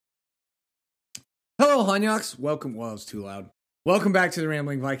Hello, Hanyaks. Welcome. Well, it's too loud. Welcome back to the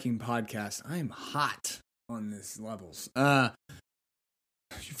Rambling Viking podcast. I am hot on this levels. Your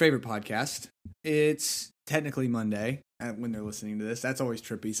favorite podcast. It's technically Monday when they're listening to this. That's always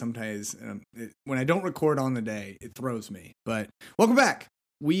trippy. Sometimes when I don't record on the day, it throws me. But welcome back.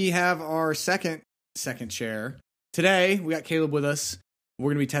 We have our second share. Today, we got Caleb with us.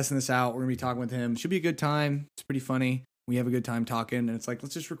 We're going to be testing this out. We're going to be talking with him. Should be a good time. It's pretty funny. We have a good time talking, and it's like,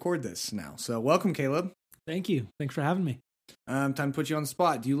 let's just record this now. So welcome, Caleb. Thank you. Thanks for having me. Time to put you on the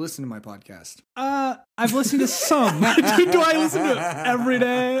spot. Do you listen to my podcast? I've listened to some. Do I listen to it every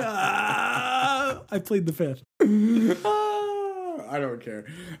day? I plead the fifth. I don't care.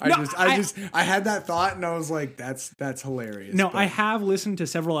 I had that thought, and I was like, that's hilarious. No, but I have listened to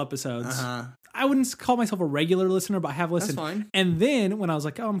several episodes. I wouldn't call myself a regular listener, but I have listened. That's fine. And then when I was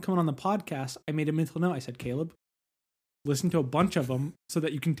like, oh, I'm coming on the podcast, I made a mental note. I said, Caleb, listen to a bunch of them so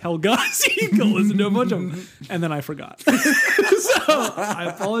that you can tell Gus you can go listen to a bunch of them. And then I forgot. So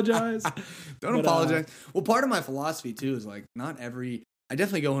I apologize. Don't apologize. Well, part of my philosophy too is like I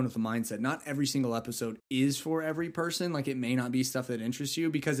definitely go in with the mindset, not every single episode is for every person. Like it may not be stuff that interests you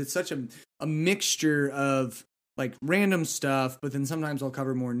because it's such a mixture of like random stuff, but then sometimes I'll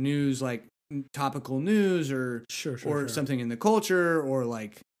cover more news, like topical news or sure. Something in the culture, or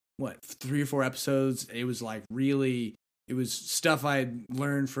like 3 or 4 episodes. It was like really, it was stuff I had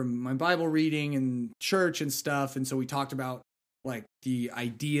learned from my Bible reading and church and stuff. And so we talked about like the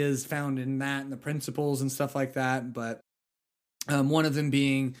ideas found in that and the principles and stuff like that. But one of them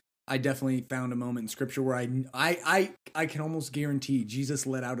being, I definitely found a moment in scripture where I can almost guarantee Jesus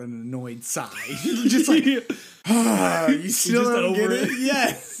let out an annoyed sigh. Just like, you still don't get it?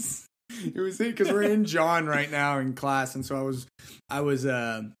 Yes. It was it because we're in John right now in class. And so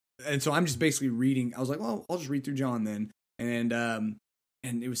and so I'm just basically reading. I was like, well, I'll just read through John then. And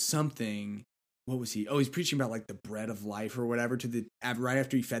it was something. What was he? Oh, he's preaching about like the bread of life or whatever right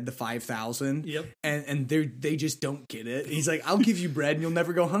after he fed the 5,000. Yep. And they just don't get it. He's like, I'll give you bread and you'll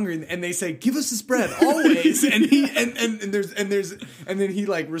never go hungry. And they say, give us this bread always. and he and then he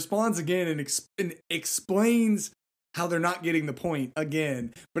like responds again and explains how they're not getting the point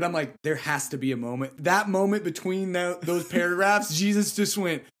again. But I'm like, there has to be a moment. That moment between those paragraphs, Jesus just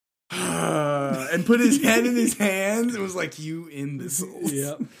went, and put his head in his hands. It was like, you imbeciles.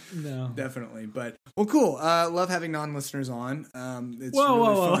 Yep. No. Definitely. But, well, cool. Love having non-listeners on. It's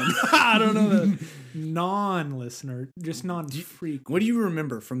whoa. fun. I don't know the non-listener, just non-freak. What do you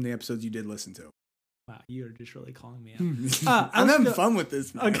remember from the episodes you did listen to? Wow, you're just really calling me out. I'm having fun with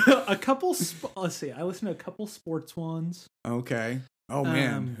this. A couple, let's see, I listened to a couple sports ones. Okay. Oh,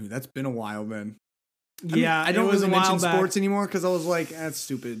 man. That's been a while then. Yeah, I don't really mention sports anymore because I was like, that's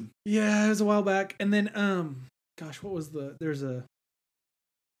stupid. Yeah, it was a while back. And then, gosh, what was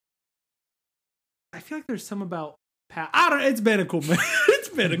I feel like there's some about Pat. I don't know. It's been a cool minute. It's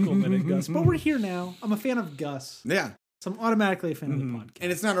been a cool minute, Gus. But we're here now. I'm a fan of Gus. Yeah. So I'm automatically a fan of the podcast.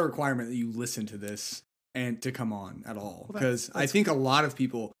 And it's not a requirement that you listen to this and to come on at all. Because I think a lot of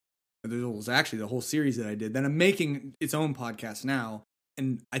people, there was actually the whole series that I did, that I'm making its own podcast now.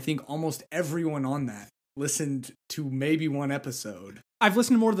 And I think almost everyone on that listened to maybe one episode. I've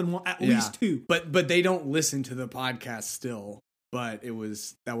listened to more than one, at least 2. But they don't listen to the podcast still. But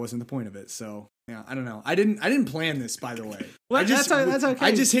that wasn't the point of it. So yeah, I don't know. I didn't plan this, by the way. Well, that's okay.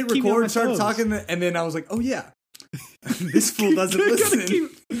 I just hit record and started talking, and then I was like, oh yeah, this fool doesn't listen.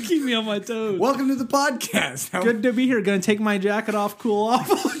 Keep me on my toes. Welcome to the podcast. Good to be here. Gonna take my jacket off, cool off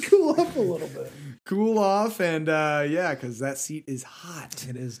a little bit. Cool off, and because that seat is hot.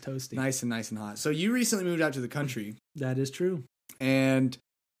 It is toasty. Nice and hot. So you recently moved out to the country. That is true. And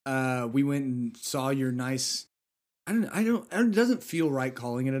we went and saw your nice. It doesn't feel right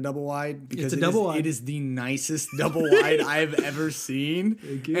calling it a double wide because it is the nicest double wide I've ever seen.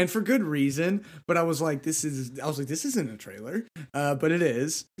 Thank you. And for good reason. But I was like, this isn't a trailer. But it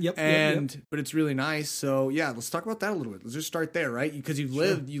is. Yep. But it's really nice. So yeah, let's talk about that a little bit. Let's just start there, right? Because you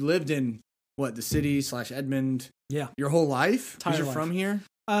lived in the city / Edmond. Yeah. Your whole life? Because you're from here?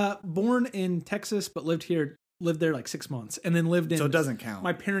 Born in Texas, but lived there like 6 months, and then lived in. So it doesn't count.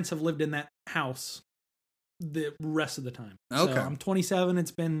 My parents have lived in that house the rest of the time. Okay. So I'm 27. It's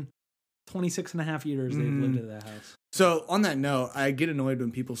been 26 and a half years they've lived in that house. So on that note, I get annoyed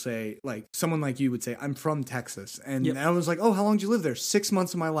when people say, like, someone like you would say, I'm from Texas. And I was like, oh, how long did you live there? 6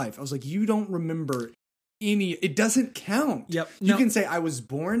 months of my life. I was like, you don't remember it doesn't count. Yep. You can say I was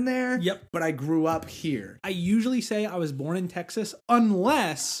born there, yep, but I grew up here. I usually say I was born in Texas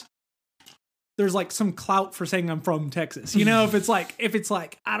unless there's like some clout for saying I'm from Texas. You know, if it's like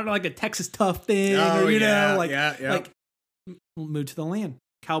I don't know, like a Texas tough thing, or you know, like moved to the land.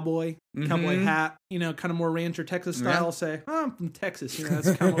 cowboy Mhm. hat, kind of more rancher Texas style. Yeah. I'll say, oh, I'm from Texas.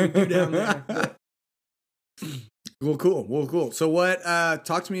 That's kind of what we do down there. But, Well, cool. So what,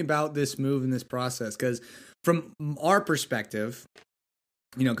 talk to me about this move and this process. Cause from our perspective,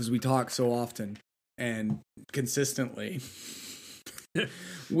 cause we talk so often and consistently, it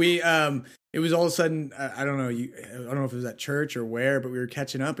was all of a sudden, I don't know if it was at church or where, but we were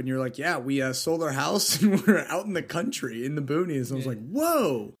catching up and you're like, yeah, we sold our house and we're out in the country in the boonies. And I was like,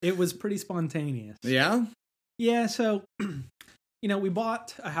 whoa. it was pretty spontaneous. Yeah. Yeah. So, we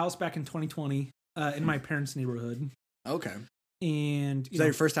bought a house back in 2020 in my parents' neighborhood. Okay. And, Is that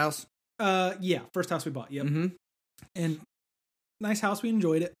your first house? yeah, first house we bought. Yep. Mm-hmm. And nice house. We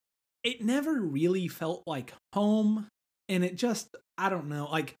enjoyed it. It never really felt like home. And it just, I don't know,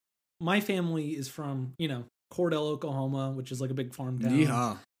 like my family is from, Cordell, Oklahoma, which is like a big farm town.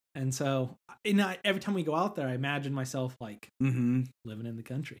 Yeah. And so every time we go out there, I imagine myself like living in the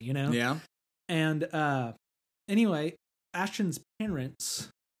country, Yeah. And anyway, Ashton's parents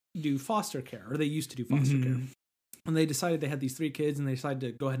do foster care, or they used to do foster care. And they decided they had these 3 kids and they decided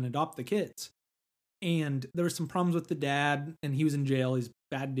to go ahead and adopt the kids. And there were some problems with the dad and he was in jail. He's a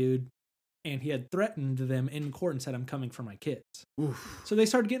bad dude. And he had threatened them in court and said, I'm coming for my kids. Oof. So they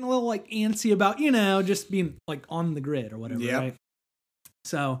started getting a little like antsy about, just being like on the grid or whatever, Yep. right?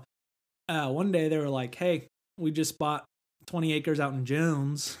 So one day they were like, hey, we just bought 20 acres out in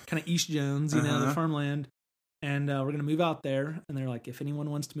Jones, kind of East Jones, the farmland. And we're going to move out there. And they're like, if anyone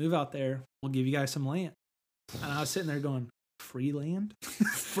wants to move out there, we'll give you guys some land. And I was sitting there going, free land?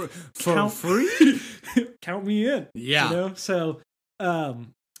 For Count- free? Count me in. Yeah. So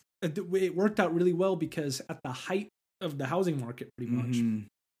it worked out really well because at the height of the housing market, pretty much,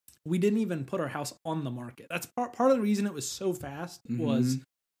 we didn't even put our house on the market. That's part of the reason it was so fast was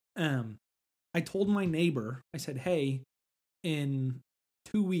I told my neighbor, I said, hey, in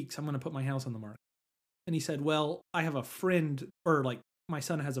 2 weeks, I'm going to put my house on the market. And he said, well, I have a friend, or like my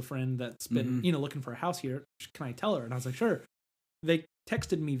son has a friend that's been, looking for a house here. Can I tell her? And I was like, sure. They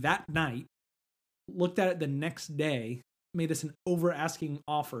texted me that night, looked at it the next day, made us an over asking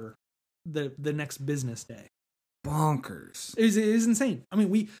offer the next business day. Bonkers. It was insane. I mean,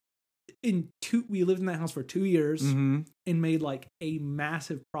 we lived in that house for 2 years and made like a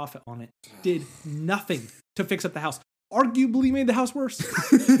massive profit on it. Did nothing to fix up the house. Arguably made the house worse.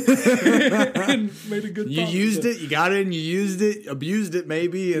 And made a good You profit. used it, you got it, and you used it, abused it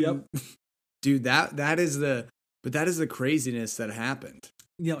maybe. And dude, that is the craziness that happened.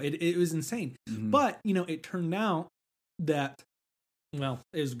 It was insane. But, it turned out that, well,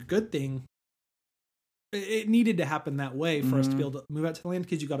 it was a good thing. It needed to happen that way for us to be able to move out to the land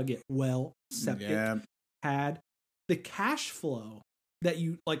because you got to get septic, had the cash flow that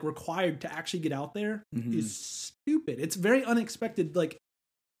you like required to actually get out there is stupid. It's very unexpected, like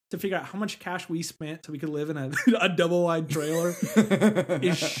to figure out how much cash we spent so we could live in a double wide trailer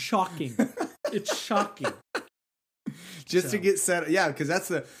is shocking. It's shocking. Just to get set, because that's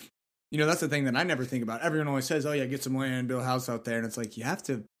the thing that I never think about. Everyone always says, "Oh yeah, get some land, build a house out there," and it's like you have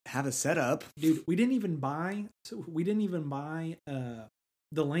to have a setup. Dude, we didn't even buy the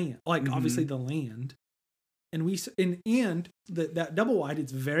land. Like obviously the land, and that double wide.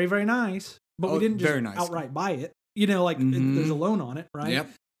 It's very very nice, but we didn't just outright buy it. There's a loan on it, right? Yep.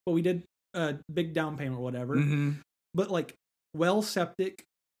 But we did a big down payment or whatever. But like septic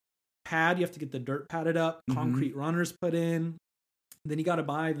pad, you have to get the dirt padded up, concrete runners put in. Then you got to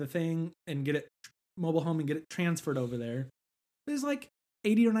buy the thing and get it mobile home and get it transferred over there. It was like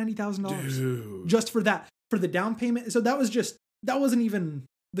 $80,000 or $90,000 just for that, for the down payment. So that wasn't even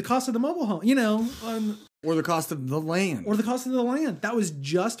the cost of the mobile home, or the cost of the land, That was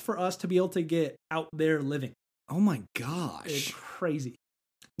just for us to be able to get out there living. Oh my gosh, it's crazy.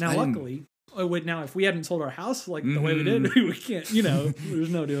 Now, luckily. Now, if we hadn't sold our house like the way we did, we can't, there's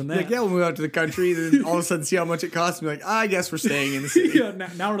no doing that. Like, we'll move out to the country, then all of a sudden see how much it costs, and be like, I guess we're staying in the city.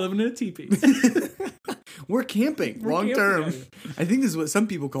 Now we're living in a teepee. We're camping long term. I think this is what some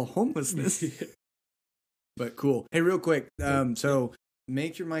people call homelessness. But cool. Hey, real quick. So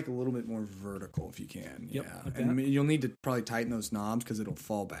make your mic a little bit more vertical if you can. Yep, Yeah. like And you'll need to probably tighten those knobs because it'll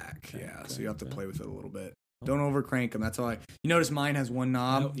fall back. Okay, So you have to play with it a little bit. Don't over crank them. That's all you notice mine has one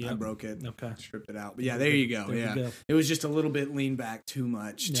knob. I broke it. Okay. Stripped it out. But yeah, there you go. There you go. It was just a little bit leaned back too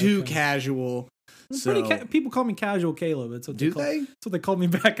much. Too casual. So people call me Casual Caleb. It's what do they? They? That's what they called me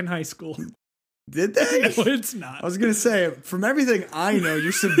back in high school. Did they? No, it's not. I was going to say, from everything I know,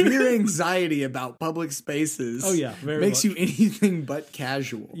 your severe anxiety about public spaces makes you anything but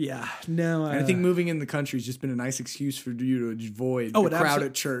casual. Yeah. No. And I think moving in the country has just been a nice excuse for you to avoid the crowd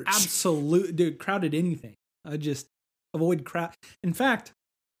at church. Absolutely. Dude, crowded anything. I just avoid crowd. In fact,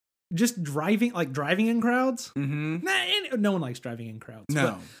 just driving in crowds. Mm-hmm. No one likes driving in crowds.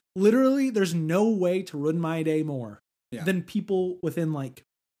 No. But literally, there's no way to ruin my day more Yeah. than people within like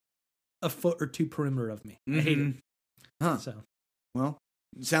a foot or two perimeter of me. I hate it. Huh. So Well,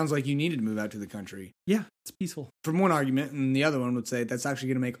 it sounds like you needed to move out to the country. yeah, it's peaceful. From one argument, and the other one would say that's actually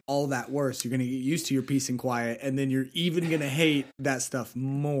going to make all that worse. You're going to get used to your peace and quiet, and then you're even going to hate that stuff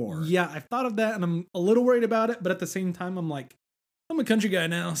more. Yeah, I've thought of that, and I'm a little worried about it. But at the same time, I'm like, I'm a country guy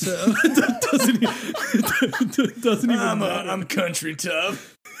now, so it doesn't even matter. I'm country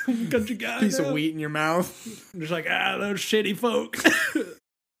tough. I'm a country guy. Piece now. of wheat in your mouth. I'm just like, those shitty folk.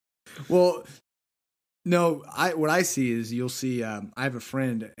 Well, no, what I see is you'll see. I have a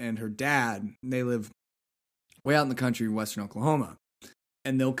friend and her dad. They live way out in the country, in Western Oklahoma,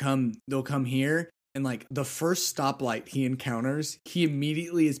 and they'll come here. And like the first stoplight he encounters, he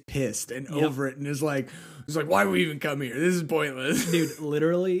immediately is pissed and over it, and is like, "Why would we even come here? This is pointless." Dude,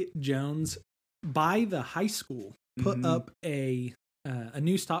 literally, Jones by the high school put up a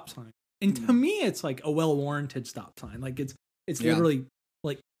new stop sign, and to me, it's like a well warranted stop sign. Like it's literally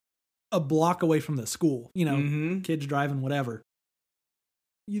like a block away from the school. You know, kids driving, whatever.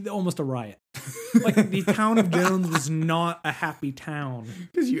 Almost a riot. Like the town of Jones was not a happy town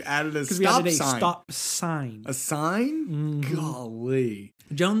because you added a stop sign. A sign? Mm-hmm. Golly.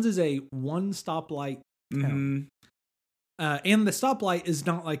 Jones is a one stoplight town. And the stoplight is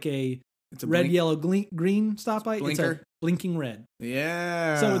not like it's a red, yellow, green stoplight. Blinker? It's a blinking red.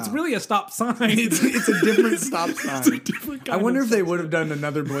 Yeah. So it's really a stop sign. It's a different stop sign. It's a different kind I wonder of if they would have done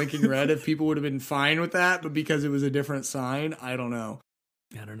another blinking red, if people would have been fine with that, but because it was a different sign, I don't know.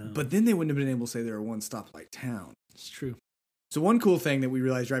 I don't know. But then they wouldn't have been able to say they're a one stoplight town. It's true. So one cool thing that we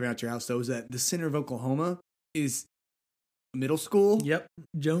realized driving out to your house, though, is that the center of Oklahoma is middle school. Yep.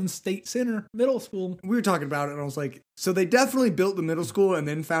 Jones State Center, middle school. We were talking about it, and I was like, so they definitely built the middle school and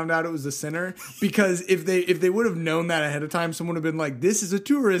then found out it was the center, because if they would have known that ahead of time, someone would have been like, this is a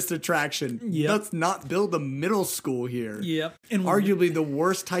tourist attraction. Yep. Let's not build a middle school here. Yep. And arguably the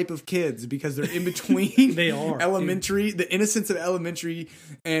worst type of kids, because they're in between they are elementary, the innocence of elementary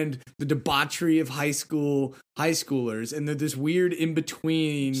and the debauchery of schoolers, and they're this weird in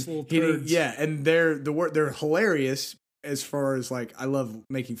between turds. and they're hilarious. As far as like, I love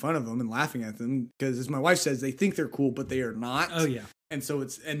making fun of them and laughing at them, because as my wife says, they think they're cool, but they are not. Oh yeah. And so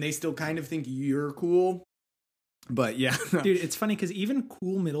and they still kind of think you're cool. But yeah. Dude, it's funny because even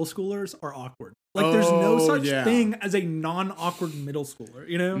cool middle schoolers are awkward. Like there's no such thing as a non-awkward middle schooler,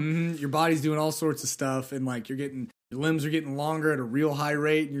 you know? Mm-hmm. Your body's doing all sorts of stuff, and like your limbs are getting longer at a real high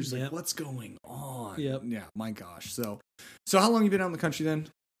rate, and you're just like, what's going on? Yep. Yeah, my gosh. So how long have you been out in the country then?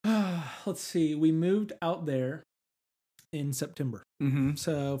 Let's see. We moved out there in September. Mm-hmm.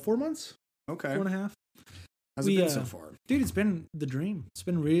 So 4 months? Okay. 4.5. How's it been so far? Dude, it's been the dream. It's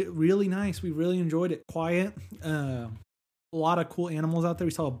been really nice. We really enjoyed it. Quiet. A lot of cool animals out there.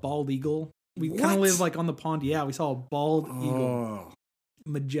 We saw a bald eagle. We kind of live like on the pond. Yeah, we saw a bald eagle.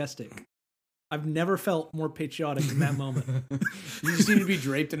 Majestic. I've never felt more patriotic in that moment. You just need to be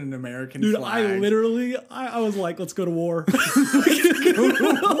draped in an American Dude, flag. I was like, let's go to war.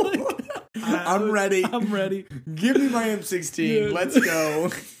 I'm ready. I'm ready. Give me my M16. Yeah. Let's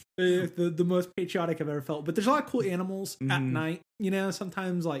go. The most patriotic I've ever felt. But there's a lot of cool animals at night. You know,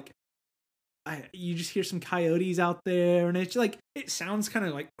 sometimes like you just hear some coyotes out there, and it's like, it sounds kind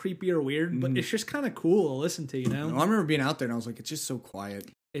of like creepy or weird, but it's just kind of cool to listen to, you know? I remember being out there and I was like, it's just so quiet.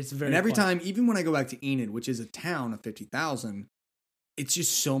 It's very And every quiet. time, even when I go back to Enid, which is a town of 50,000, it's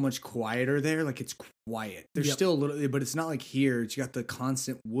just so much quieter there. Like, it's quiet. There's still a little, but it's not like here. You got the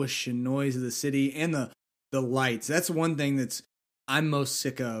constant whoosh and noise of the city and the lights. That's one thing I'm most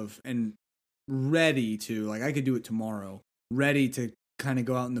sick of and ready to, like, I could do it tomorrow, ready to kind of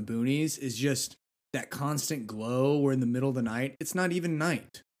go out in the boonies, is just that constant glow where in the middle of the night, it's not even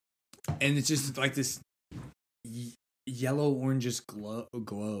night. And it's just like this yellow orangish glow.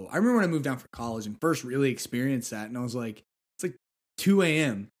 I remember when I moved down for college and first really experienced that, and I was like, it's like 2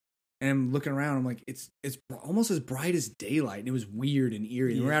 a.m. and I'm looking around, I'm like, it's almost as bright as daylight, and it was weird and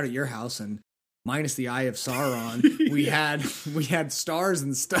eerie. And we're out at your house, and minus the Eye of Sauron, we had stars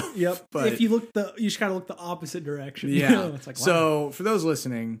and stuff. Yep. But if you you just gotta look the opposite direction. Yeah. It's like, wow. So for those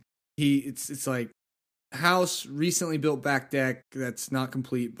listening, it's like house, recently built back deck that's not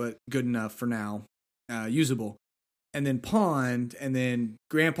complete but good enough for now, usable, and then pond, and then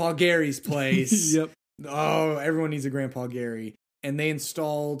Grandpa Gary's place. Yep. Oh, everyone needs a Grandpa Gary, and they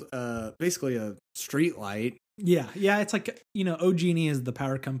installed basically a street light. Yeah, it's like, you know, OG&E is the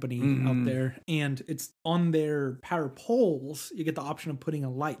power company out there, and it's on their power poles. You get the option of putting a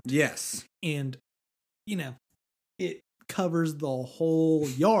light. Yes, and you know, it covers the whole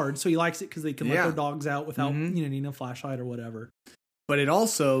yard. So he likes it because they can let Yeah. their dogs out without needing a flashlight or whatever. But it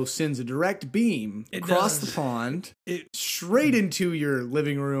also sends a direct beam across the pond, straight into your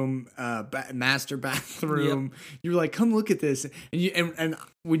living room, master bathroom. You're like, come look at this. And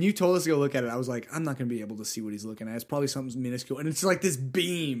when you told us to go look at it, I was like, I'm not going to be able to see what he's looking at. It's probably something minuscule. And it's like this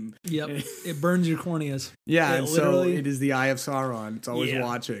beam. Yep. It burns your corneas. Yeah. And so literally, it is the eye of Sauron. It's always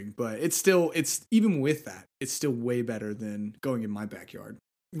watching. But it's even with that, it's still way better than going in my backyard.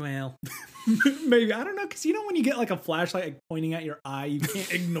 Well, maybe. I don't know. Because when you get like a flashlight like, pointing at your eye, you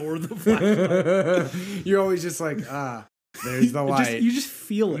can't ignore the flashlight. You're always just like, there's the light. You just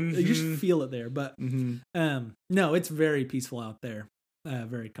feel it. You just feel it there. But no, it's very peaceful out there.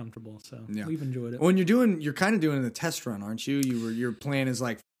 Very comfortable. So we've enjoyed it. When you're kind of doing a test run, aren't you? Your plan is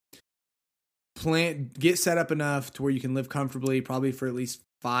like get set up enough to where you can live comfortably, probably for at least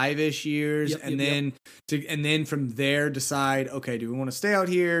 5-ish years, and then from there decide, okay, do we want to stay out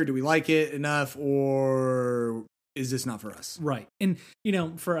here? Do we like it enough, or is this not for us? Right. And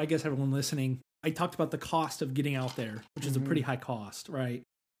for I guess everyone listening, I talked about the cost of getting out there, which is a pretty high cost, right?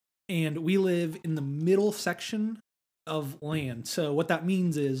 And we live in the middle section of land. So what that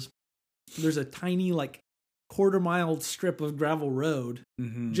means is there's a tiny like quarter-mile strip of gravel road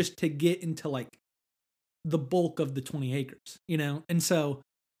just to get into like the bulk of the 20 acres, And so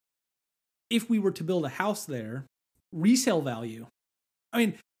if we were to build a house there, resale value, I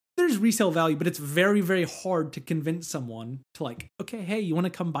mean, there's resale value, but it's very, very hard to convince someone to like, okay, hey, you want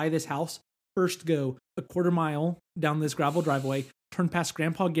to come buy this house? First go a quarter mile down this gravel driveway, turn past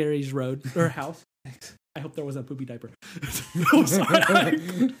Grandpa Gary's road or house. I hope there wasn't a poopy diaper. Oh,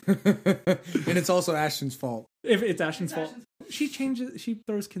 sorry. And it's also Ashton's fault. If it's Ashton's fault. She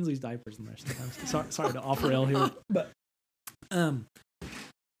throws Kinsley's diapers in there sometimes. Sorry to off rail here. But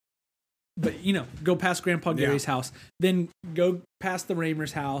go past Grandpa Gary's house, then go past the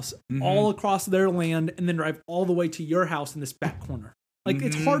Raymer's house, all across their land, and then drive all the way to your house in this back corner. Like,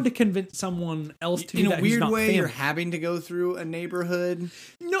 it's hard to convince someone else to do that. In a weird way, you're having to go through a neighborhood.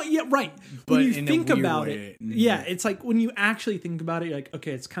 No, yeah, right. But when you think about way. it, it's like when you actually think about it, you're like,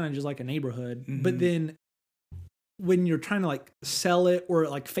 okay, it's kind of just like a neighborhood. But then when you're trying to like sell it or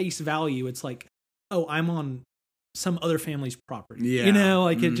like face value, it's like, oh, I'm on some other family's property. Yeah.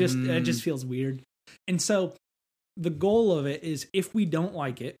 It just feels weird. And so the goal of it is if we don't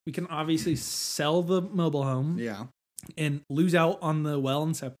like it, we can obviously sell the mobile home. Yeah. And lose out on the well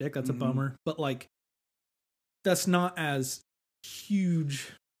and septic. That's a bummer. But like, that's not as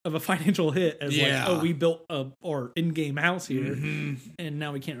huge of a financial hit as like, oh, we built our in-game house here, and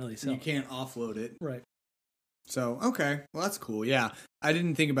now we can't really sell. You can't offload it, right? So okay, well that's cool. Yeah, I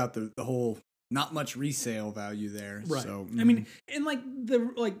didn't think about the whole not much resale value there. Right. So I mean, and like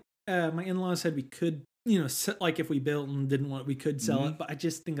my in-laws said we could, like if we built and didn't want, we could sell it. But I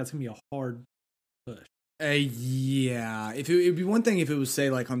just think that's gonna be a hard push. Yeah. It'd be one thing if it was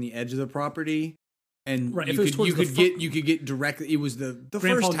say like on the edge of the property, and right. you could get directly. It was the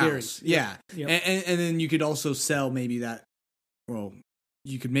first house, yeah. Yep. And then you could also sell maybe that. Well,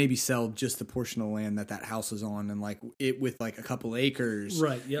 you could maybe sell just the portion of land that house is on, and like it with like a couple acres,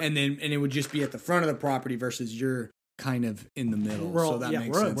 right? Yep. And it would just be at the front of the property versus you're kind of in the middle. So that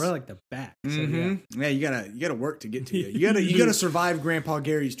makes sense. We're like the back. So yeah, you gotta work to get to it. You gotta survive Grandpa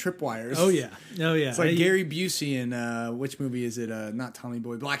Gary's tripwires. Oh yeah. It's like Gary Busey in which movie is it? Not Tommy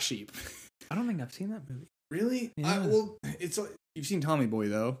Boy, Black Sheep. I don't think I've seen that movie. Really? Yeah. It's you've seen Tommy Boy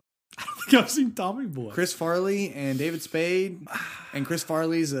though. I don't think I've seen Tommy Boy. Chris Farley and David Spade, and Chris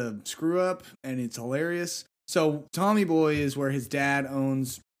Farley's a screw up, and it's hilarious. So Tommy Boy is where his dad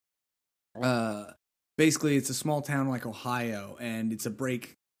owns. Basically, it's a small town like Ohio, and it's a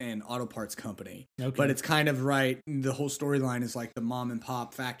brake and auto parts company. Okay. But it's kind of right. The whole storyline is like the mom and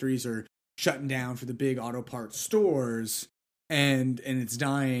pop factories are shutting down for the big auto parts stores, and it's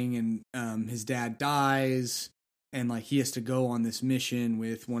dying, and his dad dies, and like he has to go on this mission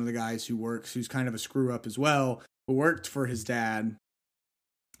with one of the guys who's kind of a screw up as well, who worked for his dad,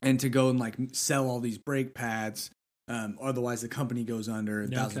 and to go and like sell all these brake pads. Otherwise, the company goes under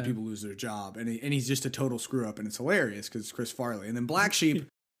and thousands of people lose their job. And he's just a total screw up. And it's hilarious because it's Chris Farley. And then Black Sheep,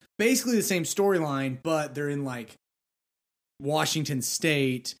 basically the same storyline, but they're in like Washington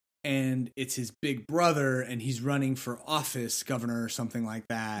State. And it's his big brother. And he's running for office, governor or something like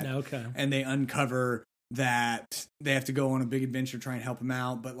that. Okay. And they uncover that they have to go on a big adventure, try and help him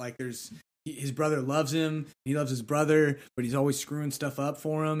out. But like his brother loves him. He loves his brother. But he's always screwing stuff up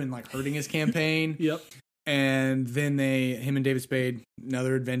for him and like hurting his campaign. Yep. And then him and David Spade,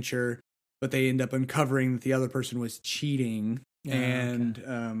 another adventure, but they end up uncovering that the other person was cheating.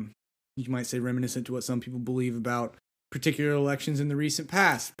 You might say reminiscent to what some people believe about particular elections in the recent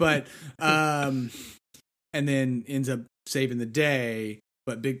past, but and then ends up saving the day.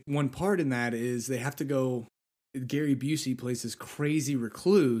 But one part in that is they have to go. Gary Busey plays this crazy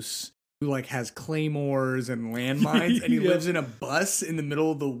recluse who like has claymores and landmines, and he lives in a bus in the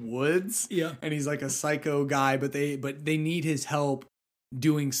middle of the woods. Yeah, and he's like a psycho guy, but they need his help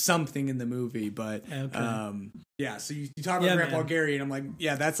doing something in the movie. But yeah, so you talk about Grandpa Gary, and I'm like,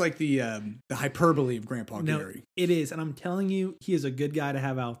 yeah, that's like the hyperbole of Grandpa Gary. It is, and I'm telling you, he is a good guy to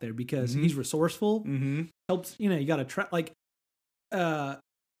have out there because he's resourceful. Helps, you got to try. Like,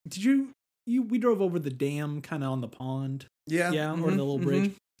 did we drove over the dam kind of on the pond? Yeah, or the little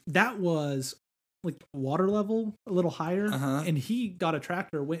bridge. That was like water level a little higher, and he got a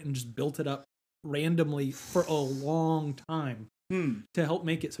tractor, went and just built it up randomly for a long time to help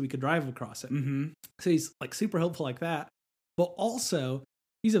make it so we could drive across it. So he's like super helpful like that, but also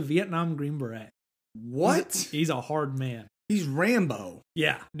he's a Vietnam Green Beret. What? He's a hard man. He's Rambo.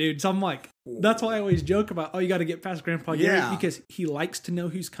 Yeah, dude. So I'm like, that's why I always joke about, you got to get past Grandpa Gary, because he likes to know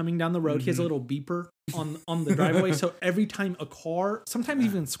who's coming down the road. He has a little beeper on the driveway. So every time a car, sometimes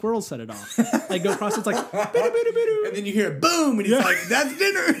even squirrels set it off. Like go across, it's like, and then you hear a boom, and he's like, that's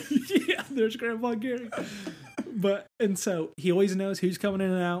dinner. Yeah, there's Grandpa Gary. And so he always knows who's coming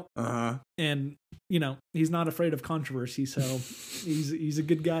in and out. And, he's not afraid of controversy. So he's a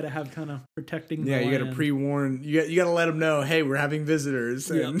good guy to have kind of protecting the land. You got to pre-warn. You got to let him know, hey, we're having visitors.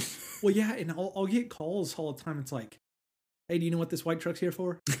 And Well, yeah, and I'll get calls all the time. It's like, hey, do you know what this white truck's here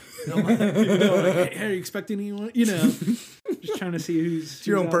for? Like, hey, are you expecting anyone? Just trying to see who's it's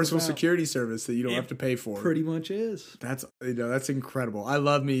your own personal security service that you don't have to pay for. Pretty much is. That's incredible. I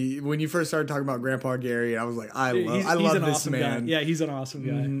love me when you first started talking about Grandpa Gary. I was like, I love this awesome man. Guy. Yeah, he's an awesome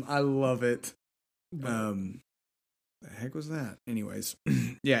guy. I love it. The heck was that? Anyways,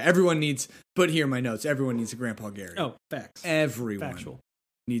 yeah, everyone needs. Put here in my notes. Everyone needs a Grandpa Gary. Oh, facts. Everyone Factual.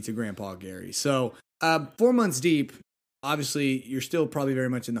 Needs a Grandpa Gary. So 4 months deep. Obviously, you're still probably very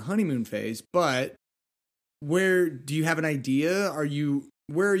much in the honeymoon phase, but where do you have an idea?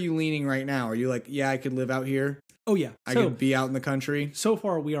 Where are you leaning right now? Are you like, yeah, I could live out here? Oh, yeah. I could be out in the country? So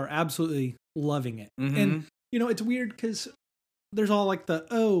far, we are absolutely loving it. And, it's weird because there's all like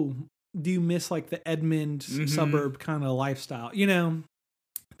do you miss like the Edmond suburb kind of lifestyle?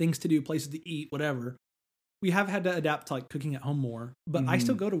 Things to do, places to eat, whatever. We have had to adapt to like cooking at home more, but I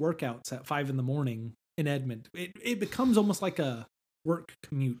still go to workouts at 5 a.m. in Edmond. It becomes almost like a work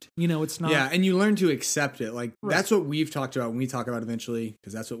commute. It's not. Yeah, and you learn to accept it. Like that's what we've talked about when we talk about eventually,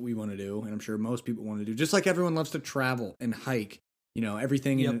 because that's what we want to do, and I'm sure most people want to do. Just like everyone loves to travel and hike.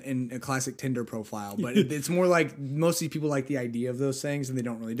 Everything in a classic Tinder profile, but it's more like most of these people like the idea of those things and they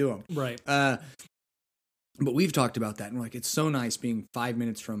don't really do them. Right. But we've talked about that, and we're like, it's so nice being 5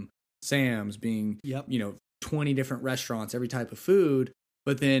 minutes from Sam's, being 20 different restaurants, every type of food.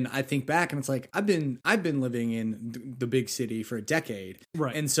 But then I think back and it's like, I've been living in the big city for a decade.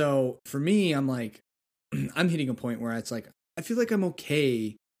 Right. And so for me, I'm like, I'm hitting a point where it's like, I feel like I'm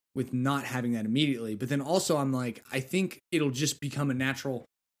okay with not having that immediately. But then also I'm like, I think it'll just become a natural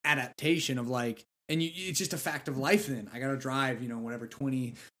adaptation of like, and it's just a fact of life then. I got to drive,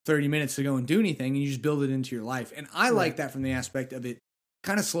 20, 30 minutes to go and do anything, and you just build it into your life. And I like that from the aspect of it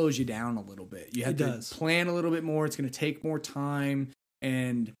kind of slows you down a little bit. You have to plan a little bit more. It's going to take more time.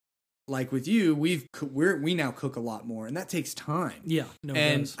 And like with you, we now cook a lot more, and that takes time. Yeah.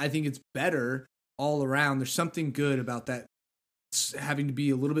 And I think it's better all around. There's something good about that, having to be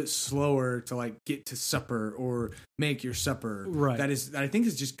a little bit slower to like get to supper or make your supper. Right. That I think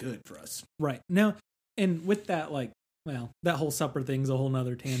is just good for us. Right. Now, and with that, like, well, that whole supper thing's a whole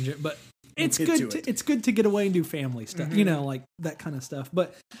nother tangent, but it's good to get away and do family stuff, like that kind of stuff.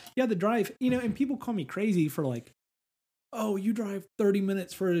 But yeah, the drive, and people call me crazy for like, oh, you drive 30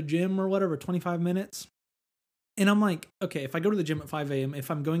 minutes for a gym or whatever, 25 minutes. And I'm like, okay, if I go to the gym at 5 a.m.,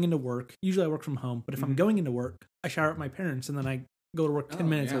 if I'm going into work, usually I work from home, but if I'm going into work, I shower at my parents and then I go to work 10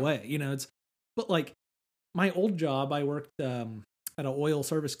 minutes away. But like my old job, I worked at an oil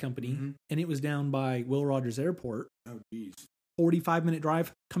service company and it was down by Will Rogers Airport. Oh, geez. 45-minute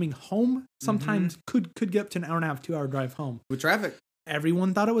drive coming home. Sometimes could get up to an hour and a half, 2 hour drive home. With traffic.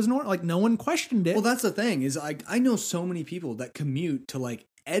 Everyone thought it was normal. Like no one questioned it. Well, that's the thing is I know so many people that commute to like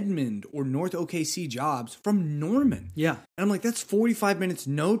Edmond or North OKC jobs from Norman. Yeah. And I'm like, that's 45 minutes,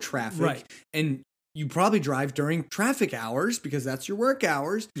 no traffic. Right. And you probably drive during traffic hours because that's your work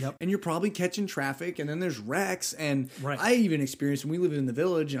hours. Yep. And you're probably catching traffic, and then there's wrecks. And right. I even experienced when we lived in the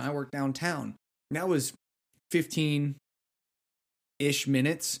village and I worked downtown. And that was 15-ish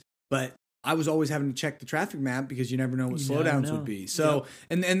minutes, but I was always having to check the traffic map because you never know what slowdowns would be. So,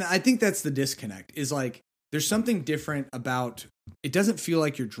 and I think that's the disconnect is like, there's something different about it. Doesn't feel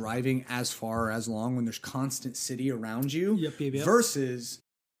like you're driving as far or as long when there's constant city around you. Yep. Versus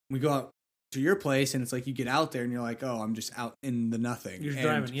we go out to your place and it's like you get out there and you're like, oh, I'm just out in the nothing. You're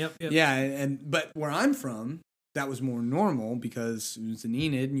driving. Yep. Yeah, but where I'm from, that was more normal because it was in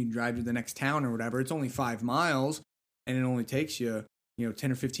Enid and you drive to the next town or whatever. It's only 5 miles and it only takes you,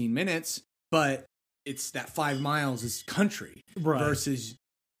 10 or 15 minutes. But it's that 5 miles is country versus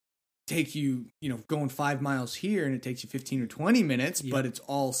take you, going 5 miles here and it takes you 15 or 20 minutes, but it's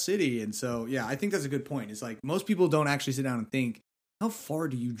all city. And so, yeah, I think that's a good point. It's like most people don't actually sit down and think, how far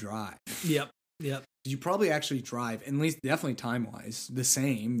do you drive? Yep. You probably actually drive, at least definitely time-wise, the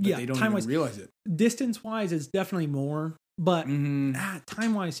same, but they don't even realize it. Distance-wise, it's definitely more, but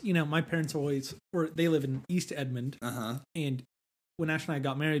time-wise, my parents they live in East Edmond, and when Ash and I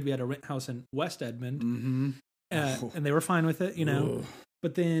got married, we had a rent house in West Edmond, and they were fine with it,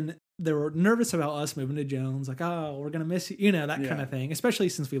 but then they were nervous about us moving to Jones, like, oh, we're going to miss you, that kind of thing, especially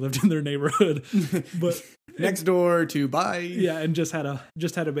since we lived in their neighborhood, but next door to bye. Yeah, and just had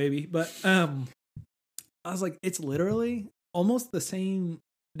a baby, but I was like, it's literally almost the same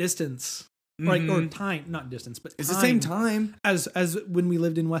distance, or time, not distance, but it's the same time as when we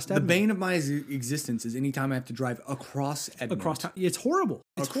lived in West Edmond. The bane of my existence is anytime I have to drive across Edmond. Across town, it's horrible.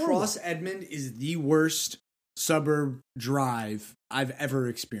 Across Edmond is the worst suburb drive I've ever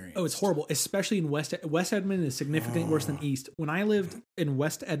experienced. Oh, it's horrible, especially in West Edmond is significantly worse than East. When I lived in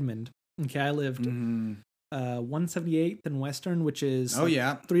West Edmond, I lived 178th and Western, which is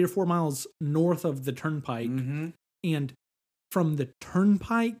 3 or 4 miles north of the turnpike. And from the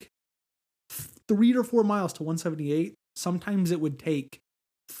turnpike 3 or 4 miles to 178, sometimes it would take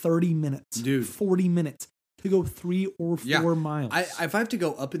 30 minutes, 40 minutes to go 3 or 4 miles. If I have to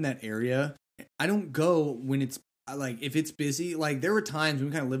go up in that area, I don't go when it's like, if it's busy. Like, there were times when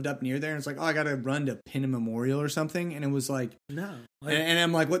we kind of lived up near there and it's like, oh, I got to run to Pinham Memorial or something. And it was like, no. And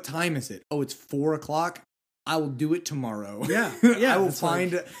I'm like, what time is it? Oh, it's 4 o'clock. I will do it tomorrow. Yeah. I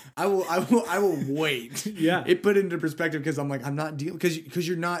will I will wait. Yeah. It put it into perspective because I'm like, I'm not dealing, because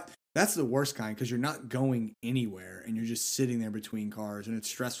you're not, that's the worst kind, because you're not going anywhere and you're just sitting there between cars and it's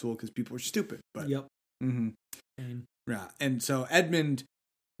stressful because people are stupid. But and so Edmond,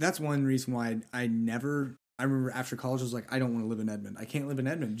 that's one reason why I remember after college I was like, I don't want to live in Edmond. I can't live in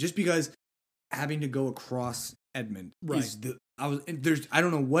Edmond just because having to go across Edmond is I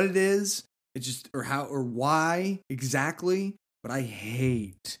don't know what it is. It's just, or how, or why exactly, but I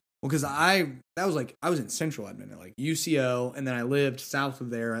hate, because I was in Central Edmond at like UCO, and then I lived south of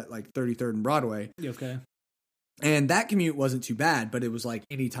there at like 33rd and Broadway. Okay. And that commute wasn't too bad, but it was like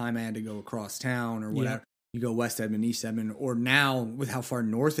anytime I had to go across town or whatever, you go West Edmond, East Edmond, or now with how far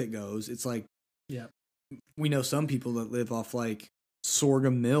north it goes, it's like, we know some people that live off like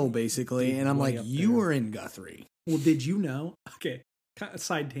Sorghum Mill basically, and I'm like, you were in Guthrie. Well, did you know? Okay.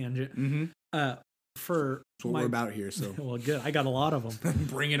 Side tangent. For that's what we're about here. So well, good. I got a lot of them.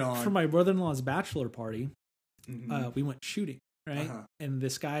 Bring it on. For my brother-in-law's bachelor party, we went shooting, right? And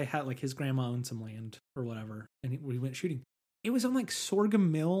this guy had like his grandma owned some land or whatever, and we went shooting. It was on like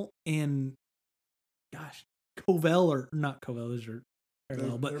Sorghum Mill and Covell, or not Covell, those are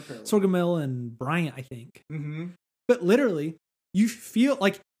parallel, but Sorghum Mill and Bryant, I think. But literally, you feel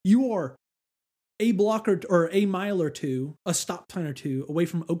like you are a block or a mile or two, a stop sign or two away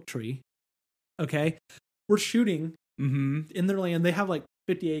from Oak Tree. Okay. We're shooting in their land. They have like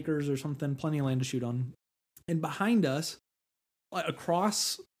 50 acres or something, plenty of land to shoot on. And behind us, like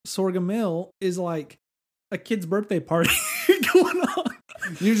across Sorghum Mill, is like a kid's birthday party going on.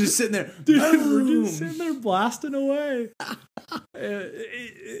 You're just sitting there. Dude, we're just sitting there blasting away.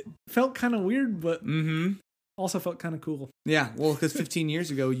 It felt kind of weird, but also felt kind of cool. Yeah, well, because 15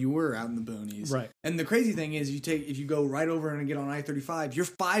 years ago, you were out in the boonies. Right. And the crazy thing is, if you go right over and get on I-35, you're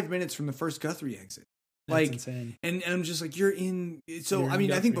 5 minutes from the first Guthrie exit. That's insane. And I'm just like, you're in. So, I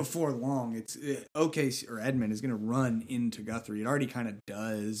mean, I think before long, OKC or Edmond is going to run into Guthrie. It already kind of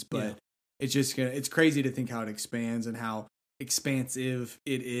does, but it's crazy to think how it expands and how expansive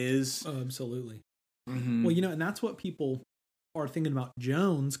it is. Oh, absolutely. Well, and that's what people are thinking about.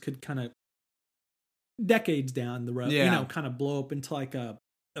 Jones could kind of decades down the road, kind of blow up into like a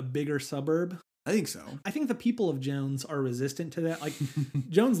bigger suburb. I think so. I think the people of Jones are resistant to that. Like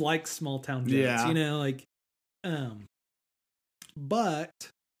Jones likes small town jokes, but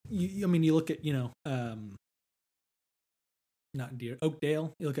you look at, not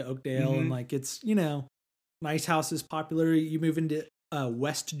Oakdale. You look at Oakdale and like it's, nice houses, popular. You move into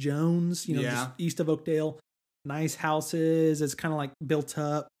West Jones, just east of Oakdale, nice houses. It's kind of like built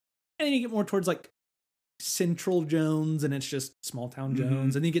up. And then you get more towards like Central Jones and it's just small town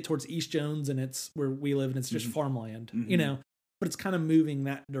Jones, and then you get towards East Jones and it's where we live and it's just farmland, you know. But it's kind of moving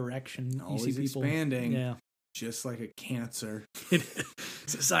that direction. Always you see people expanding. Yeah. Just like a cancer.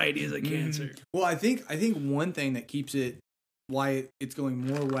 Society is a cancer. Well, I think one thing that keeps it why it's going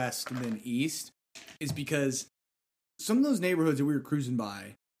more west than east is because some of those neighborhoods that we were cruising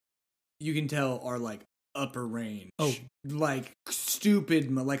by, you can tell are like upper range. Oh, like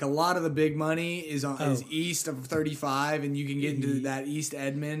stupid. Like a lot of the big money is east of 35, and you can get into that East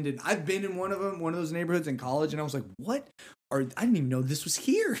Edmond. And I've been in one of those neighborhoods in college, and I was like, "What? I didn't even know this was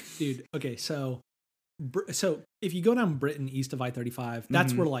here, dude." Okay, so if you go down Britain east of I-35,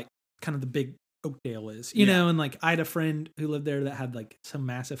 that's where like kind of the big Oakdale is, you know. And like I had a friend who lived there that had like some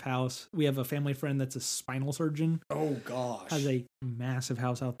massive house. We have a family friend that's a spinal surgeon. Oh gosh, has a massive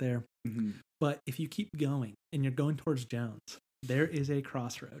house out there. But if you keep going and you're going towards Jones, there is a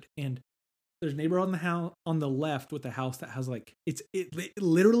crossroad, and there's a neighbor on the house on the left with a house that has like it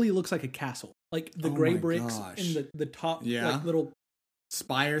literally looks like a castle, like the gray bricks and the top like little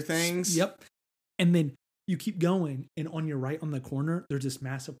spire things. Yep. And then you keep going, and on your right on the corner, there's this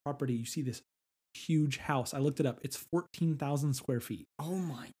massive property. You see this huge house. I looked it up. It's 14,000 square feet. Oh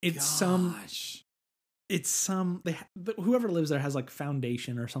my gosh. It's some whoever lives there has like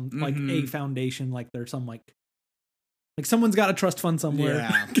foundation or something, like a foundation, like there's some like someone's got a trust fund somewhere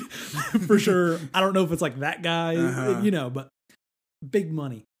for sure. I don't know if it's like that guy, you know, but big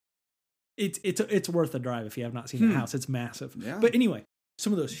money. It's worth a drive if you have not seen the house. It's massive. Yeah. But anyway,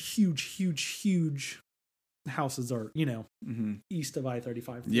 some of those huge houses are, you know, east of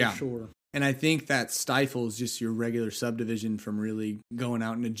I-35 for sure. And I think that stifles just your regular subdivision from really going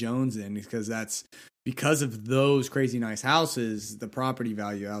out into Jones because of those crazy nice houses, the property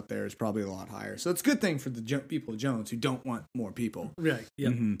value out there is probably a lot higher. So it's a good thing for the people of Jones who don't want more people. Right.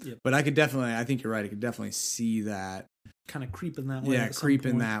 Yep. Yep. But I think you're right. I could definitely see that. Kind of creeping that way. Yeah,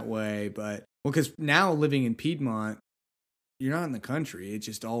 creeping that way. But, because now living in Piedmont, you're not in the country. It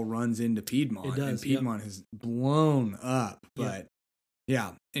just all runs into Piedmont. It does, and Piedmont has blown up. But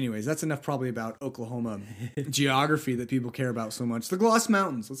yeah. Anyways, that's enough probably about Oklahoma geography that people care about so much. The Gloss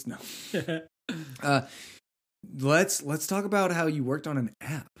Mountains. Let's know. Let's talk about how you worked on an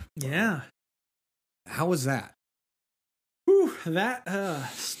app. Yeah. How was that? Whew,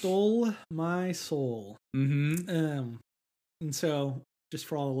 that stole my soul. And so, just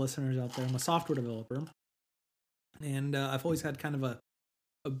for all the listeners out there, I'm a software developer. And I've always had kind of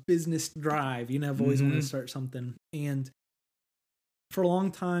a business drive. You know, I've always wanted to start something. And for a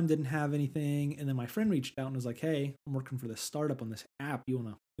long time, didn't have anything. And then my friend reached out and was like, "Hey, I'm working for this startup on this app.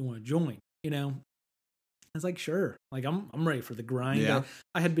 You wanna join?" You know, I was like, "Sure." Like I'm ready for the grind. Yeah.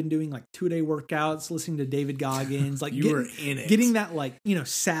 I had been doing like 2-day workouts, listening to David Goggins, like were in it, getting that like, you know,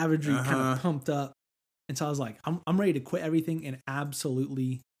 savagery kind of pumped up. And so I was like, I'm ready to quit everything and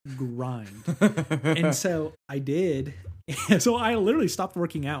absolutely grind. And so I did. And so I literally stopped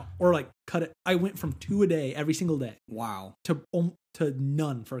working out, or like cut it. I went from 2 a day every single day. Wow. To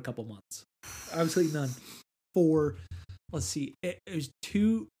none for a couple months. Absolutely none. For, let's see, it was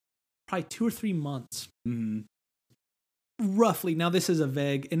probably 2 or 3 months. Roughly. Now this is a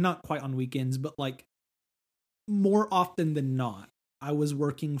vague, and not quite on weekends, but like more often than not, I was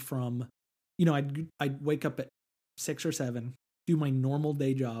working from, you know, I'd wake up at 6 or 7, do my normal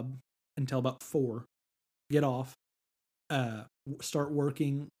day job until about 4, get off, start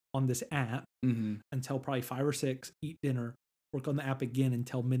working on this app until probably 5 or 6, eat dinner, work on the app again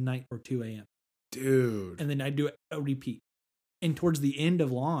until midnight or 2 a.m. Dude. And then I'd do a repeat. And towards the end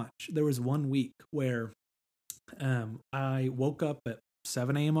of launch, there was 1 week where I woke up at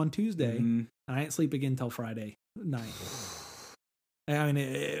 7 a.m. on Tuesday, and I didn't sleep again until Friday night. I mean,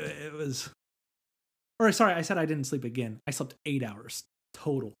 it was... Or sorry, I said I didn't sleep again. I slept 8 hours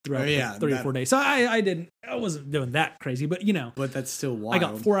total throughout 3 or 4 days. So I wasn't doing that crazy, but you know. But that's still wild. I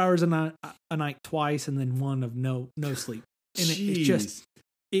got 4 hours a night twice, and then 1 of no sleep. And it just,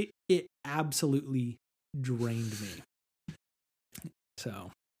 it absolutely drained me.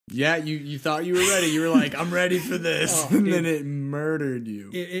 So. Yeah, you thought you were ready. You were like, I'm ready for this. And then it murdered you.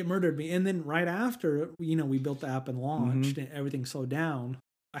 It murdered me. And then right after, you know, we built the app and launched and everything slowed down.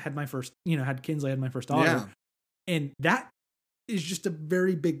 I had my first, you know, had Kinsley, had my first daughter. Yeah. And that is just a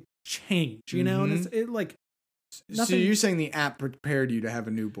very big change, you know? And it's like nothing. So you're saying the app prepared you to have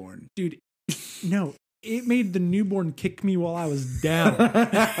a newborn? Dude, no. It made the newborn kick me while I was down.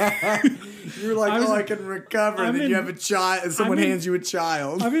 You were like, I can recover. And then you have a child, and someone hands you a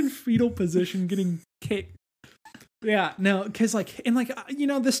child. I'm in fetal position getting kicked. Yeah, no, because like, and like, you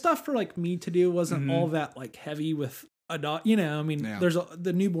know, the stuff for like me to do wasn't all that like heavy with a dog. You know, I mean, there's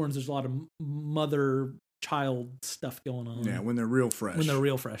the newborns, there's a lot of mother child stuff going on. Yeah, when they're real fresh. When they're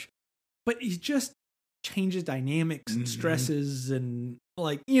real fresh. But he just changes dynamics and stresses and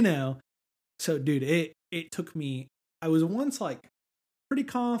like, So dude, it took me, I was once like pretty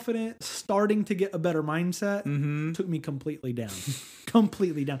confident, starting to get a better mindset. Took me completely down.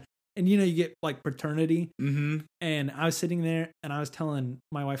 Completely down. And you get like paternity. And I was sitting there and I was telling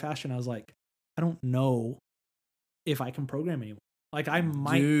my wife Ashton, I was like, I don't know if I can program anymore. Like I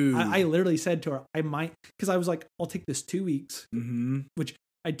might, I literally said to her, I might, because I was like, I'll take this 2 weeks, which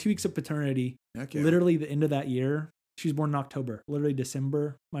I had 2 weeks of paternity. Okay. Literally the end of that year. She was born in October. Literally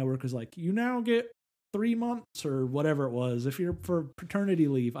December, my work was like, you now get 3 months or whatever it was. If you're for paternity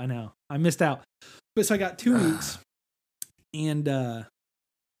leave, I know I missed out. But so I got 2 weeks and, oh,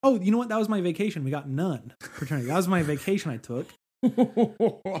 you know what? That was my vacation. We got none paternity. That was my vacation I took.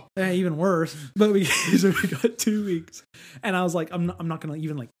 Even worse. But we got 2 weeks. And I was like, I'm not going to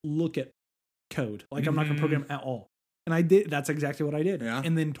even like look at code. Like I'm not going to program at all. And I did. That's exactly what I did. Yeah.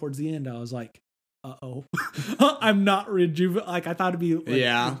 And then towards the end, I was like, uh-oh. I'm not like I thought it'd be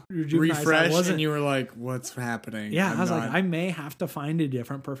like, refresh. And you were like, what's happening? Yeah, I was like, I may have to find a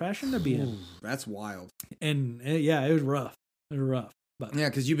different profession to be in. That's wild. And it was rough. It was rough. But yeah,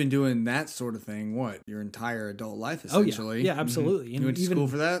 because you've been doing that sort of thing, your entire adult life, essentially. Oh, yeah, absolutely. And you went to school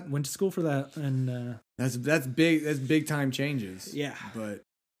for that? Went to school for that. And that's big. That's big time changes. Yeah. But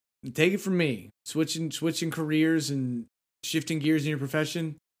take it from me. Switching careers and shifting gears in your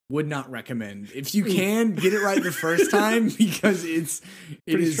profession, would not recommend. If you can, get it right the first time, because it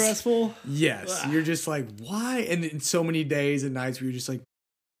is stressful. Yes. You're just like, why? And in so many days and nights where you're just like,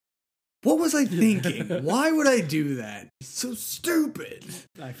 what was I thinking? Why would I do that? It's so stupid.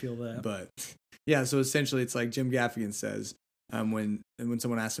 I feel that. But yeah, so essentially it's like Jim Gaffigan says, when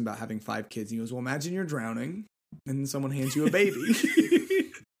someone asks him about having 5 kids, he goes, well, imagine you're drowning and then someone hands you a baby.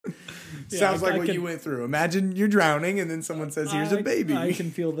 Sounds like what you went through. Imagine you're drowning and then someone says, here's a baby. I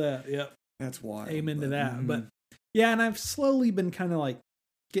can feel that. Yep. That's wild. Amen to that. But yeah, and I've slowly been kind of like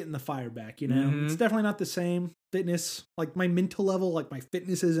getting the fire back, It's definitely not the same fitness. Like my mental level, like my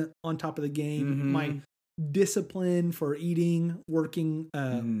fitness isn't on top of the game. My discipline for eating, working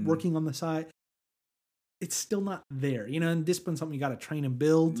on the side, it's still not there, and discipline's something you got to train and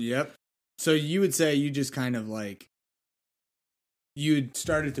build. Yep. So you would say you just kind of like, you'd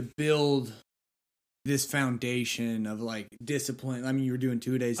started to build this foundation of like discipline. I mean, you were doing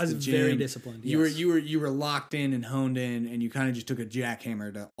 2 days. I was very disciplined. Yes. You were locked in and honed in, and you kind of just took a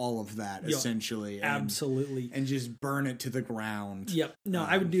jackhammer to all of that, essentially. Absolutely. And just burn it to the ground. Yep. No,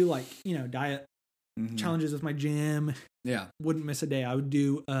 I would do like, diet challenges with my gym. Yeah. Wouldn't miss a day. I would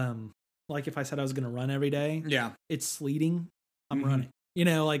do, like if I said I was going to run every day. Yeah. It's sleeting. I'm running.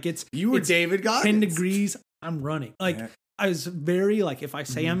 Like you were David Goggins. 10 degrees. I'm running. Like I was very like, if I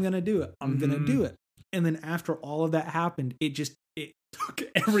say I'm going to do it, I'm going to do it. And then after all of that happened, it took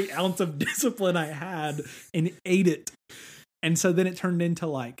every ounce of discipline I had and ate it. And so then it turned into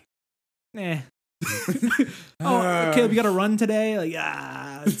like, oh, okay, we got to run today. Like,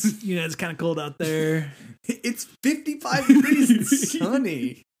 it's, it's kind of cold out there. It's 55 degrees and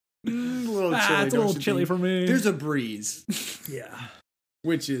sunny. A little chilly. It's a little chilly for me. There's a breeze. Yeah.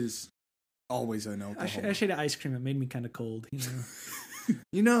 Which is always an alcohol. I should have ice cream. It made me kind of cold,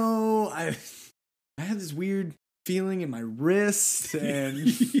 I had this weird feeling in my wrist, and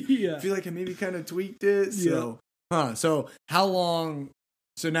I feel like I maybe kind of tweaked it. So, So how long?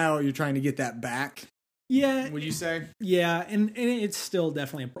 So now you're trying to get that back? Yeah. Would you say? Yeah, and it's still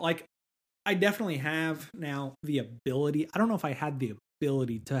definitely like I definitely have now the ability. I don't know if I had the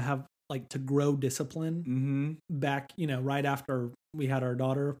ability to have like to grow discipline back, right after we had our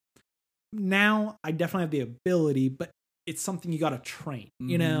daughter. Now I definitely have the ability, but it's something you got to train,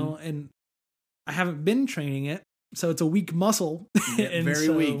 and I haven't been training it, so it's a weak muscle. And very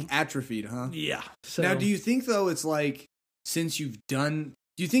weak, atrophied, huh? Yeah. So now, do you think though it's like, since you've done,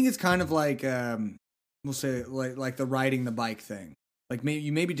 do you think it's kind of like, we'll say like the riding the bike thing? Like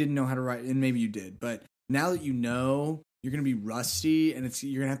you maybe didn't know how to ride, and maybe you did, but now that you know, you're gonna be rusty, and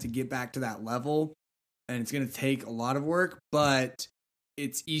you're gonna have to get back to that level, and it's gonna take a lot of work, but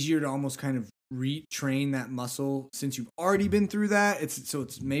it's easier to almost kind of retrain that muscle since you've already been through that.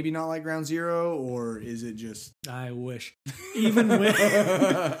 It's maybe not like ground zero, or is it just? I wish. Even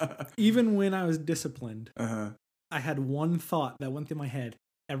when I was disciplined, I had one thought that went through my head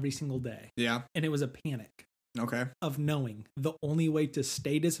every single day. Yeah, and it was a panic. Okay. Of knowing the only way to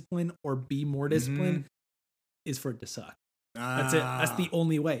stay disciplined or be more disciplined is for it to suck. That's it. That's the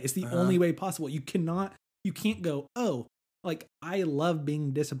only way. It's the only way possible. You can't go, oh, like I love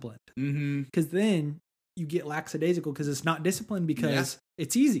being disciplined. Because then you get lackadaisical because it's not disciplined because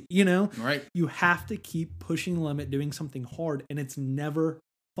it's easy, you know? Right. You have to keep pushing the limit, doing something hard, and it's never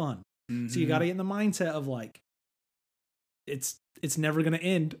fun. So you got to get in the mindset of like, it's never going to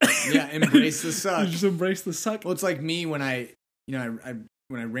end. Yeah, embrace the suck. Just embrace the suck. Well, it's like me when I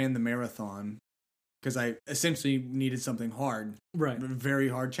ran the marathon, because I essentially needed something hard, Right. a very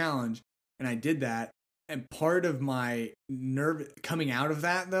hard challenge, and I did that. And part of my nerve coming out of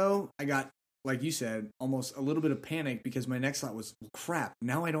that, though, I got, like you said, almost a little bit of panic because my next thought was, well, crap,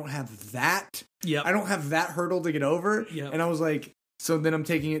 now I don't have that. Yep. I don't have that hurdle to get over. Yep. And I was like, so then I'm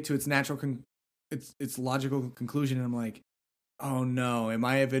taking it to its natural, its logical conclusion, and I'm like, oh no, am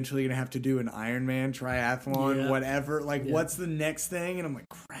I eventually going to have to do an Ironman triathlon, whatever? Like, what's the next thing? And I'm like,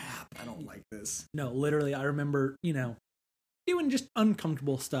 crap, I don't like this. No, literally, I remember, doing just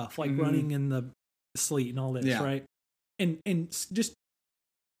uncomfortable stuff like running in the sleet and all this, right? And just,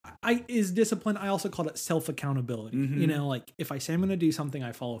 is discipline. I also called it self-accountability. Like if I say I'm going to do something,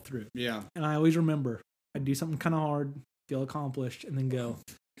 I follow through. Yeah. And I always remember I'd do something kind of hard, feel accomplished, and then go,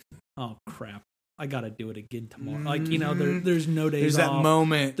 oh crap, I got to do it again tomorrow. Like, there's no days There's off. that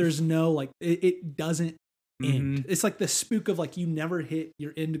moment. There's no, like, it doesn't end. It's like the spook of like, you never hit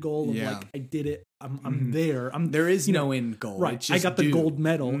your end goal of like, I did it. I'm there. There is no end goal. Right. It's just I got the gold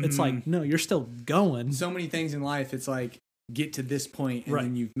medal. It's like, no, you're still going. So many things in life. It's like, get to this point and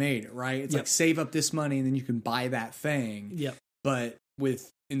then you've made it, right? It's like save up this money and then you can buy that thing. Yep. But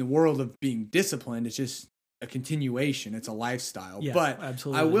in the world of being disciplined, it's just a continuation. It's a lifestyle. Yeah, but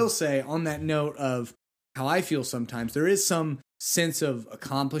absolutely. I will say, on that note of how I feel sometimes, there is some sense of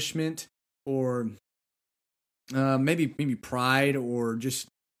accomplishment or maybe pride or just,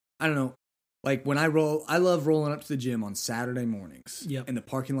 I don't know. Like when I love rolling up to the gym on Saturday mornings. Yep. And the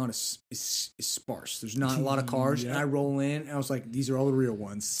parking lot is sparse. There's not a lot of cars. And I roll in and I was like, these are all the real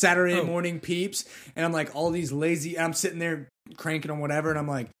ones. Saturday morning peeps. And I'm like, all these lazy, I'm sitting there cranking on whatever. And I'm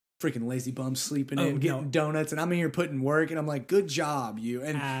like, freaking lazy bums sleeping in, getting donuts. And I'm in here putting work. And I'm like, good job, you.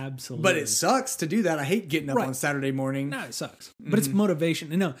 And absolutely. But it sucks to do that. I hate getting up on Saturday morning. No, it sucks. But it's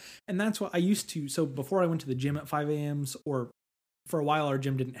motivation. And that's what I used to. So before I went to the gym at 5 a.m.s or for a while, our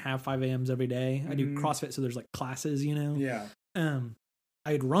gym didn't have 5 a.m.s every day. I do CrossFit, so there's like classes, Yeah.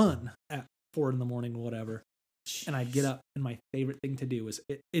 I'd run at 4 a.m, whatever, and I'd get up. And my favorite thing to do is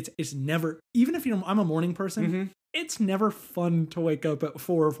it's never, even if I'm a morning person, it's never fun to wake up at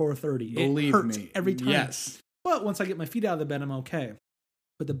 4 or 4:30. Believe it hurts me, every time. Yes. But once I get my feet out of the bed, I'm okay.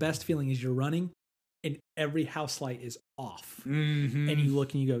 But the best feeling is you're running and every house light is off. And you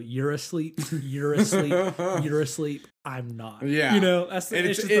look and you go, you're asleep, you're asleep, you're asleep. I'm not. Yeah. It's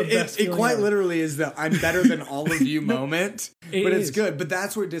just the best it feeling quite ever. literally is the I'm better than all of you moment. But it's is. good. But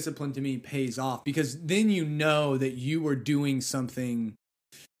that's where discipline to me pays off, because then you know that you are doing something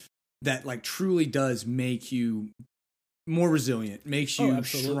that like truly does make you more resilient, makes you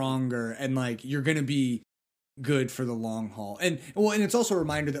stronger, and like you're going to be good for the long haul. And it's also a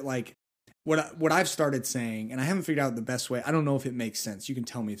reminder that like what I've started saying, and I haven't figured out the best way. I don't know if it makes sense. You can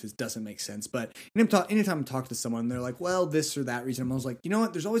tell me if this doesn't make sense. But anytime I'm talking to someone, they're like, well, this or that reason. I was like, you know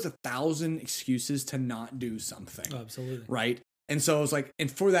what? There's always 1,000 excuses to not do something. Absolutely. Right? And so I was like,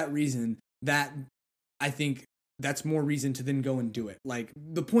 and for that reason, that I think that's more reason to then go and do it. Like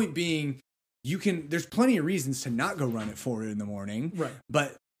the point being, there's plenty of reasons to not go run at 4 a.m. Right.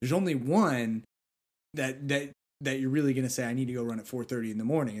 But there's only one that you're really going to say, I need to go run at 4:30 a.m.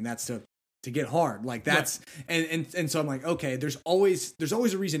 And that's to get hard. Like that's, and so I'm like, okay, there's always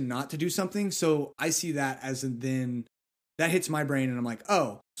a reason not to do something. So I see that as then that hits my brain and I'm like,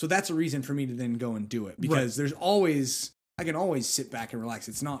 oh, so that's a reason for me to then go and do it, because I can always sit back and relax.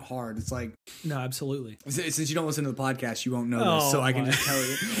 It's not hard. It's like, no, absolutely. Since you don't listen to the podcast, you won't know this. So I can just tell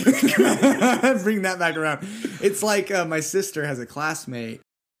you, bring that back around. It's like, my sister has a classmate.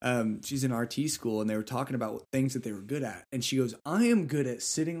 She's in RT school, and they were talking about things that they were good at. And she goes, I am good at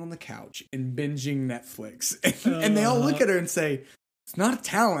sitting on the couch and binging Netflix. And they all look at her and say, it's not a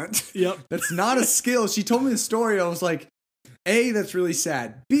talent. Yep. That's not a skill. She told me the story. I was like, A, that's really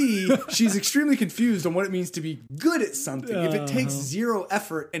sad. B, she's extremely confused on what it means to be good at something. If it takes zero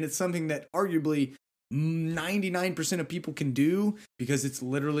effort and it's something that arguably 99% of people can do because it's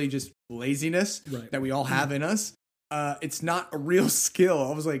literally just laziness that we all have in us, it's not a real skill.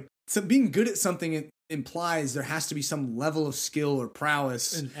 I was like, so being good at something implies there has to be some level of skill or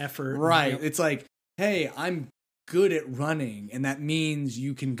prowess and effort. Right. It's like, hey, I'm good at running, and that means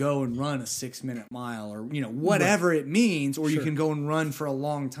you can go and run a 6-minute mile, or whatever it means, or you can go and run for a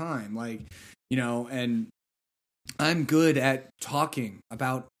long time, like and I'm good at talking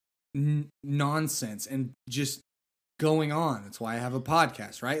about nonsense and just going on. That's why I have a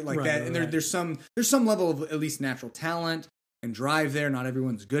podcast, right? Like Right, that. right, And right. there's some level of at least natural talent and drive there. Not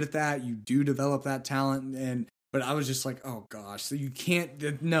everyone's good at that. You do develop that talent, but I was just like, oh gosh, so you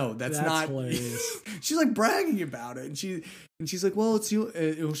can't. No, that's not. Hilarious. She's like bragging about it, and she's like, well, it's you.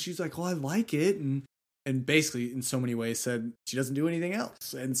 She's like, well, I like it, and basically in so many ways said she doesn't do anything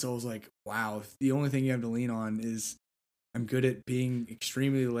else. And so I was like, wow, if the only thing you have to lean on is I'm good at being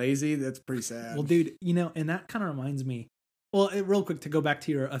extremely lazy, that's pretty sad. Well, dude, and that kind of reminds me. Well, real quick to go back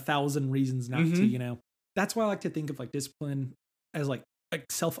to your 1,000 reasons not Mm-hmm. to. That's why I like to think of like discipline as like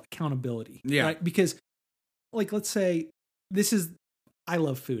self accountability. Yeah. Right? Because, like, let's say I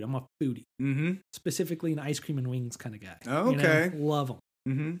love food. I'm a foodie, Mm-hmm. specifically an ice cream and wings kind of guy. Oh, okay. Love them.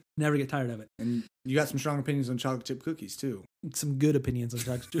 Mm-hmm. Never get tired of it. And you got some strong opinions on chocolate chip cookies too. Some good opinions on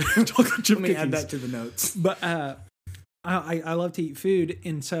chocolate chip Let me add cookies. that to the notes. But I love to eat food,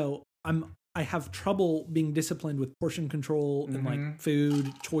 and so I have trouble being disciplined with portion control and Mhm. like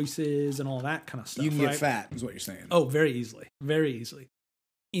food choices and all that kind of stuff. You can get right? fat, is what you're saying. Oh, very easily, very easily.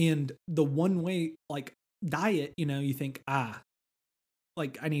 And the one way, like diet, you think,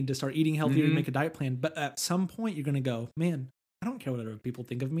 like I need to start eating healthier and Mhm. make a diet plan. But at some point, you're gonna go, man, I don't care what other people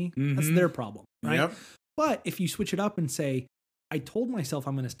think of me. That's Mhm. their problem, right? Yep. But if you switch it up and say, I told myself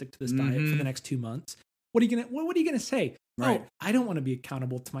I'm going to stick to this diet for Mhm. the next 2 months, what are you gonna say? Right. Oh, I don't want to be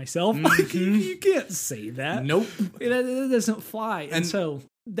accountable to myself. Like, Mhm. you can't say that. Nope. It doesn't fly. And And- so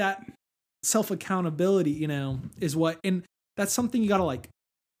that self accountability, is what, and that's something you gotta like,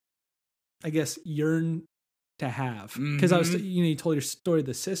 I guess, yearn to have. Because I was, Mhm. you told your story of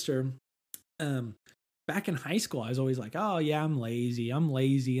the sister. Back in high school, I was always like, oh yeah, I'm lazy,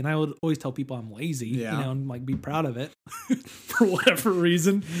 and I would always tell people I'm lazy, Yeah. and like be proud of it for whatever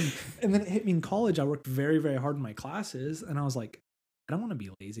reason. And then it hit me in college. I worked very, very hard in my classes, and I was like, I don't want to be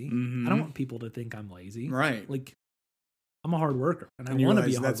lazy. Mhm. I don't want people to think I'm lazy. Right. Like, I'm a hard worker, and I you want to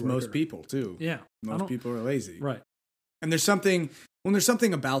be realize a hard that's worker. most people too. Yeah, I Most don't- people are lazy. Right. And there's something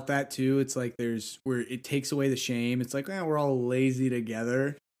about that too. It's like where it takes away the shame. It's like, we're all lazy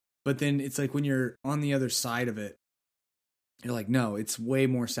together. But then it's like when you're on the other side of it, you're like, no, it's way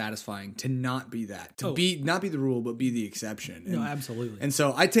more satisfying to not be that. To not be the rule, but be the exception. No, absolutely. And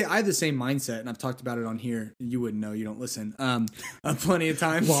so I have the same mindset, and I've talked about it on here. You wouldn't know, you don't listen. Plenty of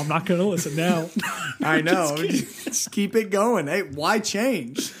times. well, I'm not going to listen now. I know. Just Just keep it going. Hey, why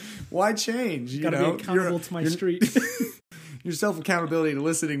change? Why change? You Gotta know, be accountable to my street. Your self accountability to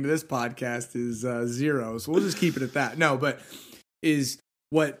listening to this podcast is 0. So we'll just keep it at that. No, but is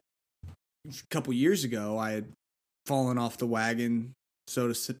what a couple years ago I had fallen off the wagon, so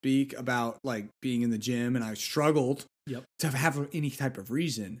to speak, about like being in the gym, and I struggled to have any type of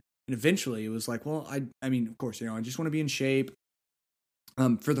reason. And eventually it was like, well, I mean, of course, I just want to be in shape.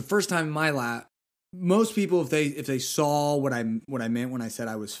 For the first time in my life, most people, if they saw what I meant when I said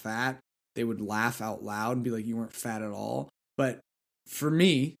I was fat, they would laugh out loud and be like, you weren't fat at all. But for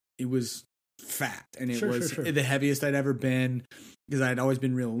me, it was fat, and it was Sure. the heaviest I'd ever been, because I'd always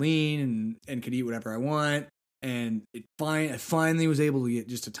been real lean and could eat whatever I want. And I finally was able to get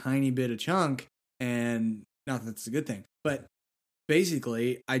just a tiny bit of chunk, and not that that's a good thing, but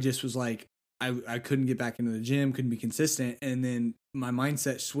basically I just was like, I couldn't get back into the gym, couldn't be consistent. And then my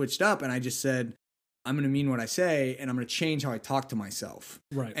mindset switched up, and I just said, I'm going to mean what I say, and I'm going to change how I talk to myself.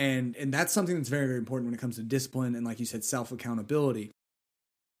 Right. And that's something that's very, very important when it comes to discipline. And like you said, self-accountability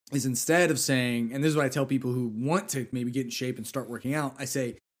is, instead of saying, and this is what I tell people who want to maybe get in shape and start working out, I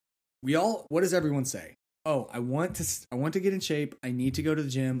say, what does everyone say? Oh, I want to get in shape. I need to go to the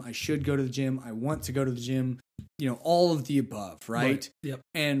gym. I should go to the gym. I want to go to the gym. All of the above, right? Yep.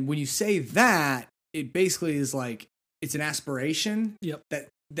 And when you say that, it basically is like, it's an aspiration. Yep.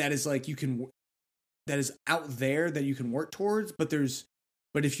 That is like, that is out there that you can work towards, but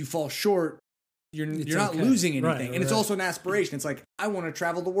if you fall short, you're not okay. losing anything. Right, and it's right. also an aspiration. It's like, I want to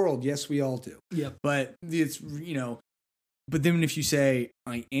travel the world. Yes, we all do. Yep. But it's, but then if you say,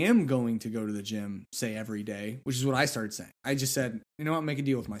 I am going to go to the gym, say every day, which is what I started saying. I just said, you know what, make a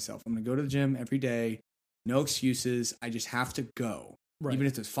deal with myself. I'm going to go to the gym every day. No excuses. I just have to go. Right. Even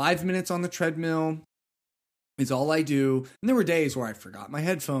if it's 5 minutes on the treadmill, it's all I do. And there were days where I forgot my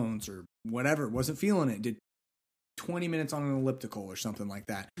headphones or whatever, wasn't feeling it, did 20 minutes on an elliptical or something like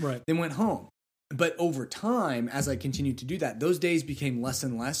that. Right. Then went home. But over time, as I continued to do that, those days became less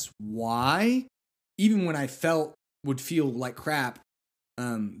and less. Why? Even when I would feel like crap,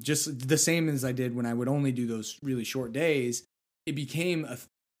 just the same as I did when I would only do those really short days, it became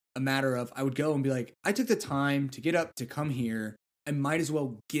a matter of, I would go and be like, I took the time to get up to come here. I might as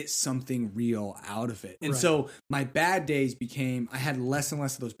well get something real out of it. And Right. so my bad days I had less and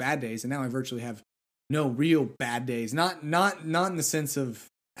less of those bad days. And now I virtually have no, real bad days. Not in the sense of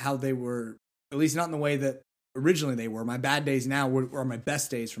how they were, at least not in the way that originally they were. My bad days now are my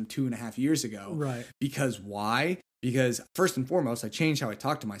best days from 2.5 years ago. Right. Because why? Because first and foremost, I changed how I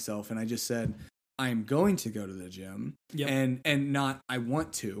talk to myself, and I just said, I am going to go to the gym, and not I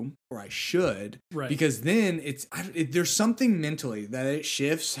want to or I should, right? Because then there's something mentally that it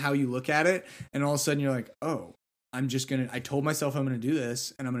shifts how you look at it, and all of a sudden you're like, oh, I told myself I'm gonna do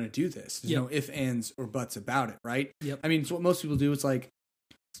this, and I'm gonna do this. There's no ifs, ands, or buts about it, right? Yep. I mean, it's what most people do. It's like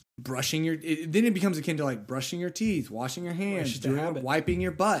then it becomes akin to like brushing your teeth, washing your hands, wiping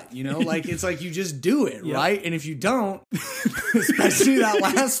your butt, like it's like you just do it, right? And if you don't, especially that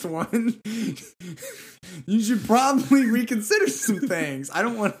last one, you should probably reconsider some things. I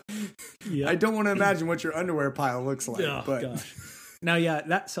don't want to imagine what your underwear pile looks like. Oh, but gosh. Now,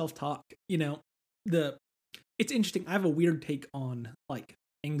 that self-talk, it's interesting. I have a weird take on like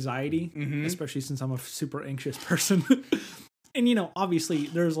anxiety, especially since I'm a super anxious person. And, obviously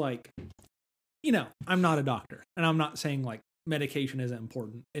there's like, I'm not a doctor, and I'm not saying like medication isn't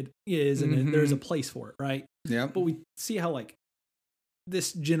important. It is, and there's a place for it, right? Yeah. But we see how like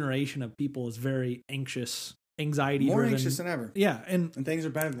this generation of people is very anxiety more driven. Anxious than ever. Yeah. And things are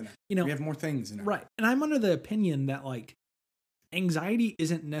better than ever. We have more things than ever. Right. And I'm under the opinion that like anxiety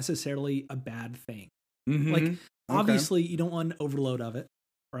isn't necessarily a bad thing. Like, obviously you don't want an overload of it,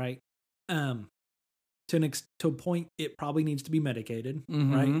 right? To a point, it probably needs to be medicated,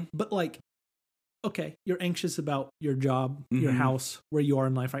 right? But like, okay, you're anxious about your job, your house, where you are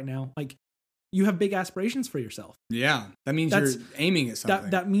in life right now. Like, you have big aspirations for yourself. Yeah, that means you're aiming at something.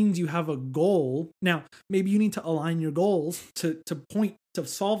 That means you have a goal. Now, maybe you need to align your goals to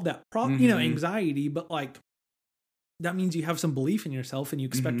solve that problem, anxiety. But like, that means you have some belief in yourself, and you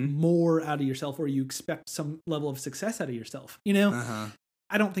expect more out of yourself, or you expect some level of success out of yourself.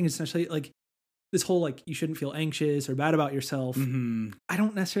 I don't think it's necessarily like this whole like you shouldn't feel anxious or bad about yourself. I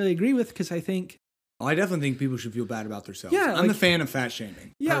don't necessarily agree with, because I think I definitely think people should feel bad about themselves. Yeah, I'm a fan of fat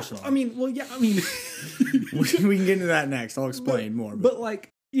shaming. Yeah, personally. I mean, we can get into that next. I'll explain more. But like,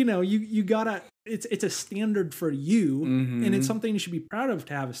 you gotta. It's a standard for you, and it's something you should be proud of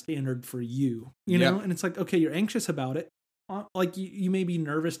to have a standard for you. You know, and it's like, okay, you're anxious about it. Like you may be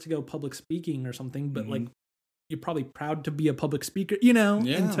nervous to go public speaking or something, but like you're probably proud to be a public speaker. Until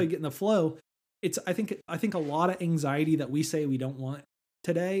you get in the flow. I think a lot of anxiety that we say we don't want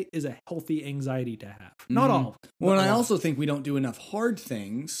today is a healthy anxiety to have. Not all. Well, and I also think we don't do enough hard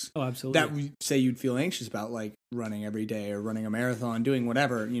things. Oh, absolutely. That we say you'd feel anxious about, like running every day or running a marathon, doing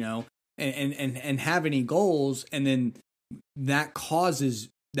whatever, and have any goals, and then that causes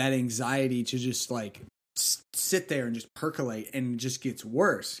that anxiety to just like sit there and just percolate, and it just gets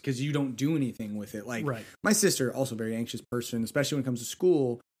worse because you don't do anything with it. Like my sister, also a very anxious person, especially when it comes to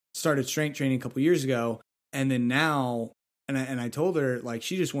school, started strength training a couple years ago, and then now, and I told her like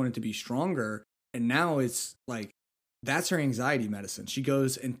she just wanted to be stronger, and now it's like that's her anxiety medicine. She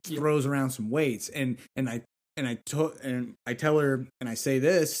goes and throws around some weights, and I tell her, and I say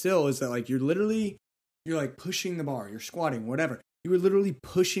this still, is that like you're like pushing the bar, you're squatting, whatever. You were literally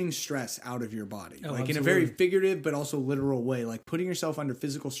pushing stress out of your body, like absolutely. In a very figurative but also literal way. Like putting yourself under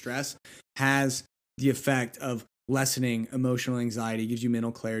physical stress has the effect of lessening emotional anxiety, gives you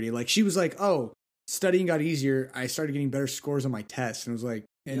mental clarity. Like she was like, oh, studying got easier. I started getting better scores on my tests, and it was like,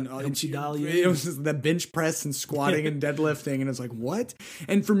 and it was the bench press and squatting and deadlifting, and it's like, what?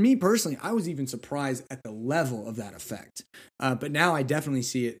 And for me personally, I was even surprised at the level of that effect. But now I definitely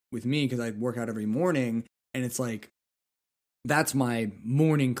see it with me because I work out every morning, and it's like that's my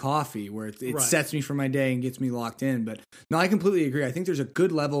morning coffee where it sets me for my day and gets me locked in. But no, I completely agree. I think there's a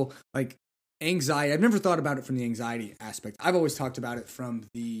good level like anxiety. I've never thought about it from the anxiety aspect. I've always talked about it from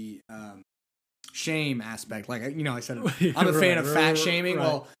the shame aspect. Like, I said, I'm a fan of fat shaming. Right.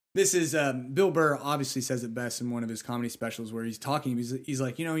 Well, this is Bill Burr obviously says it best in one of his comedy specials where he's talking. He's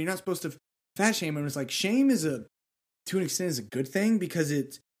like, you're not supposed to fat shame. And it's like shame is to an extent is a good thing because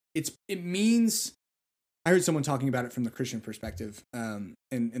it means. I heard someone talking about it from the Christian perspective, and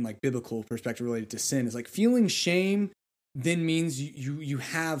like biblical perspective related to sin. Is like feeling shame then means you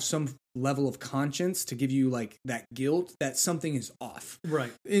have some level of conscience to give you like that guilt that something is off.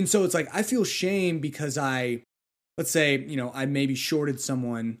 Right. And so it's like, I feel shame because let's say, I maybe shorted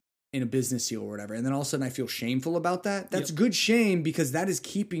someone in a business deal or whatever. And then all of a sudden I feel shameful about that. That's good shame because that is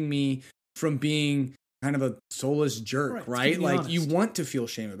keeping me from being kind of a soulless jerk, right? Like honest. You want to feel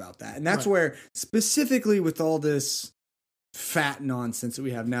shame about that. And that's where specifically with all this fat nonsense that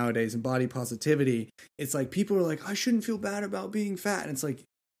we have nowadays and body positivity, it's like people are like, I shouldn't feel bad about being fat. And it's like,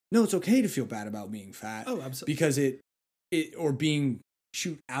 no, it's okay to feel bad about being fat. Oh, absolutely. Because it or being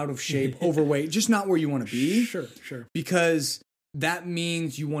shoot, out of shape, overweight, just not where you want to be. Sure. Because that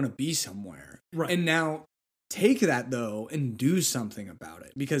means you want to be somewhere. Right. And now take that though and do something about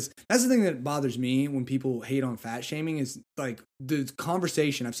it, because that's the thing that bothers me when people hate on fat shaming is like the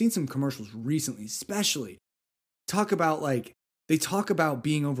conversation. I've seen some commercials recently, especially talk about they talk about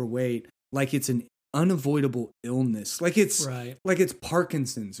being overweight like it's an unavoidable illness, like it's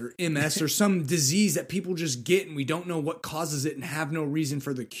Parkinson's or MS or some disease that people just get and we don't know what causes it and have no reason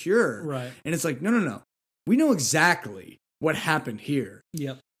for the cure. Right. And it's like, no. We know exactly what happened here.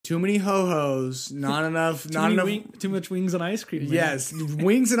 Yep. Too many ho-hos, not enough, too much wings and ice cream. Man. Yes,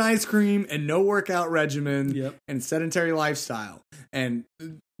 wings and ice cream and no workout regimen. Yep. And sedentary lifestyle. And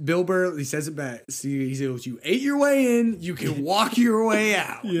Bill Burr, he says it best. He says, you ate your way in, you can walk your way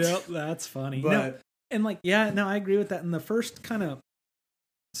out. Yep, that's funny. But, I agree with that. And the first kind of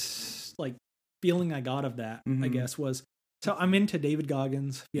feeling I got of that, I guess, was, so I'm into David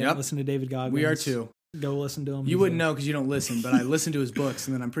Goggins. If you haven't listened to David Goggins. We are too. Go listen to him. You wouldn't know because you don't listen, but I listened to his books,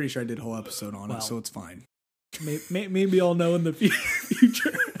 and then I'm pretty sure I did a whole episode on it, so it's fine. Maybe I'll know in the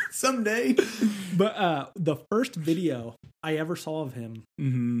future. Someday. But the first video I ever saw of him,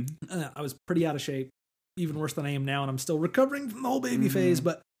 I was pretty out of shape, even worse than I am now, and I'm still recovering from the whole baby phase,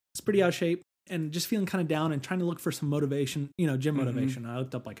 but it's pretty out of shape and just feeling kind of down and trying to look for some motivation, gym motivation. I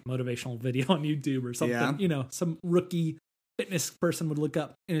looked up like a motivational video on YouTube or something, some rookie fitness person would look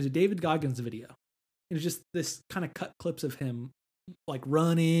up, and it was a David Goggins video. It was just this kind of cut clips of him like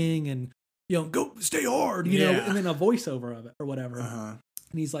running and, go stay hard, you know, and then a voiceover of it or whatever. And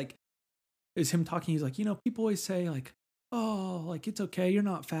he's like, it was him talking. He's like, people always say like, oh, like it's okay, you're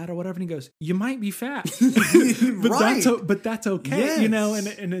not fat or whatever. And he goes, you might be fat, but that's okay,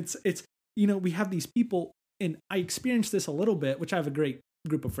 and it's, we have these people, and I experienced this a little bit, which I have a great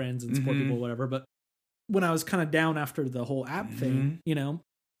group of friends and support people, whatever. But when I was kind of down after the whole app thing,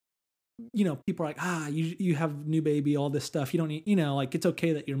 people are like, you have new baby, all this stuff. You don't need, like it's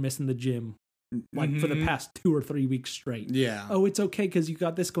okay that you're missing the gym like for the past 2 or 3 weeks straight. Yeah. Oh, it's okay because you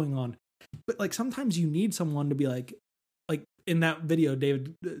got this going on. But like sometimes you need someone to be like in that video,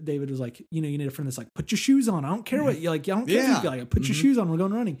 David was like, you need a friend that's like, put your shoes on. I don't care what you like. I don't care if you like, put your shoes on. We're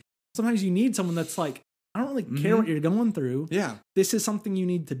going running. Sometimes you need someone that's like, I don't really care what you're going through. Yeah. This is something you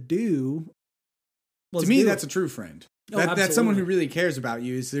need to do. To me, that's a true friend. That's someone who really cares about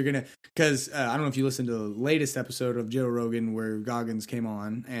you. Is they're gonna, because I don't know if you listened to the latest episode of Joe Rogan where Goggins came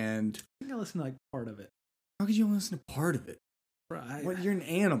on, and I think I listened to like part of it. How could you only listen to part of it? Right, you're an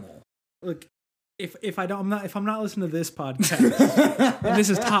animal. Look, if I'm not listening to this podcast, and this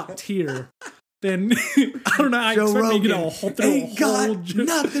is top tier, then I don't know. I Joe expect Rogan me to get a whole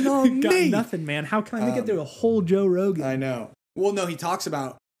nothing on me. Nothing, man. How can I make it through a whole Joe Rogan? I know. Well, no, he talks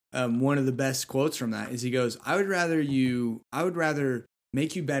about. One of the best quotes from that is he goes, I would rather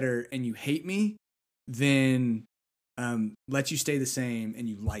make you better and you hate me than let you stay the same and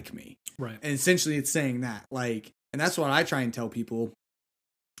you like me. Right. And essentially it's saying that, like, and that's what I try and tell people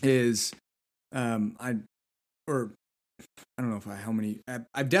is, I've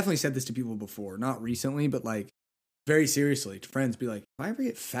definitely said this to people before, not recently, but like very seriously to friends, be like, if I ever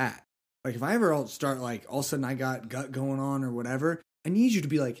get fat, like if I ever start like all of a sudden I got gut going on or whatever, I need you to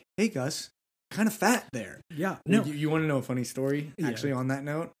be like, hey, Gus, kind of fat there. Yeah. No. You want to know a funny story? Actually, on that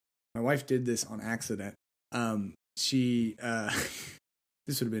note, my wife did this on accident. She,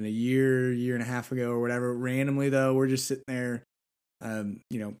 this would have been a year and a half ago or whatever. Randomly, though, we're just sitting there,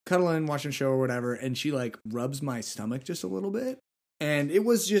 cuddling, watching a show or whatever. And she like rubs my stomach just a little bit. And it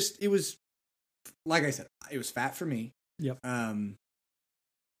was like I said, it was fat for me. Yep. And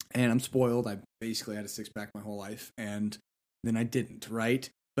I'm spoiled. I basically had a 6-pack my whole life. And then I didn't, right?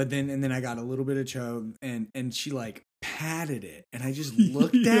 But then I got a little bit of chub, and she like patted it, and I just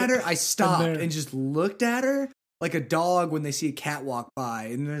looked at her. I stopped and just looked at her like a dog when they see a cat walk by,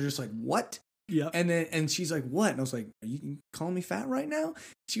 and they're just like, "What?" Yeah. And she's like, "What?" And I was like, "Are you calling me fat right now?"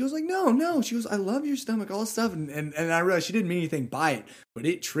 She goes like, "No." She goes, "I love your stomach, all this stuff," and I realized she didn't mean anything by it, but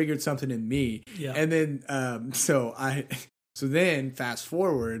it triggered something in me. Yeah. And then So then fast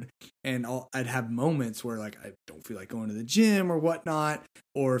forward and I'd have moments where like I don't feel like going to the gym or whatnot,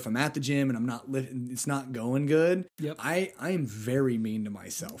 or if I'm at the gym and I'm not lifting, it's not going good. Yep. I am very mean to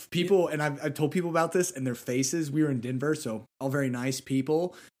myself. People, and I've told people about this and their faces. We were in Denver, so all very nice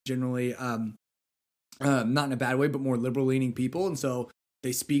people, generally, not in a bad way, but more liberal leaning people. And so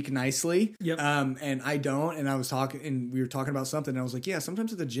they speak nicely. Yep. And I don't. And I was talking, and we were talking about something. And I was like, yeah,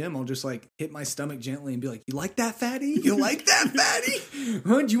 sometimes at the gym, I'll just like hit my stomach gently and be like, you like that, fatty? You like that, fatty?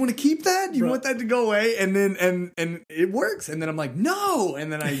 Huh? Do you want to keep that? Do you want that to go away? And then, and it works. And then I'm like, no.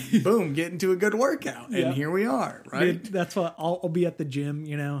 And then I, boom, get into a good workout. And here we are, right? Dude, that's what I'll be at the gym,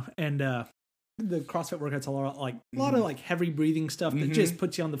 and, the CrossFit workouts a lot of like heavy breathing stuff that just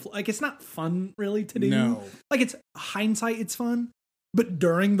puts you on the floor. Like, it's not fun really to do. No. Like, it's hindsight, it's fun. But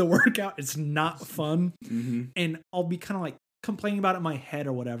during the workout, it's not fun. And I'll be kind of like complaining about it in my head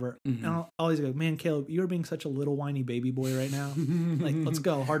or whatever. And I'll always go, man, Caleb, you're being such a little whiny baby boy right now. Like, let's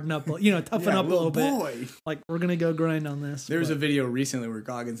go, harden up, toughen up a little bit. Like, we're going to go grind on this. There was a video recently where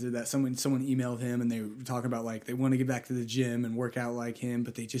Goggins did that. Someone emailed him and they were talking about like they want to get back to the gym and work out like him,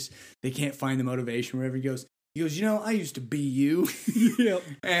 but they can't find the motivation wherever he goes. He goes, I used to be you. Yep.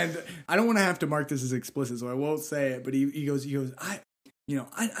 And I don't want to have to mark this as explicit, so I won't say it, but he goes,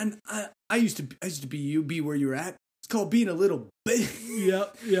 I used to be you, be where you're at. It's called being a little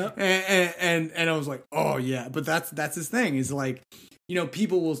bitch. Yep. And I was like, oh yeah, but that's his thing. Is like,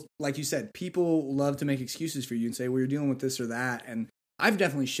 people will, like you said, people love to make excuses for you and say, well, you're dealing with this or that. And I've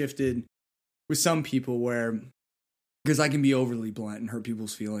definitely shifted with some people because I can be overly blunt and hurt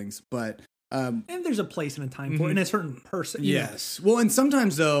people's feelings, but and there's a place and a time for it, and a certain person. Yes. Well, and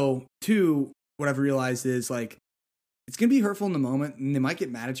sometimes though, too, what I've realized is like, it's going to be hurtful in the moment, and they might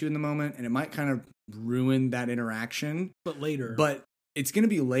get mad at you in the moment, and it might kind of ruin that interaction. But it's going to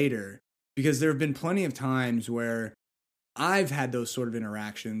be later, because there have been plenty of times where I've had those sort of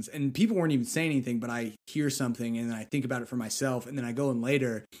interactions, and people weren't even saying anything, but I hear something, and then I think about it for myself, and then I go in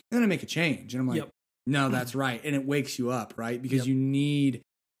later, and then I make a change, and I'm like, no, that's right. And it wakes you up, right? Because you need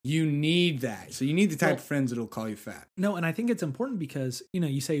that. So you need the type of friends that'll call you fat. No, and I think it's important because,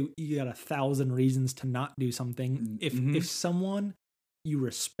 you say you got 1,000 reasons to not do something. If someone you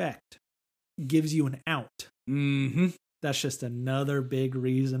respect gives you an out, that's just another big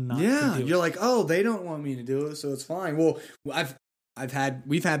reason not to do it. You're like, oh, they don't want me to do it, so it's fine. Well,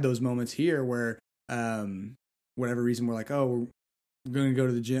 we've had those moments here where, whatever reason, we're like, oh, we're going to go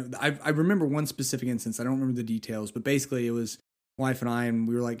to the gym. I remember one specific instance. I don't remember the details, but basically it was wife and I, and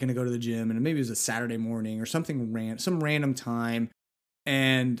we were like going to go to the gym, and maybe it was a Saturday morning or something some random time.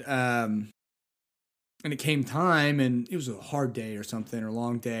 And it came time, and it was a hard day or something, or a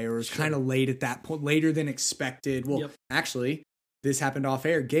long day, or it was kind of late at that point, later than expected. Well, actually, this happened off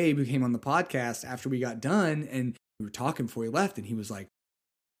air. Gabe, who came on the podcast after we got done, and we were talking before he left, and he was like,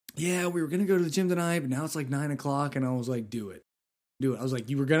 yeah, we were going to go to the gym tonight, but now it's like 9:00. And I was like, do it. I was like,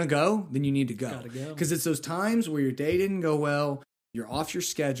 you were going to go? Then you need to go. Because it's those times where your day didn't go well, you're off your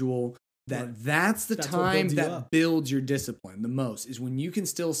schedule, that's the time that builds your discipline the most, is when you can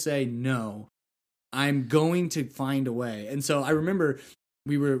still say, no, I'm going to find a way. And so I remember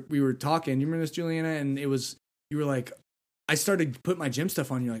we were talking, you remember this, Juliana? And you were like, I started to put my gym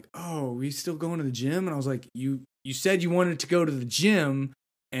stuff on. You're like, oh, are we still going to the gym? And I was like, you said you wanted to go to the gym,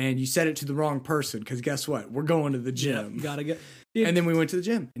 and you said it to the wrong person, because guess what? We're going to the gym. Yeah, gotta get. And then we went to the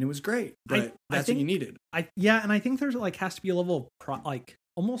gym, and it was great. But that's what you needed. And I think there's has to be a level of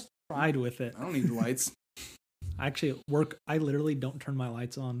almost pride with it. I don't need the lights. Actually, at work, I literally don't turn my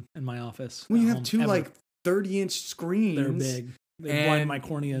lights on in my office. Well, you have two 30-inch screens. They're big. They blind my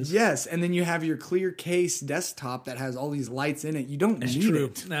corneas. Yes, and then you have your clear case desktop that has all these lights in it. You don't need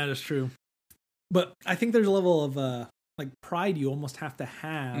it. That is true. But I think there's a level of pride you almost have to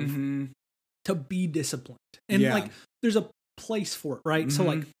have to be disciplined. And there's a place for it, right? So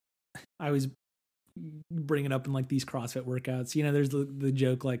I always bring it up in these CrossFit workouts. There's the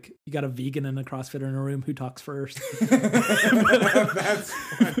joke, you got a vegan and a CrossFitter in a room, who talks first? That's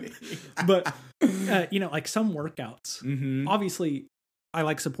funny. But some workouts, obviously I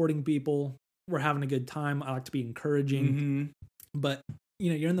like supporting people. We're having a good time. I like to be encouraging, but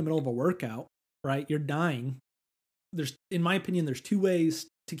you're in the middle of a workout, right? You're dying. In my opinion, there's two ways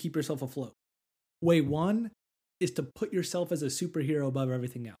to keep yourself afloat. Way one is to put yourself as a superhero above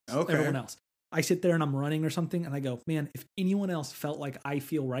everything else, everyone else. I sit there and I'm running or something, and I go, man, if anyone else felt like I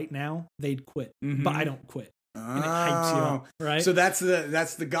feel right now, they'd quit, but I don't quit. And it hypes you up, right? So that's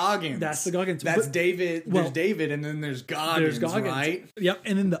the Goggins. That's the Goggins. That's David. There's David, and then there's Goggins, right? Yep.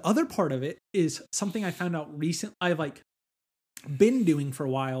 And then the other part of it is something I found out recently. I've been doing for a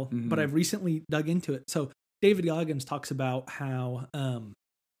while, but I've recently dug into it. So David Goggins talks about how, in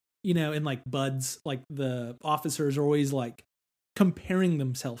buds, the officers are always comparing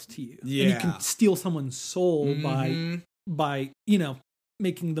themselves to you. Yeah. And you can steal someone's soul by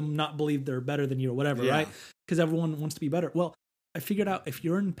making them not believe they're better than you or whatever, right? Because everyone wants to be better. Well, I figured out if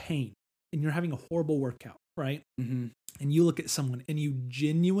you're in pain and you're having a horrible workout, right? Mm-hmm. And you look at someone and you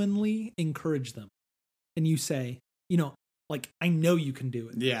genuinely encourage them and you say, like, I know you can do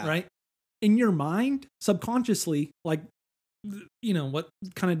it. Yeah. Right. In your mind, subconsciously, like, what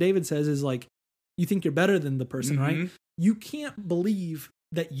kind of David says is like, you think you're better than the person, right? You can't believe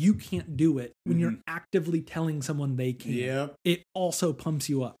that you can't do it when you're actively telling someone they can. Yep. It also pumps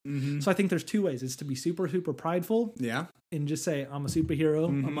you up. So I think there's two ways. It's to be super, super prideful. Yeah. And just say, I'm a superhero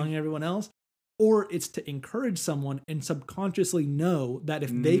among everyone else. Or it's to encourage someone and subconsciously know that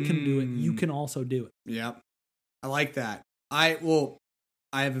if they can do it, you can also do it. Yep. I like that. I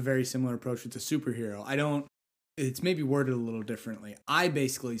have a very similar approach with the superhero. It's maybe worded a little differently. I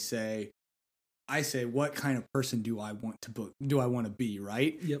basically say, what kind of person do I want to be,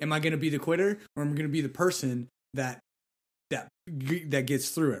 right? Yep. Am I going to be the quitter, or am I going to be the person that gets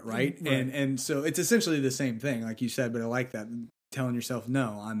through it, right? And so it's essentially the same thing, like you said, but I like that, telling yourself,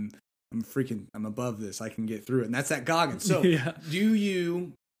 no, I'm above this. I can get through it. And that's that Goggins. So do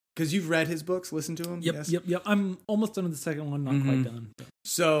you, because you've read his books, listened to him? Yep. I'm almost done with the second one, not quite done.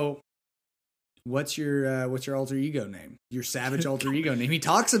 So what's your alter ego name? Your savage alter ego name. He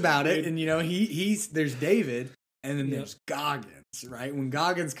talks about it, and he's there's David, and then there's Goggins, right? When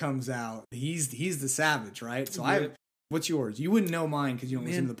Goggins comes out, he's the savage, right? So what's yours? You wouldn't know mine because you don't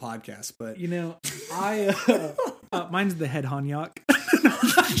listen to the podcast, but I mine's the head Hanyak.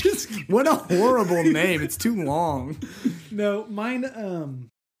 What a horrible name. It's too long. No, mine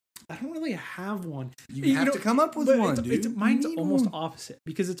I don't really have one. You have to come up with one, dude. Mine's almost opposite,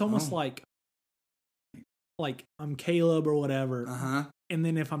 because it's almost like I'm Caleb or whatever. And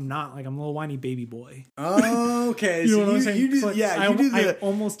then if I'm not, like, I'm a little whiny baby boy. Oh, okay. You know what I'm saying? I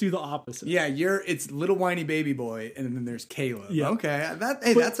almost do the opposite. Yeah, it's little whiny baby boy, and then there's Caleb. Yeah. Okay.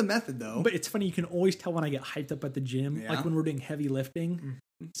 That's a method, though. But it's funny, you can always tell when I get hyped up at the gym, like when we're doing heavy lifting.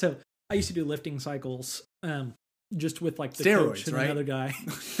 So I used to do lifting cycles, just with like the steroids, coach and right? another guy.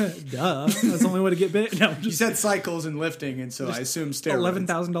 Duh. That's the only way to get bit. No, you said cycles and lifting, and so I assume steroids.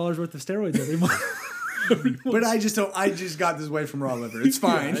 $11,000 worth of steroids every month. But I just got this way from raw liver. It's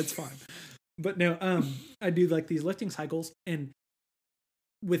fine. It's fine. But no, I do like these lifting cycles, and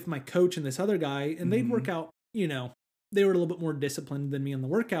with my coach and this other guy, and they'd work out, they were a little bit more disciplined than me on the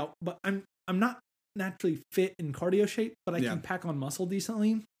workout, but I'm not naturally fit in cardio shape, but I can pack on muscle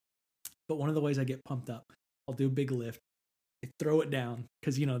decently. But one of the ways I get pumped up, I'll do a big lift, I throw it down,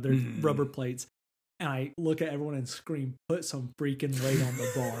 because there's rubber plates, and I look at everyone and scream, "Put some freaking weight on the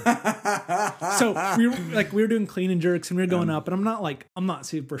bar!" So we were doing clean and jerks, and we were going up, and I'm not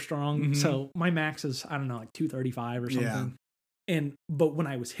super strong, so my max is, I don't know, like 235 or something. But when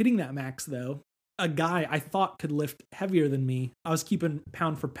I was hitting that max, though, a guy I thought could lift heavier than me, I was keeping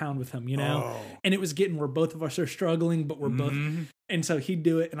pound for pound with him, and it was getting where both of us are struggling, but we're both, and so he'd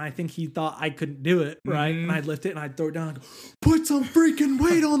do it, and I think he thought I couldn't do it, right? And I'd lift it, and I'd throw it down, and go, "Put some freaking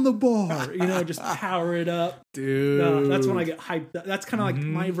weight on the bar," just power it up, dude. That's when I get hyped up. That's kind of like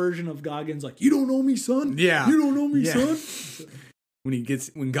my version of Goggins, like, "You don't know me, son." Yeah, you don't know me, son.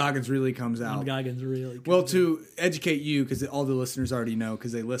 When Goggins really comes out. When Goggins really comes out. To educate you, because all the listeners already know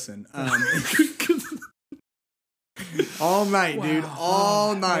because they listen. All night, dude.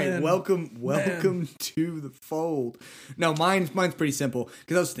 All night. Man. Welcome to the fold. No, mine's pretty simple,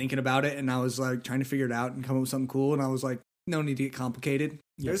 because I was thinking about it, and I was like trying to figure it out and come up with something cool, and I was like, no need to get complicated.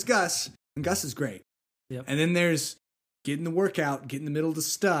 Yep. There's Gus, and Gus is great. Yep. And then there's getting the workout, get in the middle of the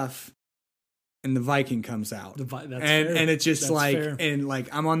stuff, and the Viking comes out. And it's just fair. And like,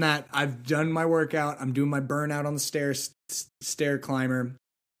 I'm on that. I've done my workout. I'm doing my burnout on the stair climber.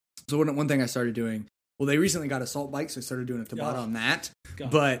 So one thing I started doing, well, they recently got assault bikes, so I started doing a Tabata on that.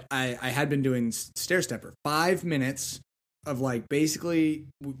 But I had been doing stair stepper. 5 minutes of like basically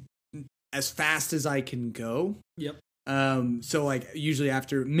as fast as I can go. Yep. So like usually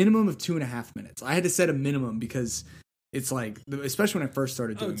after minimum of 2.5 minutes. I had to set a minimum because it's like, especially when I first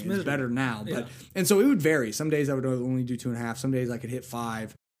started doing it's better now. But and so it would vary. Some days I would only do 2.5. Some days I could hit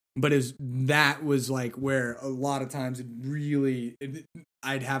 5. But that was like where a lot of times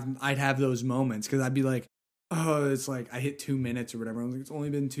I'd have those moments, because I'd be like, oh, it's like I hit 2 minutes or whatever. I was like, it's only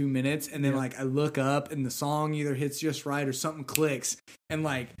been 2 minutes, and then like I look up and the song either hits just right or something clicks, and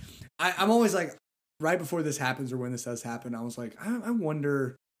like I'm always like, right before this happens or when this does happen, I was like, I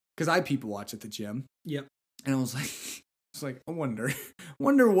wonder, because I people watch at the gym. Yep. And I was like, I wonder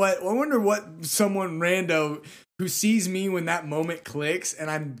what someone rando who sees me when that moment clicks,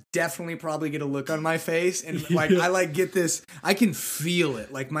 and I'm definitely probably get a look on my face, and like I like get this, I can feel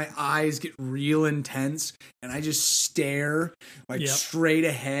it, like my eyes get real intense, and I just stare like straight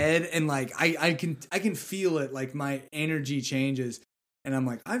ahead, and like I can feel it, like my energy changes, and I'm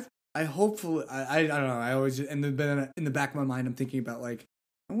like, I hopefully I don't know. I always in the back of my mind I'm thinking about like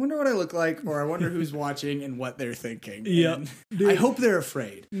I wonder what I look like, or I wonder who's watching and what they're thinking. Yeah, I hope they're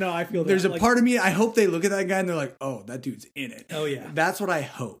afraid. No, I feel that. There's a part of me. I hope they look at that guy and they're like, "Oh, that dude's in it." Oh yeah, that's what I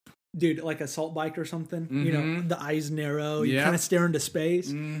hope. Dude, like a salt bike or something. Mm-hmm. You know, the eyes narrow. You kind of stare into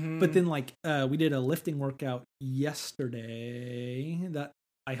space. Mm-hmm. But then, like, we did a lifting workout yesterday that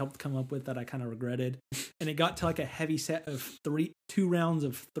I helped come up with that I kind of regretted, and it got to like a heavy set of 2 rounds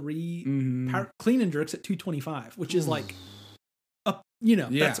of 3 clean and jerks at 225, which is like up. You know,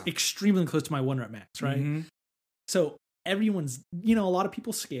 that's extremely close to my 1 rep max, right? Mm-hmm. So everyone's, you know, a lot of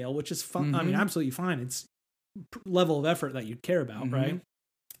people scale, which is fun. I mean, absolutely fine. It's level of effort that you care about, right?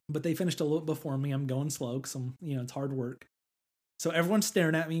 But they finished a little before me. I'm going slow because it's hard work. So everyone's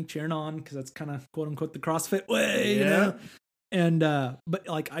staring at me, cheering on because that's kind of quote unquote the CrossFit way, you know. And but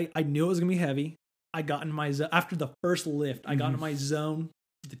like I knew it was gonna be heavy. I got in my zone after the first lift. I got in my zone.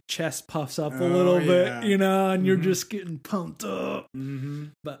 The chest puffs up a little bit, you know, and you're just getting pumped up.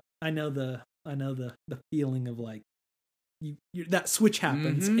 But I know the feeling of like you that switch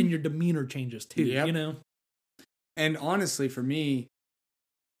happens and your demeanor changes too, you know. And honestly, for me,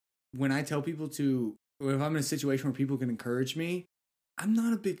 when I tell people if I'm in a situation where people can encourage me, I'm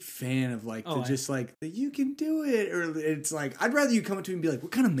not a big fan of like just like you can do it, or it's like I'd rather you come up to me and be like,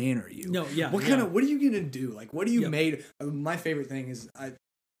 "What kind of man are you? No, what are you gonna do? Like, what are you made?" My favorite thing is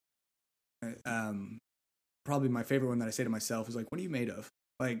probably my favorite one that I say to myself is like, "What are you made of?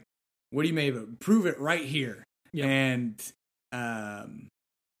 Like, what are you made of? Prove it right here." And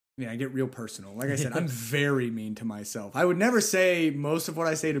I get real personal. Like I said, I'm very mean to myself. I would never say most of what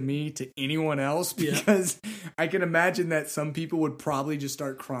I say to me to anyone else because I can imagine that some people would probably just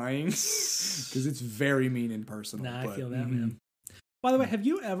start crying because it's very mean and personal. I feel that, man. By the way, have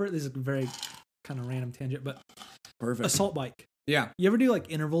you ever, this is a very kind of random tangent, but assault bike. Yeah. You ever do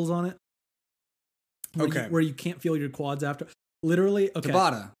like intervals on it? Where you can't feel your quads after? Literally,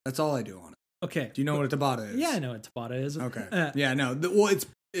 Tabata. That's all I do on it. Okay. Do you know what a Tabata is? Yeah, I know what Tabata is. Okay.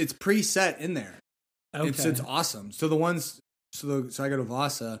 It's preset in there. Okay. It's awesome. So I go to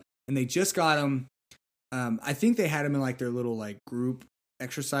Vasa and they just got them. I think they had them in like their little like group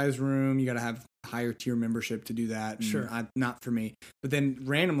exercise room. You got to have higher tier membership to do that. Sure. Not for me. But then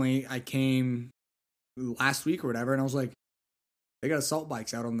randomly I came last week or whatever and I was like, they got assault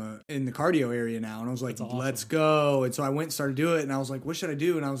bikes out in the cardio area now. And I was like, awesome. Let's go. And so I went and started doing it and I was like, what should I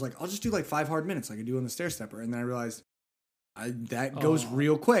do? And I was like, I'll just do like 5 hard minutes like I do on the stair stepper. And then I realized that goes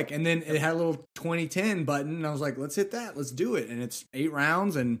real quick. And then it had a little 20-10 button and I was like, let's hit that. Let's do it. And it's 8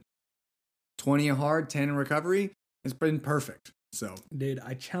 rounds and 20 a hard, 10 in recovery. It's been perfect. So, dude,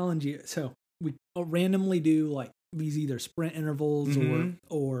 I challenge you. So we randomly do like these either sprint intervals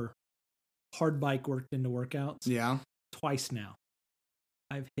or hard bike worked into workouts. Yeah. Twice now.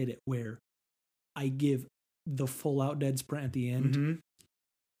 I've hit it where I give the full out dead sprint at the end.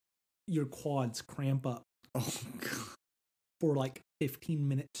 Your quads cramp up. Oh God. For like 15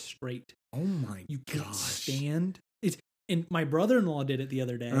 minutes straight. Oh my You can't stand. And my brother-in-law did it the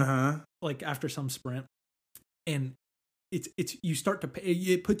other day. Like after some sprint. And it's you start to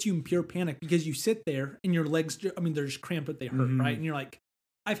it puts you in pure panic because you sit there and your legs they're just cramped but they hurt, right? And you're like,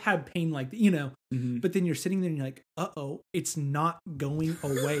 I've had pain like that, you know. But then you're sitting there and you're like, uh-oh, it's not going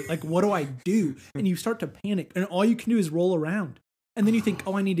away. Like, what do I do? And you start to panic and all you can do is roll around. And then you think,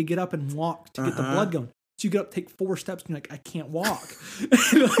 oh, I need to get up and walk to get the blood going. So you get up, take 4 steps, and you're like, I can't walk.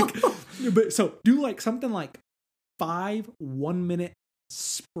 But so do like something like 5 1-minute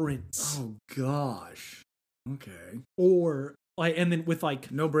sprints. Oh gosh. Okay. Or like, and then with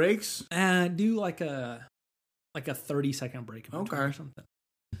like no breaks. Do like a 30-second break or something.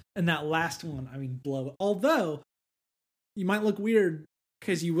 And that last one, blow it. Although you might look weird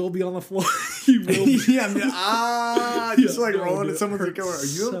because you will be on the floor. You will be. Just like rolling at someone's like, are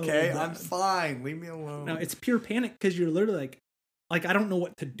you okay? Bad. I'm fine. Leave me alone. No, it's pure panic because you're literally like, I don't know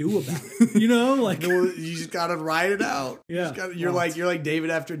what to do about it. You know, like you just gotta ride it out. Yeah, you're like David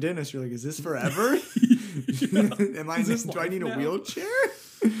after Dennis. You're like, is this forever? Do I need a wheelchair?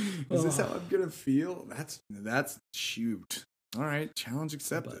 Is this how I'm gonna feel? That's shoot. All right, challenge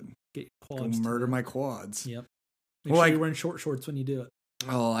accepted. Get quads. Go murder my quads. Yep. Make sure you're wearing short shorts when you do it.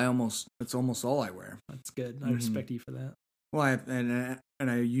 Oh, it's almost all I wear. That's good. I respect you for that. Well, and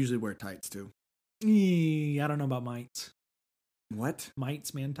I usually wear tights too. I don't know about mites. What?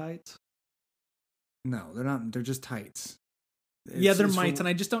 Mites, man, tights? No, they're not. They're just tights. They're mites, and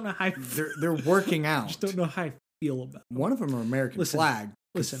I just don't know how. They're working out. I just don't know how I feel about them. One of them are American flag.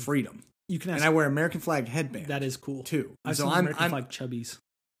 Listen, freedom. You can and I wear American flag headband. That is cool too. I've seen American flag chubbies.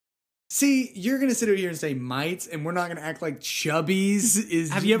 See, you're gonna sit over here and say mites, and we're not gonna act like chubbies is.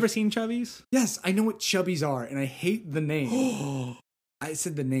 Have you ever seen Chubbies? Yes, I know what chubbies are, and I hate the name. I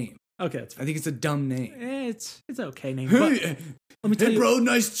said the name. Okay, that's I fine. think it's a dumb name. It's okay name. But Hey, let me tell you, bro,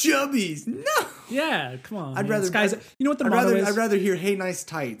 nice chubbies. No, yeah, come on. I'd man. rather. Skies, you know what their I'd motto rather. is? I'd rather hear "Hey, nice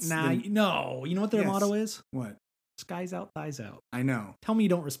tights." Nah, than- no. You know what their Yes. motto is? What? Skies out, thighs out. I know. Tell me you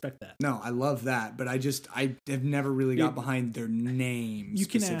don't respect that. No, I love that, but I have never really got behind their name You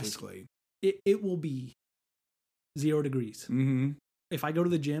can ask. specifically. It will be 0 degrees. Mm-hmm. If I go to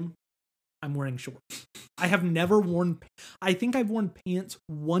the gym, I'm wearing shorts. I have never worn. I think I've worn pants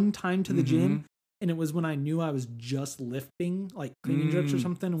one time to the gym, and it was when I knew I was just lifting, like cleaning jerks or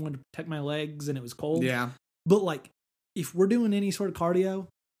something, and wanted to protect my legs, and it was cold. Yeah. But like, if we're doing any sort of cardio,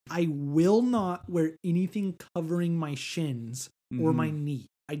 I will not wear anything covering my shins or my knee.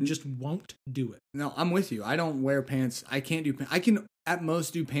 I just won't do it. No, I'm with you. I don't wear pants. I can't do. I can at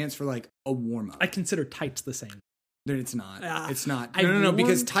most do pants for like a warm up. I consider tights the same. It's not. It's not. I've No,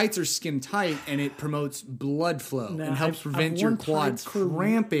 because worn- tights are skin tight and it promotes blood flow No, and helps I've prevent your worn quads tights for-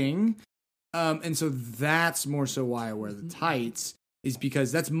 cramping. And so that's more so why I wear the tights, is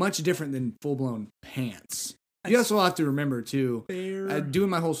because that's much different than full blown pants. You also have to remember too, Fair.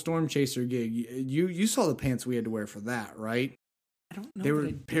 doing my whole Storm Chaser gig, you saw the pants we had to wear for that, right? I don't know. They that were I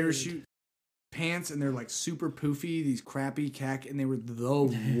did. parachute pants and they're like super poofy, these crappy and they were the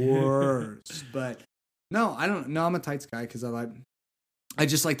worst. But no, I don't. No, I'm a tights guy because I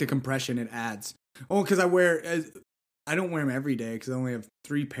just like the compression it adds. Oh, because I don't wear them every day because I only have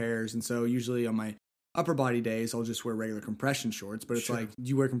 3 pairs, and so usually on my upper body days I'll just wear regular compression shorts. But it's Sure. like, do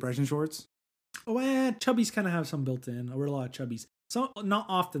you wear compression shorts? Oh, chubbies kind of have some built in. I wear a lot of chubbies. So not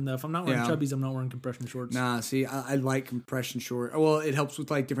often though. If I'm not wearing Yeah. chubbies, I'm not wearing compression shorts. Nah, see, I like compression short. Well, it helps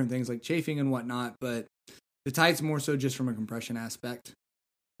with like different things like chafing and whatnot, but the tights more so just from a compression aspect.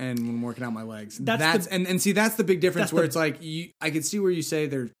 And when I'm working out my legs, that's see that's the big difference that's where the- it's like I can see where you say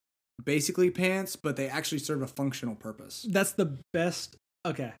they're basically pants, but they actually serve a functional purpose. That's the best.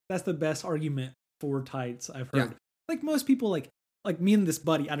 Okay, that's the best argument for tights I've heard. Yeah. Like most people, like me and this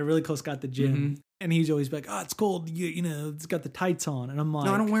buddy, I had a really close guy at the gym, Mhm. and he's always like, "Oh, it's cold. You know, it's got the tights on," and I'm like,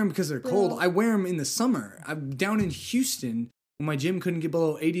 No, I don't wear them because they're cold. Well- I wear them in the summer. I'm down in Houston when my gym couldn't get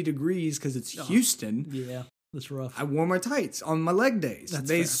below 80 degrees because it's Oh. Houston. Yeah, that's rough. I wore my tights on my leg days. That's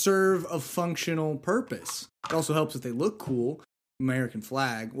They fair. serve a functional purpose. It also helps if they look cool. American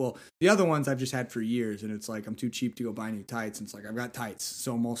flag. Well, the other ones I've just had for years, and it's like I'm too cheap to go buy new tights. And it's like I've got tights,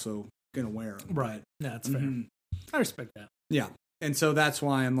 so I'm also gonna wear them. Right. Yeah, that's fair. Mhm. I respect that. Yeah, and so that's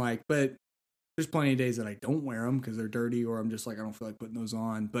why I'm like, but there's plenty of days that I don't wear them because they're dirty, or I'm just like I don't feel like putting those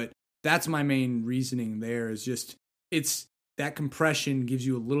on. But that's my main reasoning. There is just it's that compression gives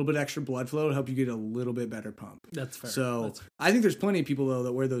you a little bit extra blood flow to help you get a little bit better pump. That's fair. So That's fair. I think there's plenty of people though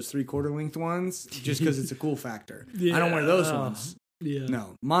that wear those 3/4 length ones just because it's a cool factor. Yeah. I don't wear those ones. Yeah.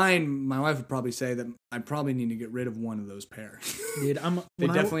 No, mine. My wife would probably say that I probably need to get rid of one of those pair. Dude, They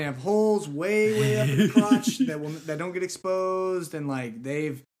definitely have holes way up in the crotch that don't get exposed, and like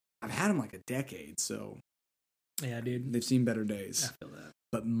I've had them like a decade, so Yeah, dude. they've seen better days. I feel that.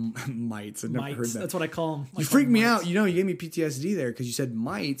 But mites, I've never heard Mites. that. That's what I call them. You freaked me out. You know, you gave me PTSD there because you said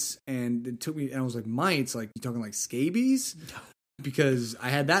mites, and it took me. And I was like, mites, like you talking like scabies? Because I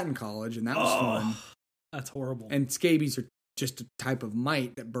had that in college, and that was fun. That's horrible. And scabies are just a type of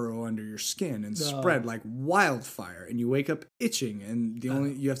mite that burrow under your skin and Oh. spread like wildfire, and you wake up itching, and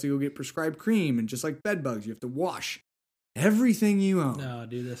you have to go get prescribed cream, and just like bed bugs, you have to wash everything you own. No,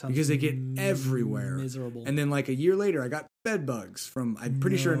 dude, that sounds Because they get everywhere. Miserable. And then like a year later, I got bed bugs from I'm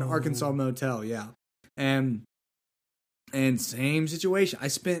pretty sure an No. Arkansas motel, yeah. And same situation. I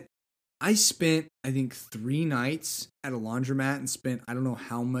spent I think 3 nights at a laundromat and spent I don't know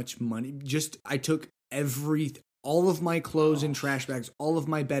how much money. Just I took all of my clothes in trash bags, all of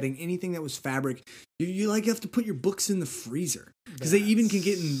my bedding, anything that was fabric. You like have to put your books in the freezer because they even can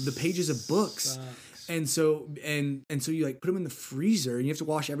get in the pages of books. And so you like put them in the freezer, and you have to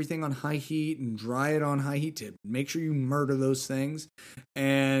wash everything on high heat and dry it on high heat to make sure you murder those things.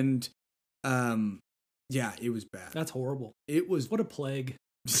 And yeah, it was bad. That's horrible. It was What a plague.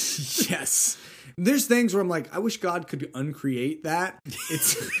 yes. There's things where I'm like, I wish God could uncreate that.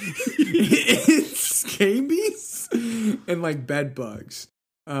 It's scabies and like bed bugs.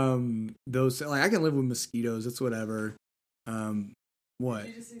 Those like I can live with mosquitoes. It's whatever. What?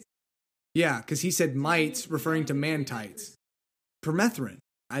 Yeah, because he said mites, referring to man tights. Permethrin.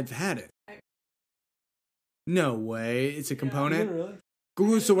 I've had it. No way. It's a component. Literally.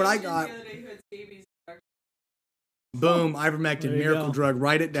 Google. So what I got. Boom, ivermectin, There you miracle go. drug.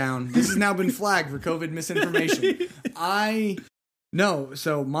 Write it down. This has now been flagged for COVID misinformation. I No,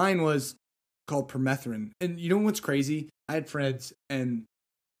 so mine was called permethrin. And you know what's crazy? I had friends and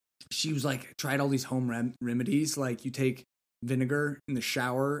she was like, tried all these home remedies. Like you take vinegar in the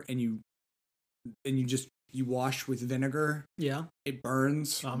shower and you wash with vinegar. Yeah. It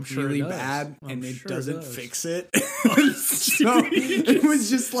burns I'm sure really it does. bad I'm and it sure doesn't does. fix it. So it was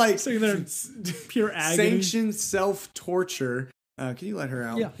just like Sitting there in pure agony. sanctioned self-torture. Can you let her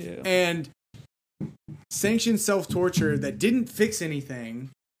out? Yeah. And sanctioned self-torture that didn't fix anything.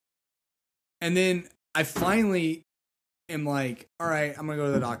 And then I finally am like, all right, I'm going to go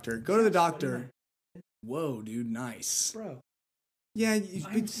to the doctor. Go to the doctor. Whoa, dude, nice. Bro. Yeah,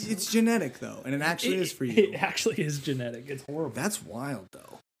 it's genetic, though. And it actually is for you. It actually is genetic. It's horrible. That's wild,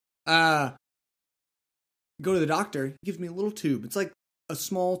 though. Go to the doctor. He gives me a little tube. It's like a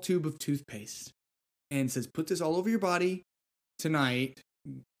small tube of toothpaste. And says, put this all over your body tonight.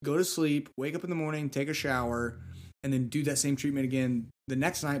 Go to sleep. Wake up in the morning. Take a shower. And then do that same treatment again the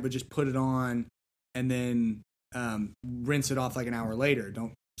next night, but just put it on. And then rinse it off like an hour later.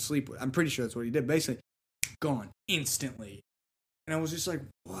 Don't sleep with it. I'm pretty sure that's what he did. Basically, gone instantly. And I was just like,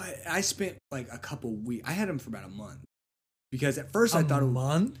 what? I spent like a couple weeks. I had him for about a month. Because at first I thought a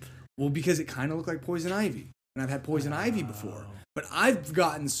month? Well, because it kind of looked like poison ivy. And I've had poison ivy before. But I've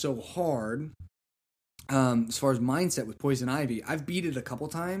gotten so hard as far as mindset with poison ivy. I've beat it a couple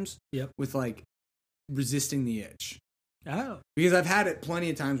times with like resisting the itch. Oh. Because I've had it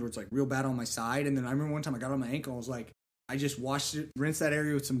plenty of times where it's like real bad on my side. And then I remember one time I got on my ankle. I was like, I just washed it, rinsed that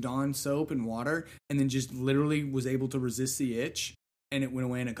area with some Dawn soap and water, and then just literally was able to resist the itch, and it went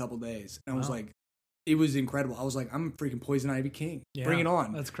away in a couple days. And I was like, it was incredible. I was like, I'm a freaking poison ivy king. Yeah, bring it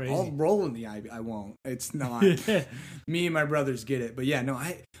on. That's crazy. I'll roll in the ivy. I won't. It's not. Me and my brothers get it. But yeah, no,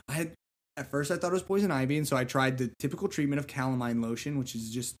 I had, at first I thought it was poison ivy, and so I tried the typical treatment of calamine lotion, which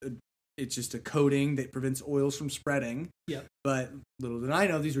is just it's just a coating that prevents oils from spreading. Yep. But little did I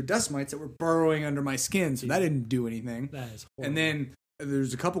know these were dust mites that were burrowing under my skin, so that didn't do anything. That is horrible. And then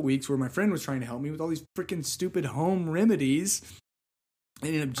there's a couple weeks where my friend was trying to help me with all these freaking stupid home remedies. It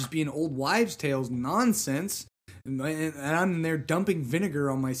ended up just being old wives' tales nonsense. And I'm there dumping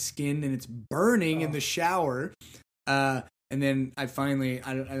vinegar on my skin, and it's burning in the shower. And then I finally,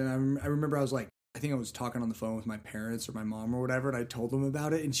 I remember I was like, I think I was talking on the phone with my parents or my mom or whatever, and I told them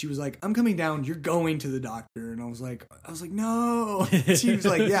about it, and she was like, I'm coming down, you're going to the doctor. And I was like, no. She was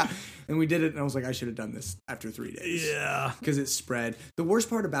like, yeah. And we did it, and I was like, I should have done this after 3 days. Yeah. Because it spread. The worst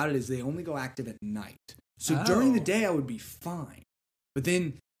part about it is they only go active at night. So during the day, I would be fine. But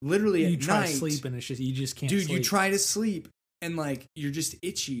then literally at night. You try to sleep, and it's just, you just can't dude, sleep. you try to sleep, and like, you're just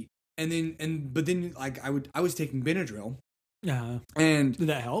itchy. But then like, I was taking Benadryl. Yeah. And did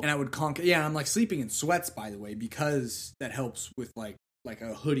that help? And I would conquer. Yeah, I'm like sleeping in sweats, by the way, because that helps with like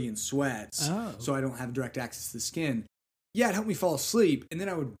a hoodie and sweats. Oh. So I don't have direct access to the skin. Yeah, it helped me fall asleep. And then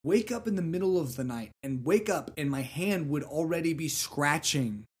I would wake up in the middle of the night and my hand would already be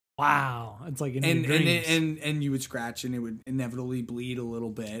scratching. Wow. It's like in your dreams. And you would scratch and it would inevitably bleed a little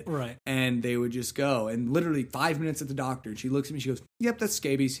bit. Right. And they would just go. And literally 5 minutes at the doctor. And she looks at me, she goes, yep, that's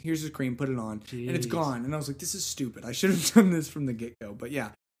scabies. Here's the cream, put it on. Jeez. And it's gone. And I was like, this is stupid. I should have done this from the get-go. But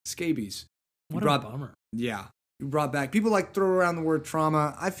yeah, scabies. What a bummer. Yeah. You brought back. People like throw around the word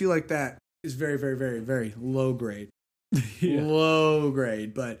trauma. I feel like that is very, very, very, very low grade. Yeah. Low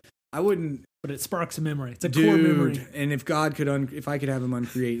grade. But I wouldn't. But it sparks a memory. It's a core memory. And if God could, if I could have him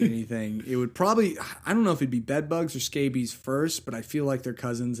uncreate anything, it would probably, I don't know if it'd be bed bugs or scabies first, but I feel like they're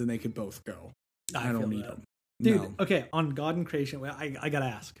cousins and they could both go. I don't need them. Dude, no. Okay, on God and creation, I gotta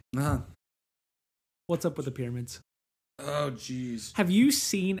ask. Uh-huh. What's up with the pyramids? Oh, jeez. Have you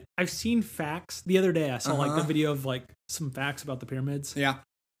seen, I've seen facts. The other day I saw like the video of like some facts about the pyramids. Yeah.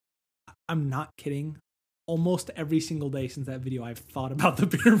 I'm not kidding. Almost every single day since that video, I've thought about the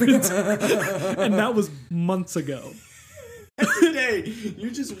pyramids. And that was months ago. Every day,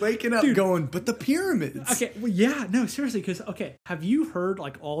 you're just waking up going, but the pyramids. Okay, well, yeah, no, seriously, because, okay, have you heard,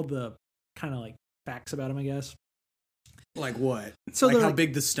 like, all the kind of, like, facts about them, I guess? Like what? So like how like,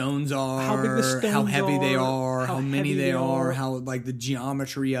 big the stones are, how big the stones how heavy they are, are, how many they are, how, like, the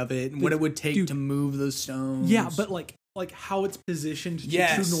geometry of it, and what it would take to move those stones. Yeah, but, like how it's positioned to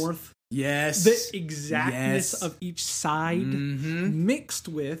true north. Yes. The exactness of each side mixed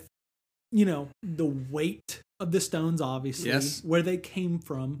with, you know, the weight of the stones, obviously, where they came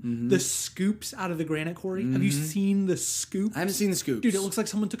from, the scoops out of the granite quarry. Have you seen the scoops? I haven't seen the scoops. Dude, it looks like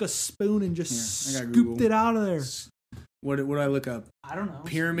someone took a spoon and just scooped it out of there. What do I look up? I don't know.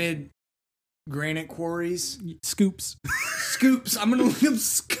 Pyramid granite quarries? Scoops. Scoops. I'm going to look up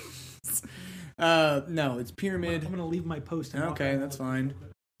scoops. No, it's pyramid. I'm going to leave my post. Okay, that's fine.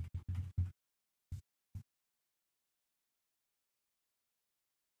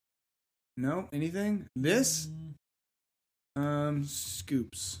 No, anything? This?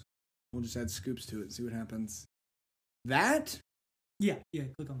 Scoops. We'll just add scoops to it and see what happens. That? Yeah,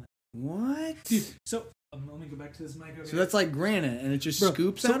 click on that. What? Dude, so let me go back to this mic over So here. that's like granite, and it just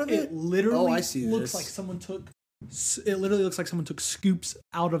scoops out of it? It literally I see looks this. like someone took. It literally looks like someone took scoops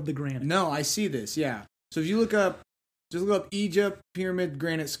out of the granite. No, I see this, yeah. So if you look up, just look up Egypt Pyramid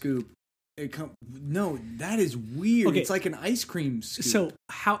Granite Scoop. No, that is weird. Okay. It's like an ice cream scoop. So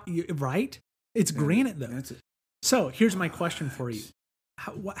right? It's granite though. That's it. So here's my question for you: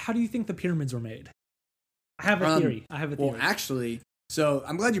 How do you think the pyramids were made? I have a theory. Well, actually, so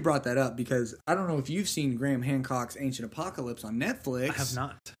I'm glad you brought that up because I don't know if you've seen Graham Hancock's Ancient Apocalypse on Netflix. I have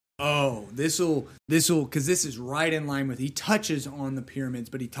not. Oh, this'll, because this is right in line with, he touches on the pyramids,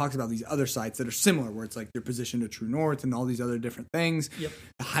 but he talks about these other sites that are similar, where it's like they're positioned to true north and all these other different things. Yep.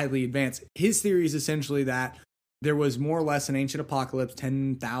 Highly advanced. His theory is essentially that there was more or less an ancient apocalypse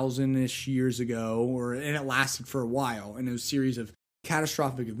 10,000-ish years ago, and it lasted for a while, and it was a series of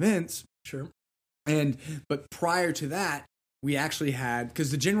catastrophic events. Sure. But prior to that, we actually had, because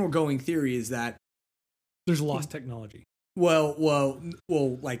the general going theory is that There's lost technology. Well,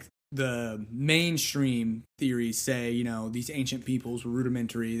 like the mainstream theories say, these ancient peoples were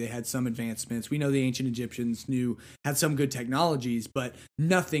rudimentary. They had some advancements. We know the ancient Egyptians had some good technologies, but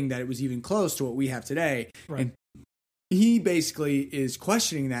nothing that it was even close to what we have today. Right. And he basically is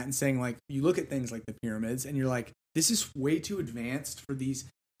questioning that and saying, like, you look at things like the pyramids and you're like, this is way too advanced for these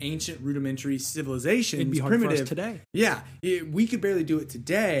ancient rudimentary civilizations. It'd be hard for us today. Yeah, we could barely do it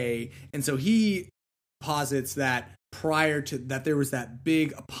today. And so he posits that prior to that, there was that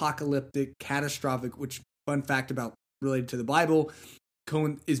big apocalyptic, catastrophic, which, fun fact about related to the Bible,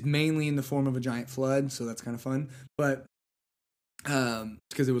 is mainly in the form of a giant flood. So that's kind of fun. But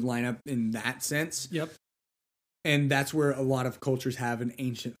because it would line up in that sense. Yep. And that's where a lot of cultures have an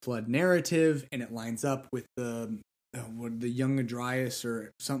ancient flood narrative, and it lines up with the Young Adrias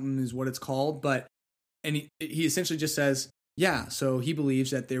or something is what it's called. And he essentially just says, yeah, so he believes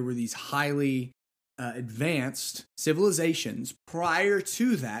that there were these highly advanced civilizations prior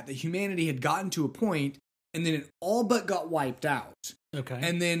to that humanity had gotten to a point, and then it all but got wiped out. Okay.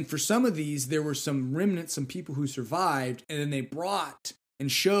 And then for some of these, there were some remnants, some people who survived, and then they brought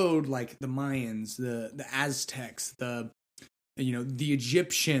and showed like the Mayans, the Aztecs, the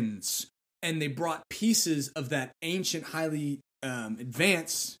Egyptians, and they brought pieces of that ancient, highly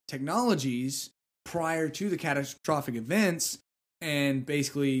advanced technologies prior to the catastrophic events, and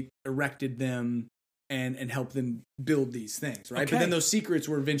basically erected them and helped them build these things, right? Okay. But then those secrets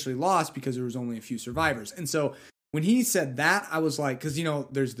were eventually lost because there was only a few survivors. And so when he said that, I was like, because,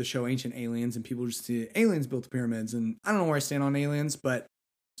 there's the show Ancient Aliens, and people just see aliens built the pyramids, and I don't know where I stand on aliens, but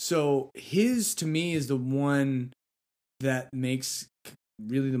so his, to me, is the one that makes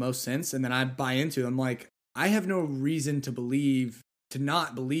really the most sense, and then I buy into it. I'm like, I have no reason to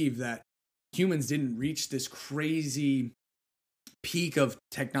not believe that humans didn't reach this crazy peak of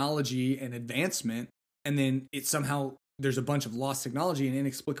technology and advancement, and then there's a bunch of lost technology and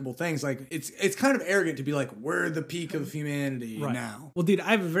inexplicable things. Like it's kind of arrogant to be like, we're the peak of humanity now. Well, dude,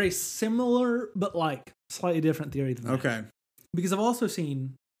 I have a very similar but like slightly different theory than that. Okay. Because I've also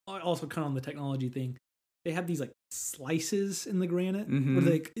kind of on the technology thing, they have these like slices in the granite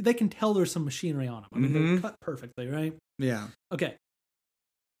where they can tell there's some machinery on them. I mean, they're cut perfectly, right? Yeah. Okay.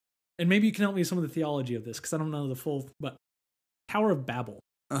 And maybe you can help me with some of the theology of this, because I don't know the full, but Tower of Babel.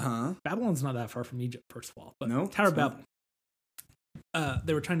 Uh-huh. Babylon's not that far from Egypt, first of all. But No, Tower of Babel.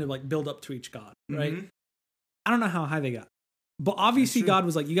 They were trying to like build up to each god, right? Mm-hmm. I don't know how high they got. But obviously God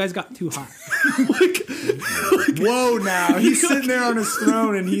was like, you guys got too high. Whoa, now. He's sitting there on his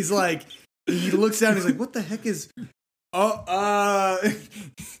throne, and he's like, he looks down, he's like, what the heck is...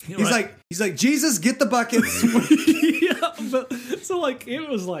 he's like, Jesus, get the buckets. Yeah, but so like it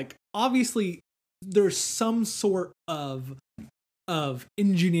was like obviously there's some sort of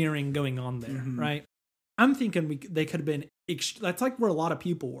engineering going on there, right? I'm thinking they could have been. That's like where a lot of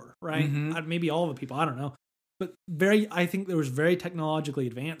people were, right? Maybe all of the people, I don't know, but I think there was very technologically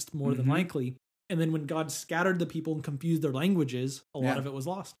advanced, more than likely. And then when God scattered the people and confused their languages, a lot of it was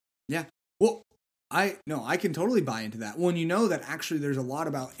lost. Yeah. Well, I can totally buy into that. Well, and you know that actually there's a lot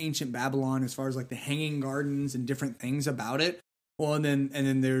about ancient Babylon as far as like the Hanging Gardens and different things about it. Well, and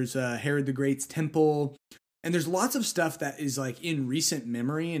then there's Herod the Great's temple, and there's lots of stuff that is like in recent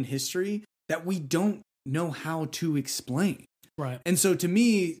memory and history that we don't know how to explain. Right. And so to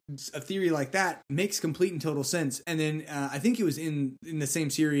me, a theory like that makes complete and total sense. And then I think it was in the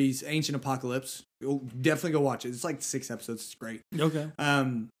same series, Ancient Apocalypse. You'll definitely go watch it. It's like 6 episodes. It's great. Okay.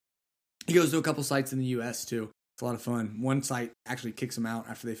 He goes to a couple sites in the U.S. too. It's a lot of fun. One site actually kicks him out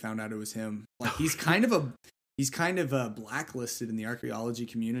after they found out it was him. Like he's kind of a blacklisted in the archaeology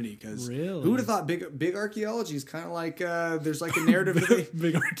community because Really? who would have thought big archaeology is kind of like there's like a narrative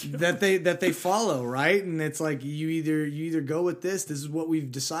Big archaeology. that they follow, right? And it's like you either go with this is what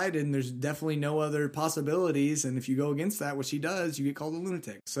we've decided, and there's definitely no other possibilities. And if you go against that, which he does, you get called a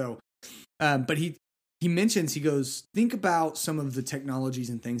lunatic. So, but he mentions, he goes, think about some of the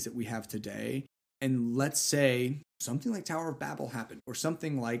technologies and things that we have today, and let's say something like Tower of Babel happened, or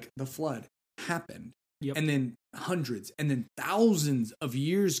something like the flood happened. Yep. And then hundreds and then thousands of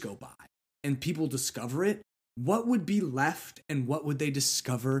years go by and people discover it. What would be left, and what would they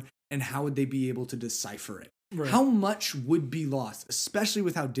discover, and how would they be able to decipher it? Right. How much would be lost, especially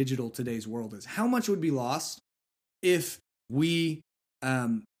with how digital today's world is? How much would be lost if we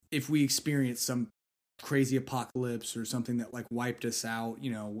experienced some crazy apocalypse or something that like wiped us out,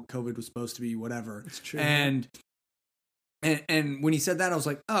 what COVID was supposed to be, whatever. It's true. And when he said that, I was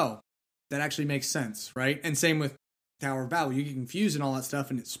like, oh, that actually makes sense, right? And same with Tower of Babel. You get confused and all that stuff,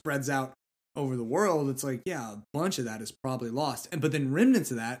 and it spreads out over the world. It's like, yeah, a bunch of that is probably lost. But then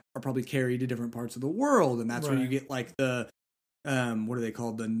remnants of that are probably carried to different parts of the world, and that's where you get like the what are they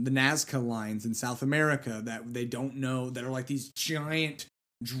called? The Nazca lines in South America that they don't know, that are like these giant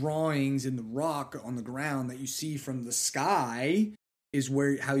drawings in the rock on the ground that you see from the sky. Is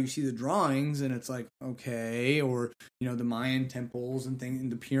how you see the drawings, and it's like, okay, or the Mayan temples and things, and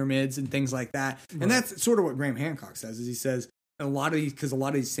the pyramids and things like that. Right. And that's sort of what Graham Hancock says. Is he says a lot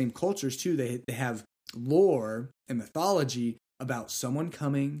of these same cultures too, they have lore and mythology about someone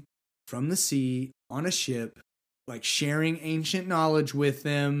coming from the sea on a ship, like sharing ancient knowledge with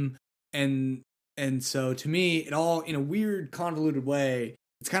them, and so to me, it all in a weird convoluted way.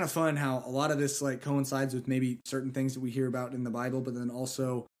 It's kind of fun how a lot of this like coincides with maybe certain things that we hear about in the Bible, but then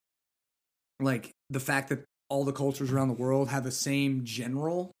also like the fact that all the cultures around the world have the same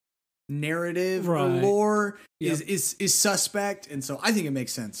general narrative or lore is suspect. And so I think it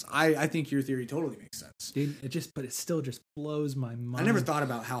makes sense. I think your theory totally makes sense. Dude, it still just blows my mind. I never thought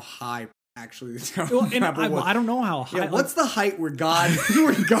about how high actually the Tower of Babel was. I don't know how high. Yeah, what's the height where God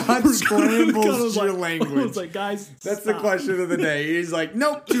scrambles your language? I was like, guys, that's the question of the day. He's like,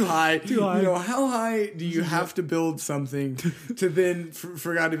 nope, too high. Too high. How high do you have to build something to then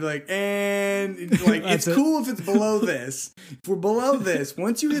for God to be like, and like it's cool if it's below this. If we're below this,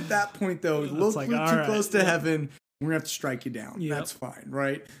 once you hit that point though, look like, too close to heaven, we're gonna have to strike you down. Yep. That's fine,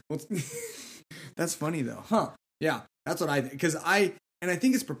 right? Well, that's funny though, huh? Yeah, that's what I think, because I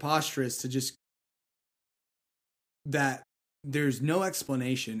think it's preposterous to just that there's no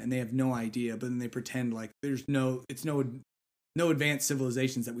explanation and they have no idea, but then they pretend like it's no advanced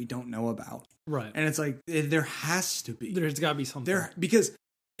civilizations that we don't know about. Right. And it's like, there has to be. There's got to be something. Because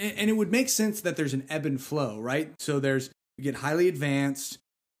it would make sense that there's an ebb and flow, right? So you get highly advanced,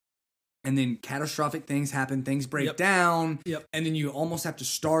 and then catastrophic things happen, things break down, and then you almost have to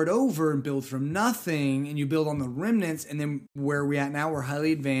start over and build from nothing, and you build on the remnants, and then where are we at now? We're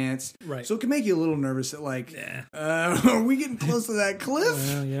highly advanced. Right. So it can make you a little nervous that like, are we getting close to that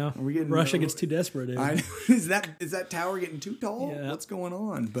cliff? Yeah. Are we getting, Russia gets too desperate. Is that tower getting too tall? Yeah. What's going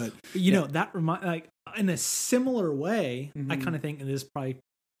on? But that like in a similar way, I kind of think, and this is probably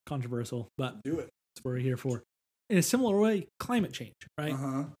controversial, but do it. That's what we're here for. In a similar way, climate change, right?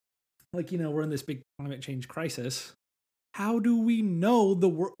 Like, we're in this big climate change crisis. How do we know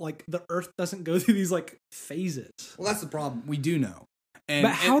the Earth doesn't go through these like phases? Well, that's the problem. We do know.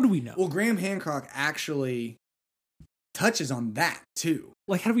 But how do we know? Well, Graham Hancock actually touches on that too.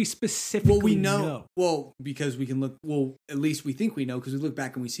 Like, how do we specifically know? Well, because we can look. Well, at least we think we know, because we look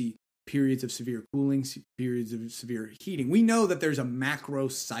back and we see periods of severe cooling, periods of severe heating. We know that there's a macro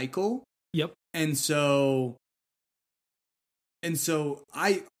cycle. Yep. And so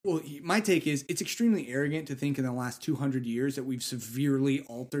my take is it's extremely arrogant to think in the last 200 years that we've severely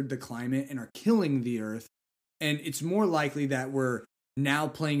altered the climate and are killing the Earth. And it's more likely that we're now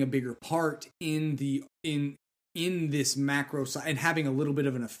playing a bigger part in this macro and having a little bit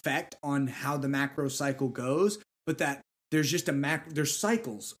of an effect on how the macro cycle goes, but that there's just there's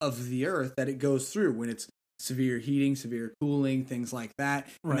cycles of the Earth that it goes through when it's severe heating, severe cooling, things like that,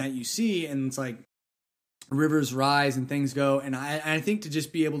 and that you see, and it's like rivers rise and things go. And I think to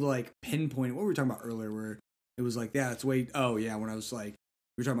just be able to like pinpoint what we were talking about earlier, where it was like, yeah, it's when I was like,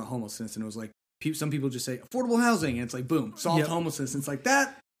 we were talking about homelessness, and it was like some people just say affordable housing, and it's like, boom, solved homelessness. And it's like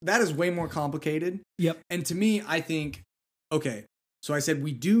that is way more complicated. Yep. And to me, I think, okay, so I said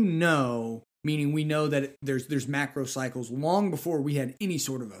we do know, meaning we know that there's macro cycles long before we had any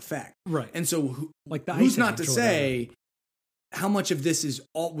sort of effect. Right. And so like the who's not to say how much of this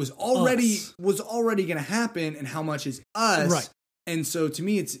was already going to happen, and how much is us. Right. And so to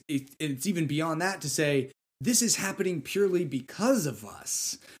me, it's even beyond that to say this is happening purely because of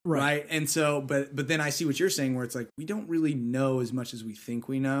us, right? And so, but then I see what you're saying, where it's like we don't really know as much as we think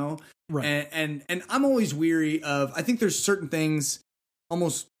we know, right? And I'm always weary of. I think there's certain things,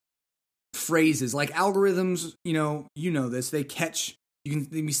 almost phrases like algorithms. You know this. They catch. You can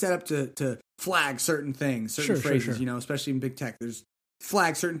be set up to flag certain things, certain phrases. Sure. Especially in big tech, there's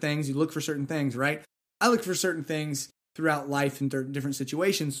flag certain things. You look for certain things, right? I look for certain things throughout life in different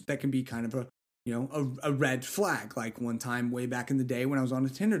situations that can be kind of a red flag. Like one time way back in the day when I was on a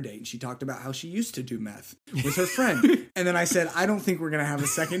Tinder date and she talked about how she used to do meth with her friend. And then I said, I don't think we're going to have a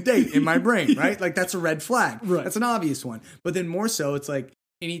second date in my brain, right? Like that's a red flag. Right. That's an obvious one. But then more so, it's like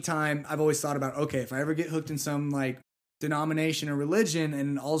anytime I've always thought about, okay, if I ever get hooked in some like denomination or religion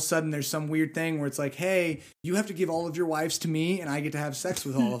and all of a sudden there's some weird thing where it's like, hey, you have to give all of your wives to me and I get to have sex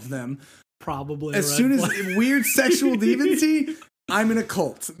with all of them. Probably as soon as weird sexual deviancy, I'm in a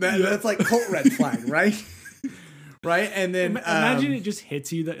cult. That's like cult red flag, right? Right, and then imagine it just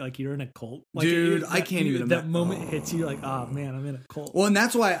hits you that like you're in a cult, like, dude. I can't even. That moment hits you like, oh man, I'm in a cult. Well, and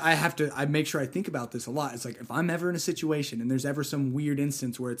that's why I make sure I think about this a lot. It's like if I'm ever in a situation and there's ever some weird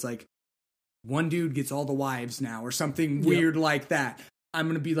instance where it's like one dude gets all the wives now or something weird like that, I'm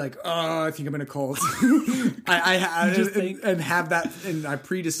gonna be like, oh, I think I'm in a cult. I just and have that, and I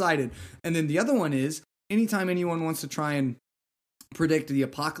pre-decided. And then the other one is anytime anyone wants to try and predict the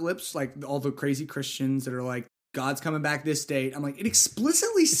apocalypse, like all the crazy Christians that are like, God's coming back this date. I'm like, it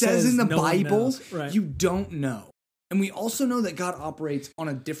explicitly says in the Bible, you don't know. And we also know that God operates on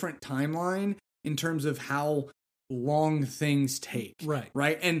a different timeline in terms of how long things take.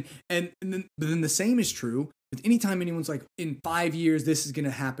 Right. And then the same is true with anytime anyone's like, in 5 years, this is going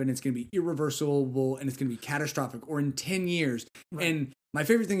to happen. It's going to be irreversible and it's going to be catastrophic, or in 10 years. Right. And my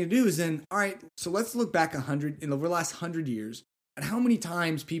favorite thing to do is then, all right, so let's look back over the last 100 years at how many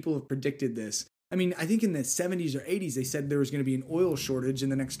times people have predicted this. I mean, I think in the 70s or 80s, they said there was going to be an oil shortage in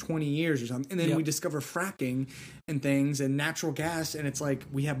the next 20 years or something. And then we discover fracking and things and natural gas. And it's like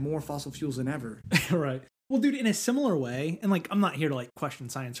we have more fossil fuels than ever. Right. Well, dude, in a similar way, and like, I'm not here to like question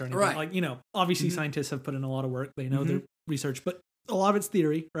science or anything. Right. Like, obviously scientists have put in a lot of work. They know their research, but a lot of it's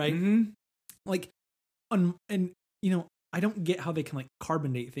theory, right? Like, I don't get how they can like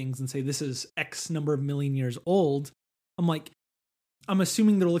carbon date things and say this is X number of million years old. I'm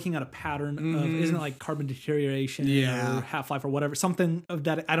assuming they're looking at a pattern of, isn't it like carbon deterioration or half-life or whatever, something of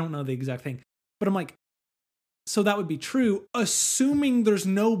that. I don't know the exact thing, but I'm like, so that would be true, assuming there's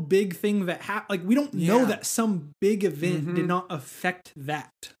no big thing that like we don't know that some big event did not affect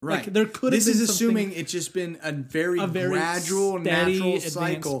that. Right. Like there could have been This is assuming it's just been a very gradual, natural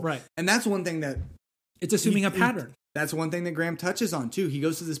cycle. Right. And that's one thing that it's assuming a pattern. That's one thing that Graham touches on too. He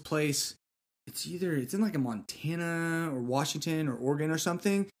goes to this place. It's in like a Montana or Washington or Oregon or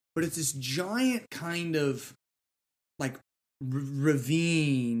something, but it's this giant kind of like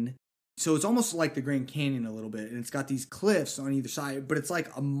ravine. So it's almost like the Grand Canyon a little bit, and it's got these cliffs on either side, but it's like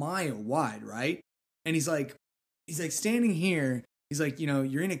a mile wide, right? And he's like standing here. He's like,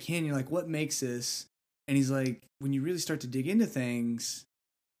 you're in a canyon. Like, what makes this? And he's like, when you really start to dig into things,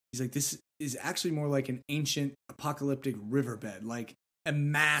 he's like, this is actually more like an ancient apocalyptic riverbed, like a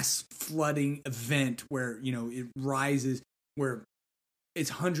mass flooding event where, it rises, where it's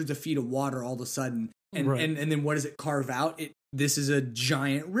hundreds of feet of water all of a sudden. And and then what does it carve out? This is a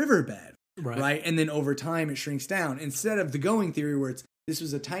giant riverbed, right? And then over time it shrinks down. Instead of the going theory where this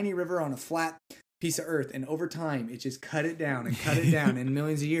was a tiny river on a flat piece of earth, and over time it just cut it down and cut it down in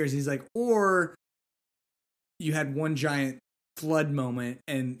millions of years. He's like, or you had one giant flood moment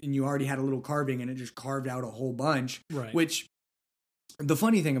and you already had a little carving and it just carved out a whole bunch, which the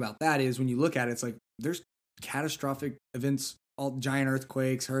funny thing about that is when you look at it, it's like there's catastrophic events, all giant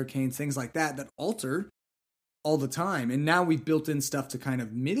earthquakes, hurricanes, things like that alter all the time. And now we've built in stuff to kind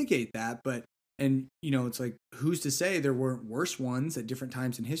of mitigate that. It's like, who's to say there weren't worse ones at different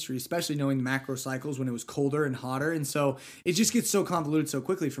times in history, especially knowing the macro cycles when it was colder and hotter. And so it just gets so convoluted so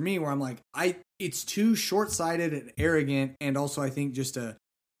quickly for me where I'm like, it's too short-sighted and arrogant. And also I think just a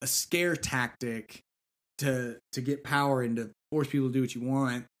scare tactic to get power and to force people to do what you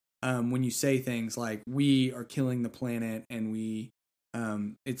want. When you say things like we are killing the planet and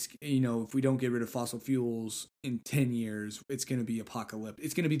it's if we don't get rid of fossil fuels in 10 years, it's going to be apocalypse.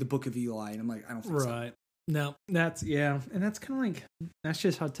 It's going to be the Book of Eli. And I'm like, I don't think so. No, that's and that's kind of like that's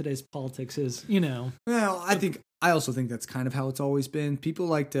just how today's politics is. Well, I also think that's kind of how it's always been. People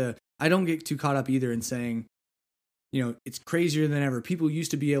like to. I don't get too caught up either in saying, it's crazier than ever. People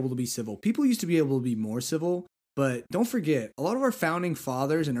used to be able to be civil. People used to be able to be more civil. But don't forget, a lot of our founding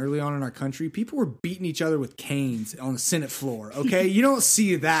fathers and early on in our country, people were beating each other with canes on the Senate floor. Okay, you don't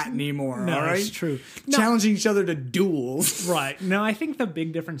see that anymore. No, all right, it's true. No. Challenging each other to duels. Right. No, I think the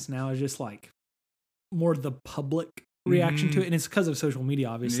big difference now is just like more the public reaction to it, and it's because of social media,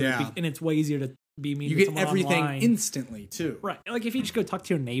 obviously. Yeah. And it's way easier to be mean. You to get someone everything online. instantly too. Right. Like if you just go talk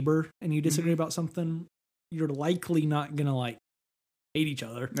to your neighbor and you disagree about something, you're likely not gonna like hate each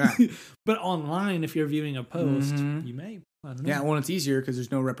other. Yeah. But online, if you're viewing a post, Mhm. you may. I don't know. Yeah, well, it's easier because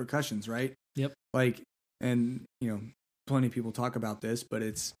there's no repercussions, right? Yep. Like, and plenty of people talk about this, but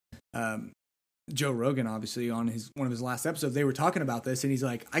it's Joe Rogan, obviously, on one of his last episodes, they were talking about this, and he's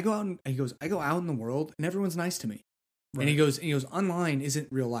like, I go out in the world, and everyone's nice to me. Right. And he goes, online isn't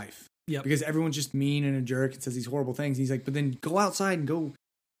real life. Yep. Because everyone's just mean and a jerk and says these horrible things. He's like, but then go outside and go.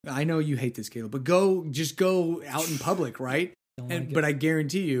 I know you hate this, Caleb, but go out in public, right? But I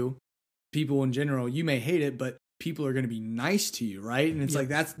guarantee you, people in general, you may hate it, but people are going to be nice to you, right? And it's like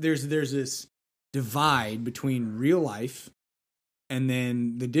there's this divide between real life and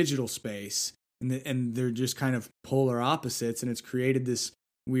then the digital space, and they're just kind of polar opposites, and it's created this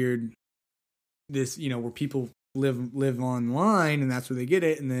weird, where people live online, and that's where they get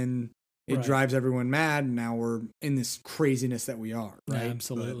it, and then it drives everyone mad, and now we're in this craziness that we are, right? Yeah,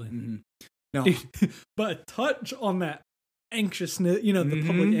 absolutely. No, but a touch on that anxiousness, the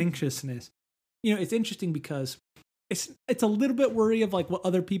public anxiousness. It's interesting because it's a little bit worry of like what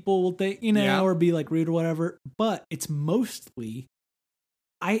other people will think, or be like rude or whatever. But it's mostly,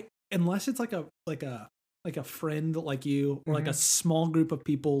 unless it's like a friend like you, or like a small group of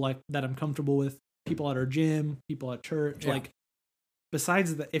people like that I'm comfortable with, people at our gym, people at church, like.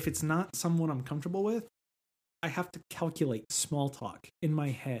 Besides that, if it's not someone I'm comfortable with, I have to calculate small talk in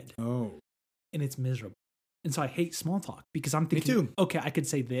my head. Oh. And it's miserable. And so I hate small talk because I'm thinking, Me too. Okay, I could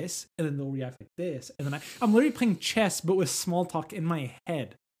say this, and then they'll react like this. And then I'm literally playing chess, but with small talk in my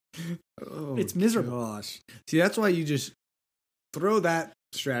head. Oh, it's miserable. Gosh. See, that's why you just throw that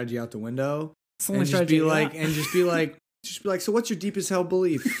strategy out the window. It's the only and just strategy. be like, so what's your deepest held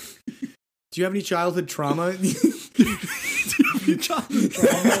belief? Do you have any childhood trauma?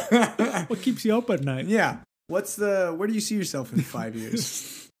 What keeps you up at night? Yeah. Where do you see yourself in 5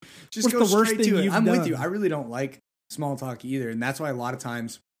 years? Just What's go the worst straight thing to it. you've I'm done? with you. I really don't like small talk either. And that's why a lot of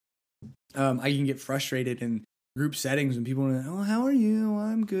times I can get frustrated in group settings when people are, oh, how are you?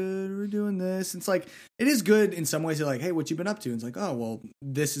 I'm good. We're doing this. It's like, it is good in some ways. They're like, hey, what you been up to? And it's like, oh, well,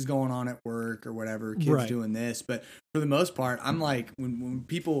 this is going on at work or whatever. Kids doing this. But for the most part, I'm like, when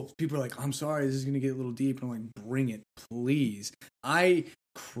people are like, I'm sorry, this is going to get a little deep. And I'm like, bring it, please. I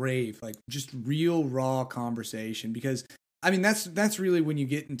crave like just real raw conversation, because I mean, that's really when you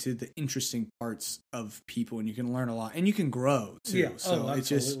get into the interesting parts of people, and you can learn a lot and you can grow too. Yeah. So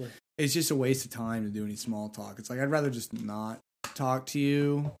it's just a waste of time to do any small talk. It's like, I'd rather just not talk to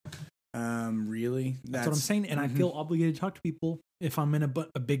you. Really, that's what I'm saying. And I feel obligated to talk to people if I'm in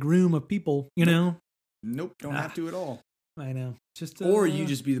a big room of people, know? Nope. Don't have to at all. I know. Just or you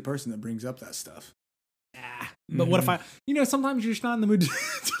just be the person that brings up that stuff. But what if I, sometimes you're just not in the mood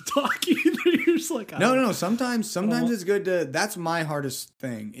to talk either. You're just like, no. Sometimes it's good to, that's my hardest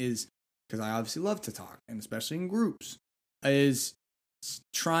thing, is because I obviously love to talk, and especially in groups, is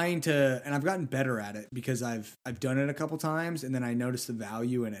trying to, and I've gotten better at it because I've done it a couple times, and then I noticed the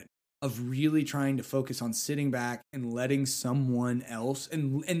value in it of really trying to focus on sitting back and letting someone else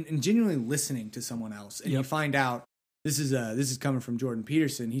and genuinely listening to someone else. And you find out, this is coming from Jordan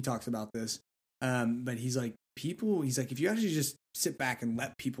Peterson. He talks about this. But he's like, if you actually just sit back and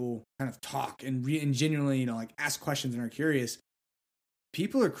let people kind of talk and genuinely, like ask questions and are curious,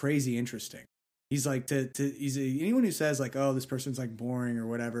 people are crazy interesting. He's like, anyone who says like, oh, this person's like boring or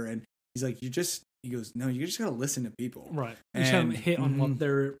whatever. And he's like, he goes, no, you just got to listen to people. Right. You just haven't hit on what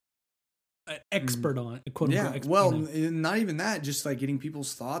they're expert on, quote unquote. Expert, well, not even that, just like getting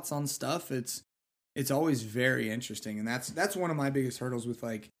people's thoughts on stuff. It's always very interesting. And that's one of my biggest hurdles with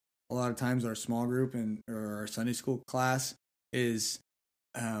like, a lot of times our small group or our Sunday school class is,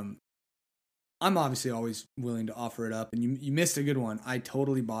 I'm obviously always willing to offer it up. And you missed a good one. I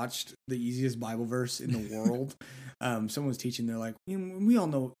totally botched the easiest Bible verse in the world. Someone was teaching. They're like, we all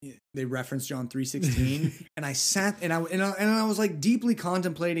know, they referenced John 3:16, and I sat and I was like deeply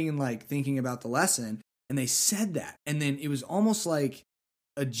contemplating and like thinking about the lesson. And they said that, and then it was almost like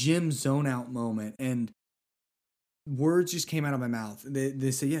a gym zone out moment, and words just came out of my mouth.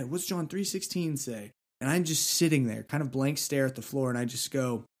 They say, yeah, what's John 3:16 say? And I'm just sitting there, kind of blank stare at the floor, and I just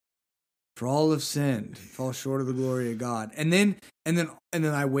go, for all have sinned, fall short of the glory of God. And then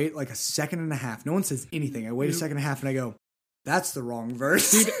I wait like a second and a half. No one says anything. I wait a second and a half, and I go, That's the wrong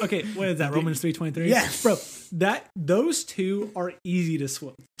verse. Dude, okay, what is that? Romans 3:23? Yes. Bro, those two are easy to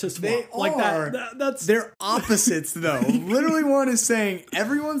swap. They like are. That's They're opposites, though. Literally, one is saying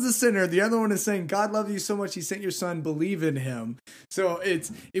everyone's a sinner. The other one is saying God loved you so much He sent your Son. Believe in Him. So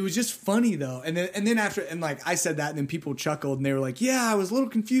it was just funny though. And then after like I said that, and then people chuckled and they were like, "Yeah, I was a little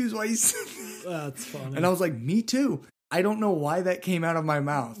confused why you said that." That's funny. And I was like, "Me too." I don't know why that came out of my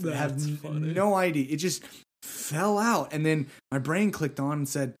mouth. I have funny. no idea. It just fell out, and then my brain clicked on and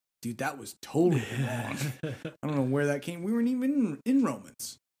said, "Dude, that was totally wrong." I don't know where that came. We weren't even in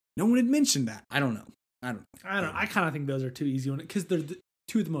Romans. No one had mentioned that. I don't know. I kind of think those are too easy because they're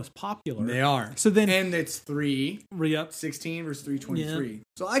two of the most popular. They are. So then, and it's 3:16 versus 3:23. Yeah.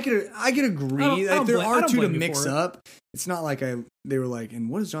 So I could agree that there are two to mix up. It's not like they were like, and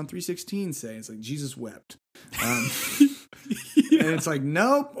what does John 3:16 say? It's like Jesus wept. And it's like,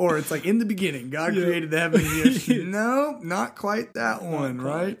 nope. Or it's like, in the beginning, God created the heaven and the earth. Nope, not quite that one,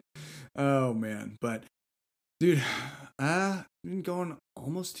 right? Oh, man. But, dude, we've been going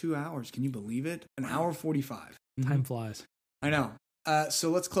almost 2 hours. Can you believe it? An hour 45. Time flies. I know. So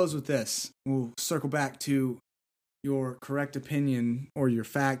let's close with this. We'll circle back to your correct opinion or your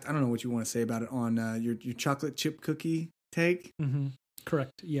fact. I don't know what you want to say about it on your chocolate chip cookie take. Mm-hmm.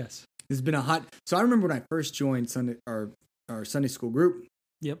 Correct. Yes. It's been so I remember when I first joined our Sunday school group.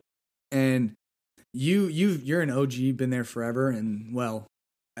 Yep. And you're an OG, been there forever, and well,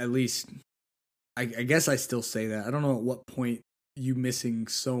 at least I guess I still say that. I don't know at what point you missing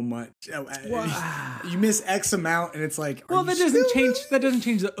so much. You miss X amount, and it's like, well, that doesn't change. That doesn't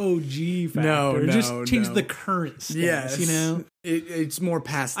change the OG factor. No, it just changes the current status. Yes, you know, it's more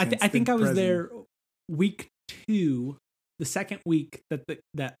past. I think I was there week 2, the second week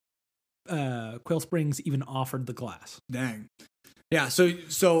that Quail Springs even offered the class. Dang. Yeah,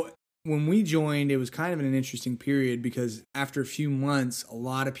 so when we joined, it was kind of an interesting period because after a few months, a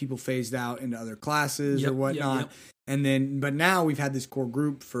lot of people phased out into other classes or whatnot. Yep. And but now we've had this core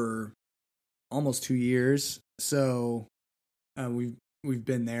group for almost 2 years. So we've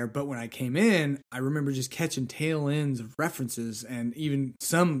been there. But when I came in, I remember just catching tail ends of references and even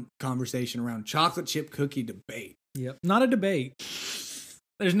some conversation around chocolate chip cookie debate. Yep. Not a debate.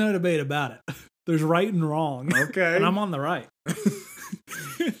 There's no debate about it. There's right and wrong. Okay. And I'm on the right.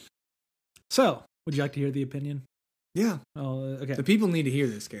 So, would you like to hear the opinion? Yeah. Oh, okay. The people need to hear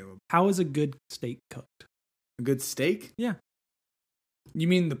this, Caleb. How is a good steak cooked? A good steak? Yeah. You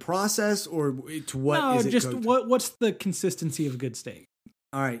mean the process or to what is it just cooked? What's the consistency of a good steak?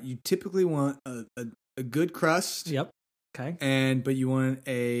 All right. You typically want a good crust. Yep. Okay. But you want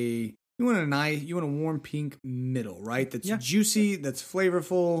a warm pink middle, right? That's juicy, that's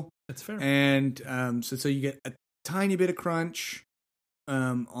flavorful. That's fair. And so you get a tiny bit of crunch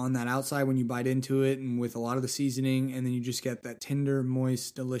on that outside when you bite into it, and with a lot of the seasoning, and then you just get that tender,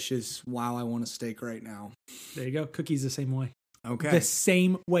 moist, delicious. Wow, I want a steak right now. There you go. Cookies the same way. Okay, the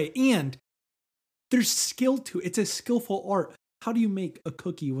same way, and there's skill to it. It's a skillful art. How do you make a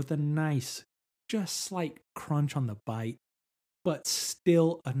cookie with a nice, just slight crunch on the bite, but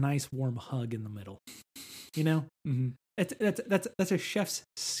still a nice warm hug in the middle? You know, that's a chef's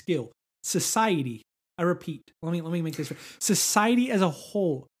skill. Society, I repeat. Let me make this. Society as a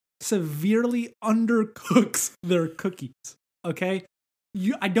whole severely undercooks their cookies. Okay,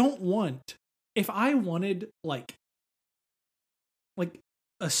 I don't want. If I wanted like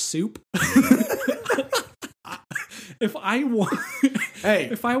a soup. If I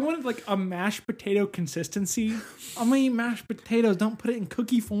wanted like a mashed potato consistency, I'm gonna eat mashed potatoes. Don't put it in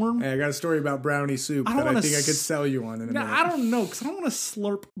cookie form. Hey, I got a story about brownie soup that I think I could sell you on in a minute. I don't know, because I don't want to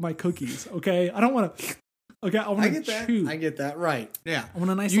slurp my cookies. Okay, I don't want to. Okay, I want to chew. I get that. Right. Yeah. I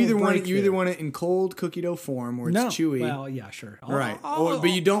want a nice. You either want it in cold cookie dough form or it's chewy. Well, yeah, sure. But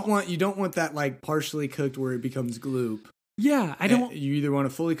you don't want that like partially cooked where it becomes gloop. Yeah, I don't. You either want a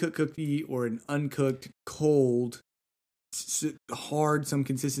fully cooked cookie or an uncooked, cold, hard, some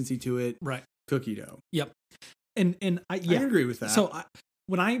consistency to it. Right. Cookie dough. Yep. And I agree with that. So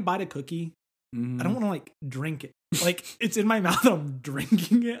when I bite a cookie, I don't want to like drink it. Like it's in my mouth and I'm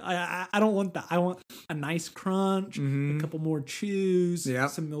drinking it. I don't want that. I want a nice crunch, a couple more chews. Yeah.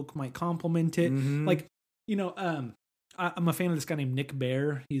 Some milk might complement it. Like, you know, I'm a fan of this guy named Nick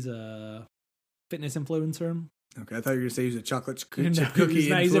Bear. He's a fitness influencer. Okay, I thought you were going to say he was a chocolate chip cookie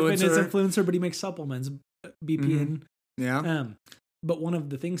influencer. He's a fitness influencer, but he makes supplements, BPN. Yeah. But one of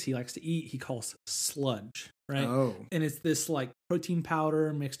the things he likes to eat, he calls sludge, right? Oh. And it's this like protein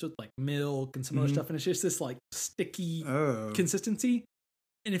powder mixed with like milk and some other stuff, and it's just this like sticky consistency.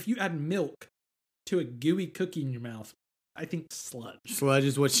 And if you add milk to a gooey cookie in your mouth, I think sludge. Sludge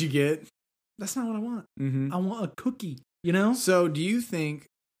is what you get. That's not what I want. I want a cookie You know? So do you think,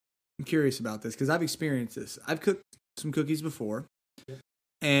 I'm curious about this because I've experienced this. I've cooked some cookies before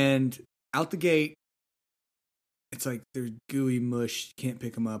and out the gate, it's like they're gooey mush, can't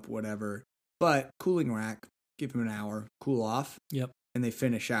pick them up, whatever. But cooling rack, give them an hour, cool off, and they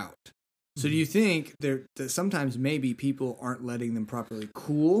finish out. So do you think that sometimes maybe people aren't letting them properly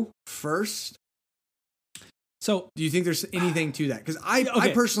cool first? So do you think there's anything to that? Because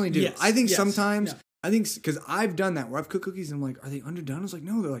I personally do. Yes, I think yes, sometimes... yeah. I think because I've done that where I've cooked cookies and I'm like, are they underdone? I was like,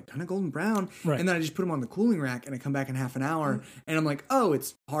 no, they're like kind of golden brown. Right. And then I just put them on the cooling rack and I come back in half an hour and I'm like, oh,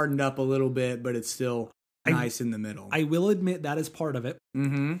 it's hardened up a little bit, but it's still nice in the middle. I will admit that is part of it.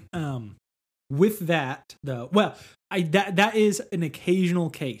 Mm-hmm. With that, though, well, that is an occasional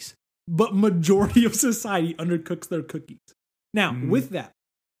case, but majority of society undercooks their cookies. Now, with that,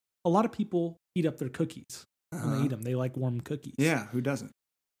 a lot of people heat up their cookies when they eat them. They like warm cookies. Yeah, who doesn't?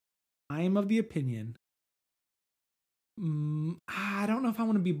 I am of the opinion. I don't know if I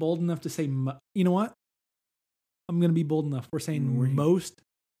want to be bold enough to say. You know what? I'm going to be bold enough. We're saying most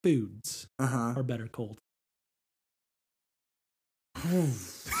foods are better cold.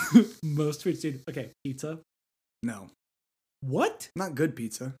 Most foods, dude. Okay, pizza. No. What? Not good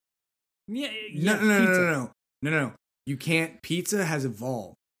pizza. Yeah. No. You can't. Pizza has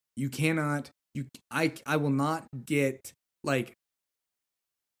evolved. You cannot. I will not get like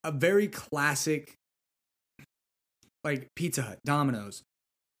a very classic, like Pizza Hut, Domino's,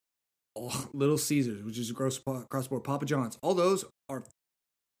 Little Caesars, which is a cross-board, Papa John's. All those are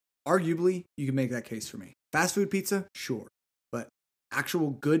arguably, you can make that case for me. Fast food pizza, sure. But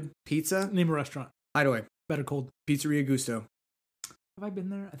actual good pizza. Name a restaurant. Hideaway. Better cold. Pizzeria Gusto. Have I been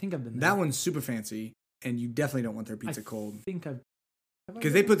there? I think I've been there. That one's super fancy, and you definitely don't want their pizza cold. I think I've...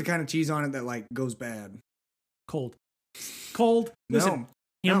 Because they put the kind of cheese on it that like goes bad. Cold. Listen,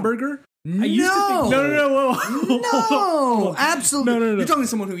 No. Hamburger? No. I used to think, whoa. No, absolutely. No. You're talking to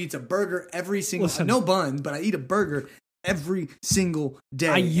someone who eats a burger every single... no bun, but I eat a burger every single day.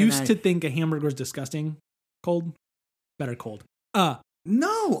 I used to think a hamburger is disgusting. Cold? Better cold.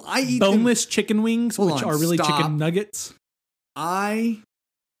 No, I eat boneless chicken wings, which are really stop. chicken nuggets.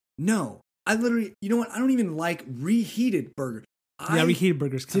 No. I literally... You know what? I don't even like reheated burger. Reheated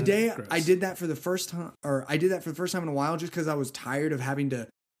burgers. Today, gross. I did that for the first time, in a while, just because I was tired of having to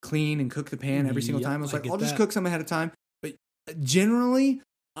clean and cook the pan every single time. I was like, I'll just cook some ahead of time. But generally,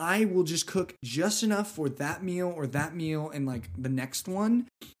 I will just cook just enough for that meal and like the next one,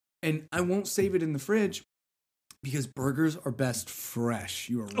 and I won't save it in the fridge because burgers are best fresh.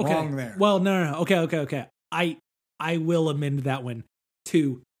 You are wrong there. Well, no. Okay. I will amend that one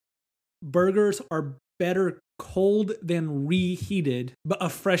too. Burgers are better cold than reheated, but a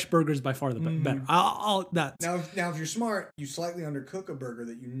fresh burger is by far the better. Now, if you're smart, you slightly undercook a burger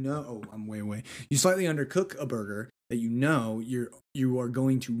that you know. Oh, I'm way away. You slightly undercook a burger that you know you are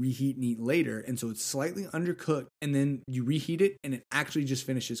going to reheat and eat later, and so it's slightly undercooked, and then you reheat it, and it actually just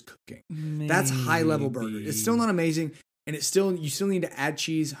finishes cooking. Maybe. That's high level burger. It's still not amazing, and you still need to add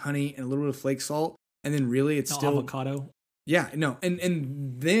cheese, honey, and a little bit of flake salt, and then really it's still avocado. Yeah, no, and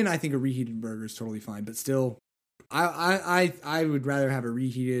then I think a reheated burger is totally fine, but still. I would rather have a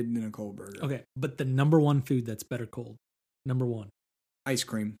reheated than a cold burger. Okay, but the number one food that's better cold, number one, ice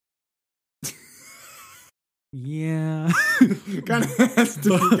cream. Yeah, kind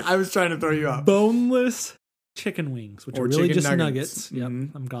of. I was trying to throw you off. Boneless chicken wings, which are really just nuggets. Yep,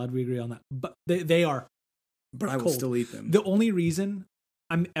 I'm glad we agree on that. But they are. But I will cold. still eat them. The only reason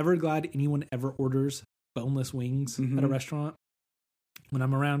I'm ever glad anyone ever orders boneless wings at a restaurant when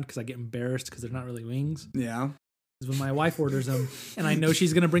I'm around, because I get embarrassed because they're not really wings. Yeah. Is when my wife orders them, and I know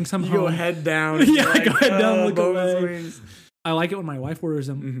she's going to bring some home. Go head down. Yeah, like, go head down, look away. Wings. I like it when my wife orders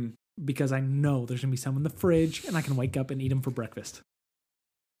them because I know there's going to be some in the fridge, and I can wake up and eat them for breakfast.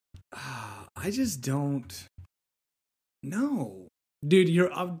 I just don't. No.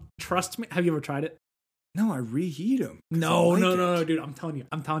 Dude, trust me. Have you ever tried it? No, I reheat them. No, dude. I'm telling you.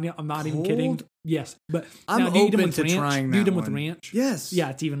 I'm not even kidding. Yes, but I'm open to trying that. Do you eat them with ranch? Yes. Yeah,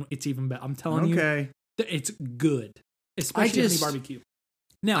 it's even better. I'm telling you. Okay. It's good, especially honey barbecue.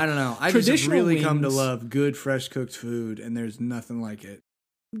 Now, I don't know. I just really come to love good, fresh cooked food, and there's nothing like it.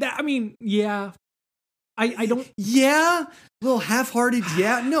 Yeah. I don't. Yeah, a little half-hearted.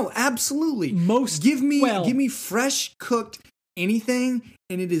 Yeah, no, absolutely. Give me fresh cooked anything,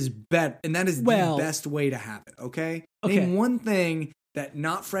 and it is better, and that is the best way to have it. Okay. Name one thing that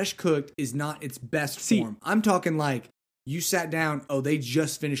not fresh cooked is not its best form. I'm talking like you sat down. Oh, they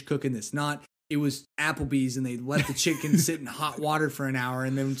just finished cooking this. Not. It was Applebee's and they let the chicken sit in hot water for an hour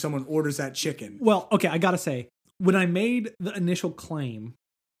and then someone orders that chicken. Well, okay, I gotta say, when I made the initial claim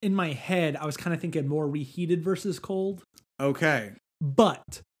in my head, I was kind of thinking more reheated versus cold. Okay.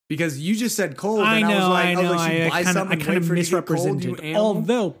 But because you just said cold, I and know, I was like, I buy kind something of and wait for it to get cold, you misrepresented. animal.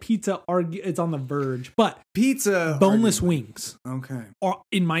 Although pizza, it's on the verge, but Pizza, boneless wings. Okay. Or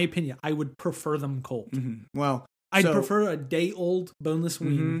in my opinion, I would prefer them cold. Mm-hmm. Well, I'd prefer a day-old boneless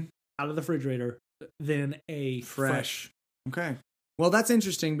wing mm-hmm. out of the refrigerator than a fresh. Okay. Well, that's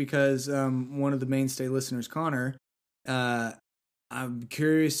interesting because one of the mainstay listeners, Connor, I'm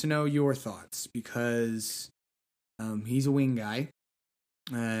curious to know your thoughts because he's a wing guy.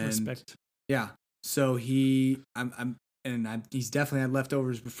 And Respect. Yeah. So he's definitely had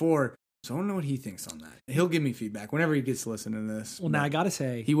leftovers before. So I don't know what he thinks on that. He'll give me feedback whenever he gets to listen to this. Well, now I gotta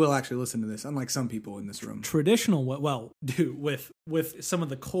say, he will actually listen to this, unlike some people in this room. Traditional, well, dude, with some of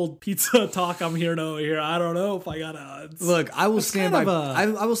the cold pizza talk I'm hearing over here, I don't know if I gotta. Look, I will stand by.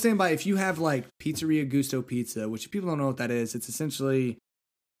 I will stand by. If you have like Pizzeria Gusto pizza, which if people don't know what that is, it's essentially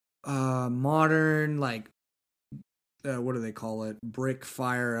modern like what do they call it?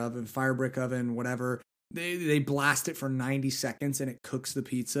 Fire brick oven, whatever. They blast it for 90 seconds and it cooks the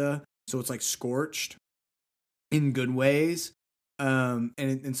pizza. So it's like scorched in good ways.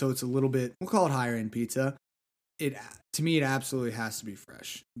 And so it's a little bit, we'll call it higher end pizza. To me, it absolutely has to be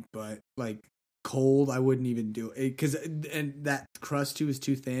fresh, but like cold, I wouldn't even do it because, and that crust too is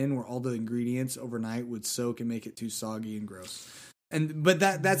too thin where all the ingredients overnight would soak and make it too soggy and gross. But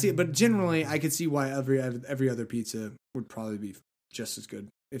that's it. But generally, I could see why every other pizza would probably be just as good,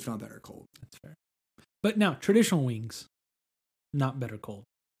 if not better, cold. That's fair. But now traditional wings, not better cold,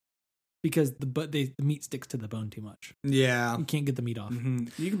 because the meat sticks to the bone too much. Yeah, you can't get the meat off.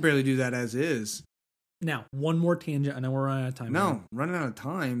 Mm-hmm. You can barely do that as is. Now, one more tangent. I know we're running out of time. No, running out of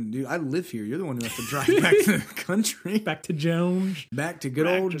time, dude. I live here. You're the one who has to drive back to the country. Back to Jones. Back to good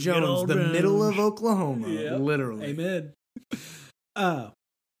old Jones, the middle of Oklahoma. Yep. Literally. Amen.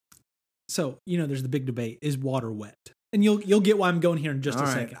 So, there's the big debate. Is water wet? And you'll get why I'm going here in just a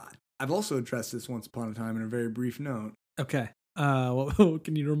second. I've also addressed this once upon a time in a very brief note. Okay.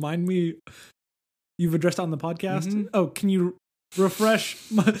 Can you remind me? You've addressed it on the podcast? Mm-hmm. Oh, can you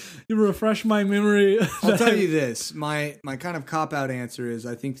refresh my memory? I'll tell you this. My kind of cop-out answer is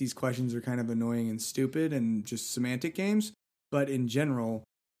I think these questions are kind of annoying and stupid and just semantic games. But in general,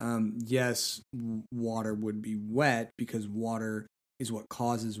 yes, water would be wet because water is what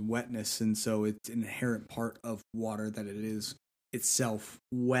causes wetness. And so it's an inherent part of water that it is itself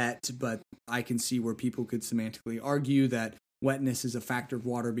wet. But I can see where people could semantically argue that wetness is a factor of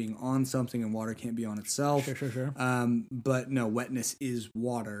water being on something and water can't be on itself. Sure. But no, wetness is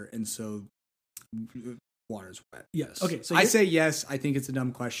water. And so water is wet. Yes. Okay. So I say yes. I think it's a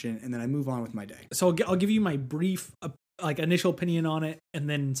dumb question. And then I move on with my day. So I'll give you my brief initial opinion on it, and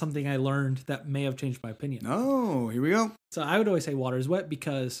then something I learned that may have changed my opinion. Oh, here we go. So I would always say water is wet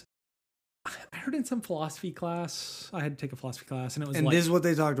because I heard in some philosophy class, I had to take a philosophy class, and it was and this is what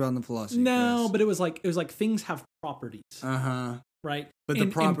they talked about in the philosophy class. But it was like things have properties. Right? But the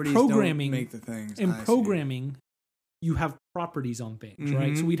properties don't make the things. In programming, you have properties on things, mm-hmm.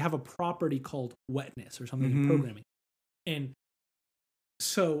 right? So we'd have a property called wetness or something mm-hmm. in programming. And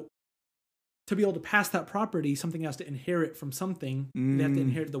so to be able to pass that property, something has to inherit from something. Mm. They have to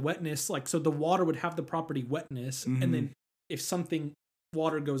inherit the wetness. So the water would have the property wetness. Mm-hmm. And then if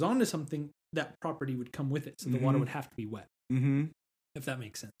water goes on to something, that property would come with it. So the mm-hmm. water would have to be wet. Mm-hmm. If that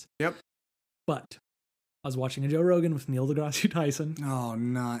makes sense. Yep. But I was watching a Joe Rogan with Neil deGrasse Tyson. Oh,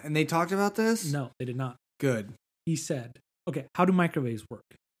 no. And they talked about this? No, they did not. Good. He said, okay, how do microwaves work?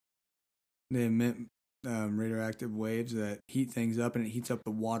 They emit radioactive waves that heat things up, and it heats up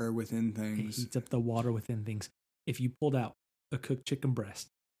the water within things. It heats up the water within things. If you pulled out a cooked chicken breast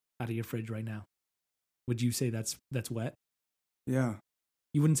out of your fridge right now, would you say that's wet? Yeah.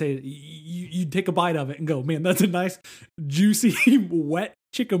 You wouldn't say you'd take a bite of it and go, man, that's a nice, juicy, wet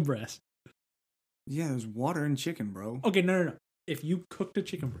chicken breast. Yeah, there's water in chicken, bro. Okay, no. If you cooked a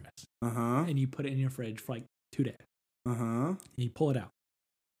chicken breast and you put it in your fridge for like 2 days, and you pull it out,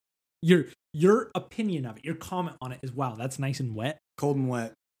 your opinion of it, your comment on it is, wow, that's nice and wet. Cold and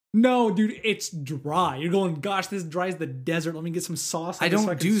wet. No, dude, it's dry. You're going, gosh, this is dry as the desert. Let me get some sauce. I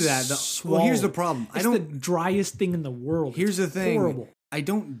don't do that. Well, here's the problem. It's the driest thing in the world. Here's the thing. Horrible. I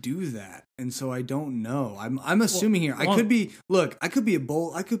don't do that, and so I don't know. I'm assuming here. I could be. Look, I could be a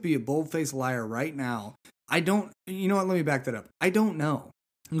bold-faced liar right now. I don't. You know what? Let me back that up. I don't know.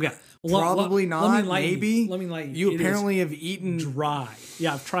 Okay. Probably not. Maybe. Let me enlighten you. You apparently have eaten dry.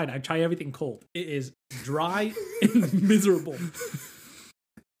 Yeah, I've tried. I try everything cold. It is dry and miserable.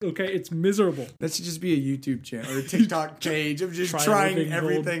 Okay, it's miserable. That should just be a YouTube channel or a TikTok page of just trying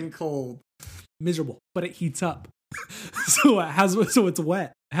everything cold. Miserable, but it heats up. So it's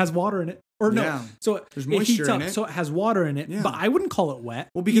wet. It has water in it. Or no. Yeah. So There's it moisture heats up, in it. so it has water in it. Yeah. But I wouldn't call it wet.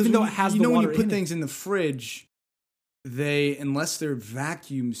 Well, because even though when it has you the know water when you put in things in the fridge, unless they're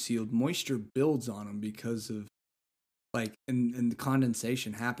vacuum sealed, moisture builds on them because of like and the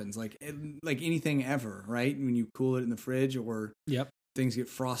condensation happens like anything ever, right? When you cool it in the fridge or Yep. things get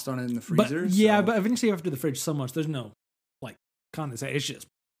frost on it in the But freezer. but eventually after the fridge so much, there's no like condensation.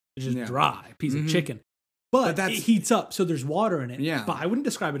 It's just Yeah. dry piece Mhm. of chicken. But that's- it heats up, so there's water in it. Yeah. But I wouldn't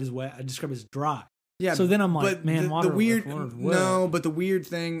describe it as wet. I'd describe it as dry. yeah. So then I'm like, but man, water. the weird water's wet. no, but the weird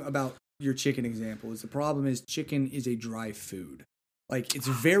thing about your chicken example is the problem is chicken is a dry food. Like it's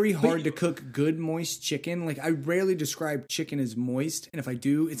very hard to cook good moist chicken. Like I rarely describe chicken as moist, and if I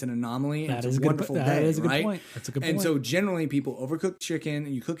do, it's an anomaly. And That it's is a a good. wonderful That day, is a good right? point. That's a good And point. so generally people overcook chicken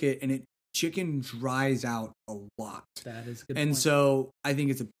and you cook it and chicken dries out a lot. that is a good. And point. so I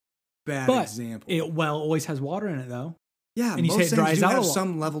think it's a bad But example. it always has water in it though. yeah, and you most say it things dries do out a have lot.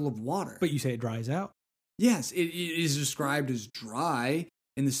 some level of water. But you say it dries out. Yes, it is described as dry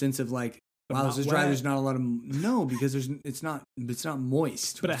in the sense of like, But wow, not this is dry. wet. There's not a lot of no because it's not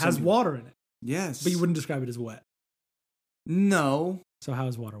moist. But it Some has people- water in it. Yes, But you wouldn't describe it as wet. No, So how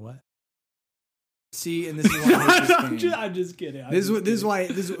is water wet? see, and this is why I hate this game. I'm just kidding. This is why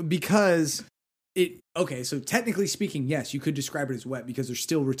because it okay. So technically speaking, yes, you could describe it as wet because there's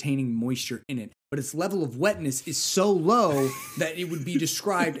still retaining moisture in it, but its level of wetness is so low that it would be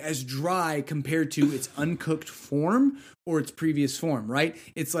described as dry compared to its uncooked form or its previous form. Right?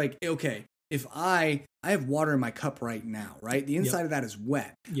 It's like okay, if I have water in my cup right now, right? The inside of that is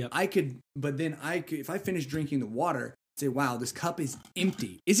wet. Yep. I could, if I finish drinking the water, say, wow, this cup is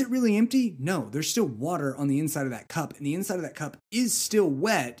empty. Is it really empty? No, there's still water on the inside of that cup, and the inside of that cup is still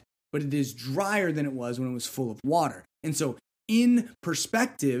wet, but it is drier than it was when it was full of water. And so, in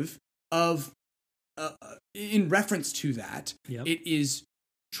perspective of, in reference to that, Yep. it is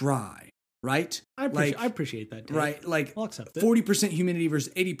dry, right? I appreciate that. Dave. Right, like I'll accept it. 40% humidity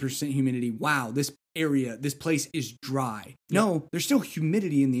versus 80% humidity. Wow, this place is dry. No, there's still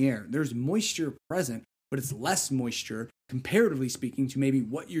humidity in the air. There's moisture present, but it's less moisture, comparatively speaking, to maybe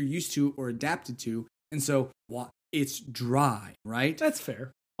what you're used to or adapted to. And so it's dry, right? That's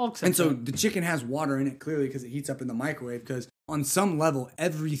fair. I'll accept And so that. the chicken has water in it, clearly, because it heats up in the microwave, because on some level,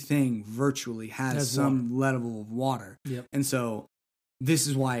 everything virtually has some level of water. Yep. And so this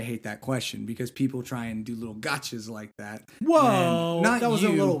is why I hate that question, because people try and do little gotchas like that. Whoa, And not that was you.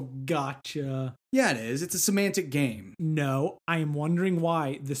 a little gotcha. Yeah, it is. It's a semantic game. No, I am wondering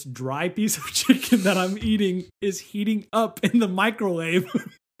why this dry piece of chicken that I'm eating is heating up in the microwave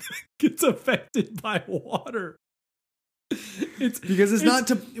gets affected by water. It's Because it's not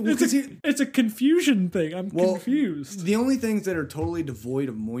to. Well, it's a confusion thing. I'm confused. The only things that are totally devoid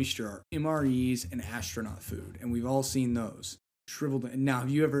of moisture are MREs and astronaut food, and we've all seen those shriveled. Now, have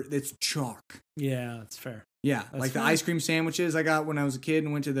you ever? It's chalk. Yeah, that's fair. Yeah, That's like fair. the ice cream sandwiches I got when I was a kid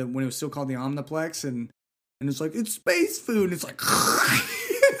and went to when it was still called the Omniplex, and it's like it's space food. And it's like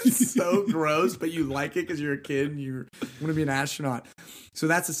it's so gross, but you like it because you're a kid and you want to be an astronaut. So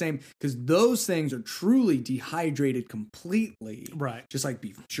that's the same because those things are truly dehydrated completely. Right. Just like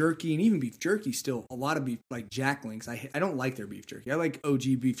beef jerky, and even beef jerky, still a lot of beef, like Jack Links. I don't like their beef jerky. I like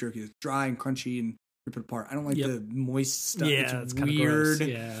OG beef jerky. It's dry and crunchy and rip it apart. I don't like the moist stuff. Yeah, it's kinda weird. gross.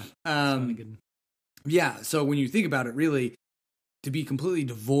 Yeah. Um, Good. yeah. So when you think about it, really, to be completely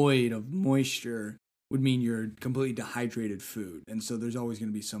devoid of moisture would mean you're completely dehydrated food, and so there's always going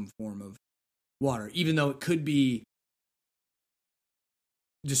to be some form of water, even though it could be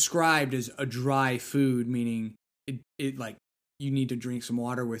described as a dry food, meaning it like you need to drink some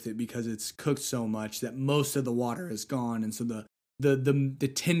water with it because it's cooked so much that most of the water is gone, and so the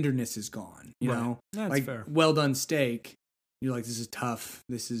tenderness is gone. You know, That's like fair. well done steak. You're like, this is tough.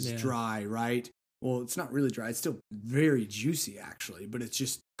 This is Yeah. dry, right? Well, it's not really dry. It's still very juicy, actually, but it's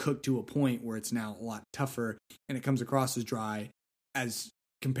just cooked to a point where it's now a lot tougher, and it comes across as dry as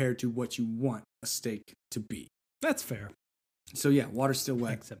compared to what you want a steak to be. That's fair. So yeah, water's still I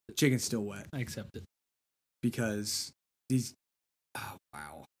wet. accept it. Chicken's still wet I accept it. because these. Oh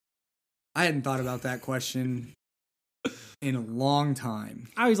wow, I hadn't thought about that question in a long time.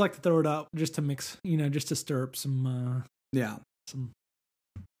 I always like to throw it out just to mix, just to stir up some Yeah, some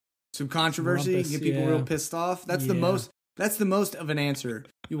some controversy, rumpus, get people yeah. real pissed off. That's the Yeah. most. That's the most of an answer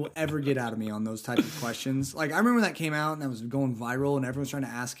you will ever get out of me on those type of questions. Like I remember when that came out and that was going viral and everyone's trying to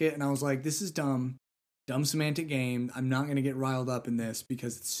ask it, and I was like, "This is dumb semantic game. I'm not going to get riled up in this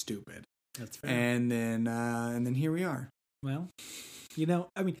because it's stupid." That's fair. And then here we are. Well,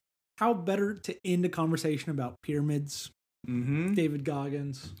 I mean, how better to end a conversation about pyramids, Mm-hmm. David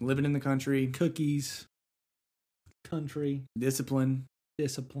Goggins, Living in the country. cookies, country, Discipline.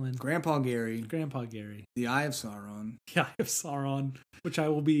 Grandpa Gary, The Eye of Sauron. the Eye of Sauron, which I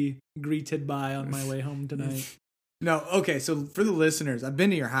will be greeted by on my way home tonight. No, okay, so for the listeners, I've been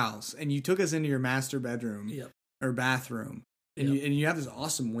to your house, and you took us into your master bedroom Yep. or bathroom, and, Yep. you have this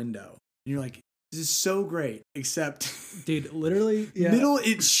awesome window. And you're like, this is so great, except Dude, literally, yeah. middle,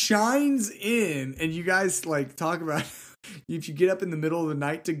 it shines in, and you guys like talk about if you get up in the middle of the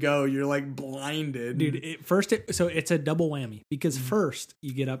night to go, you're like blinded. Dude, so it's a double whammy because first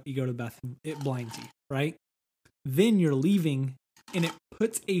you get up, you go to the bathroom, it blinds you, right? Then you're leaving and it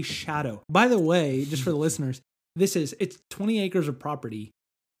puts a shadow. By the way, just for the listeners, it's 20 acres of property.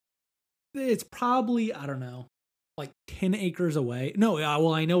 It's probably, I don't know, like 10 acres away. No,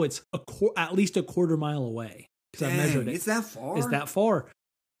 well, I know it's at least a quarter mile away because I measured it. It's that far? It's that far.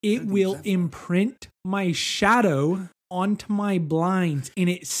 It will imprint my shadow onto my blinds and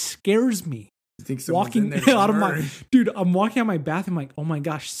it scares me. You think someone's Walking in there out of somewhere? I'm walking out my bathroom like, oh my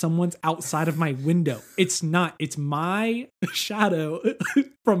gosh, someone's outside of my window. It's not. It's my shadow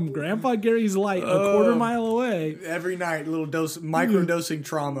from Grandpa Gary's light a quarter mile away. Every night, little microdosing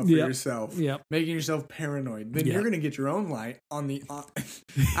trauma for yourself. Yep. Making yourself paranoid. Then you're going to get your own light on the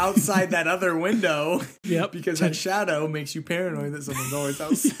outside that other window. Yep. Because that shadow makes you paranoid that someone's always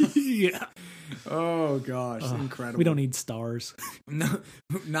outside. Yeah. Oh gosh, incredible. We don't need stars. No,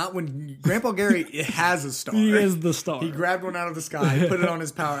 not when Grandpa Gary has a star. He is the star. He grabbed one out of the sky, put it on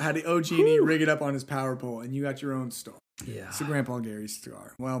his power, had the OG&E rig it up on his power pole, and you got your own star. Yeah. It's the Grandpa Gary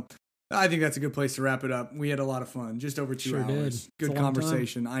star. Well, I think that's a good place to wrap it up. We had a lot of fun. Just over 2 hours. Good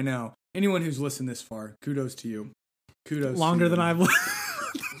conversation. I know. Anyone who's listened this far, kudos to you. Kudos. Longer than I've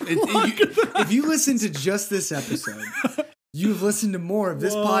if you listen to just this episode, you've listened to more of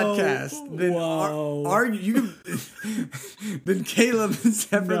this podcast than Caleb has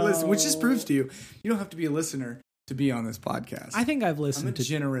ever listened, which just proves to you don't have to be a listener to be on this podcast. I think I've listened I'm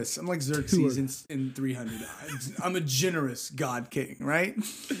generous. I'm like Xerxes in 300. I'm a generous God King, right?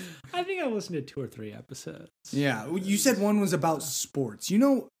 I think I've listened to 2 or 3 episodes. Yeah. You said one was about sports. You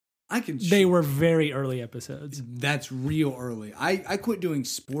know, They were very early episodes. That's real early. I quit doing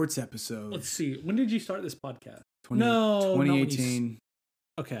sports episodes. Let's see. When did you start this podcast? 2018.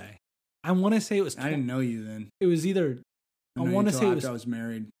 Okay. I want to say it was... I didn't know you then. It was either... I want to say it was... I was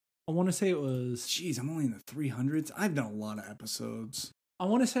married. I want to say it was... Jeez, I'm only in the 300s. I've done a lot of episodes. I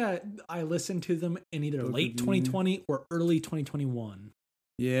want to say I listened to them in either late 2020 or early 2021.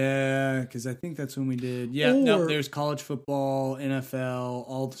 Yeah, because I think that's when we did. Yeah, no, there's college football, NFL,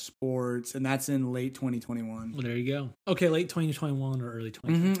 all the sports, and that's in late 2021. Well, there you go. Okay, late 2021 or early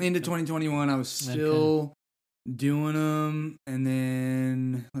 2021. Into 2021, I was still doing them, and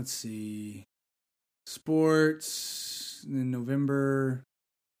then let's see, sports in November,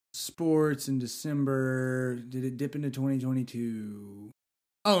 sports in December. Did it dip into 2022?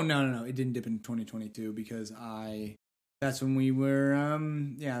 Oh no, it didn't dip into 2022 because that's when we were,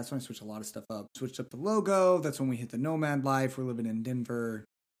 that's when I switched a lot of stuff up. Switched up the logo. That's when we hit the nomad life. We're living in Denver.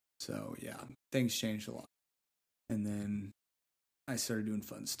 So, yeah, things changed a lot. And then I started doing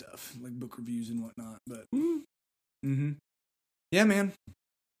fun stuff, like book reviews and whatnot. But, yeah, man.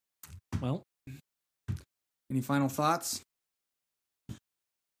 Well. Any final thoughts?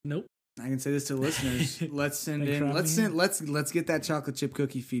 Nope. I can say this to the listeners. Let's get that chocolate chip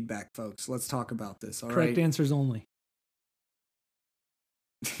cookie feedback, folks. Let's talk about this. All right. Correct answers only.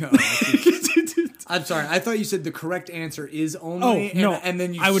 I'm sorry. I thought you said the correct answer is only. Oh, no. And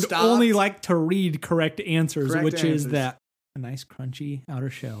then you I would stopped. only like to read correct answers, is that a nice crunchy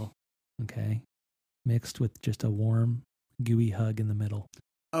outer shell, okay, mixed with just a warm, gooey hug in the middle.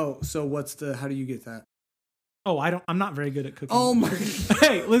 Oh, so how do you get that? Oh, I'm not very good at cooking. Oh my!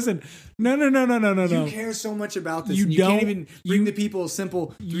 Hey, listen. No. You care so much about this. You can't even bring the people a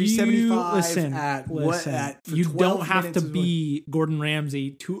simple 375 listen. You don't have to be Gordon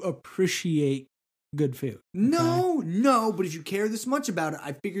Ramsay to appreciate good food. Okay? No. But if you care this much about it,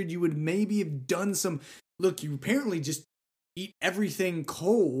 I figured you would maybe have done some. Look, you apparently just eat everything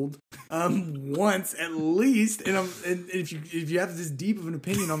cold once at least, and if you have this deep of an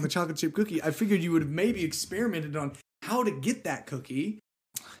opinion on the chocolate chip cookie, I figured you would have maybe experimented on how to get that cookie.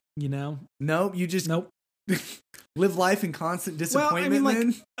 You know, no, you just nope. Live life in constant disappointment. Well, I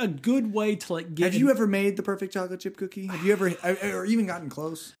mean, a good way to get. Have you ever made the perfect chocolate chip cookie? Have you ever, or even gotten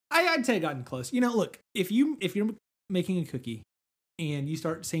close? I'd say gotten close. You know, look, if you're making a cookie and you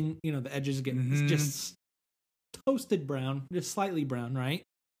start seeing, the edges getting just toasted brown, just slightly brown, right?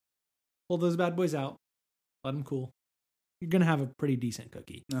 Pull those bad boys out, let them cool. You're gonna have a pretty decent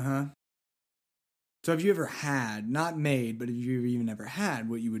cookie. So have you ever had, not made, but have you even ever had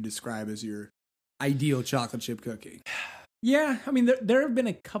what you would describe as your ideal chocolate chip cookie? Yeah, I mean, there have been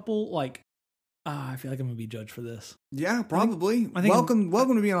a couple, like, I feel like I'm going to be judged for this. Yeah, probably. I think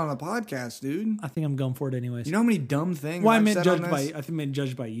welcome to being on the podcast, dude. I think I'm going for it anyways. You know how many dumb things well, I've I meant said judged on by, this? I think I meant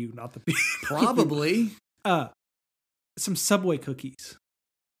judged by you, not the people. Probably. Some Subway cookies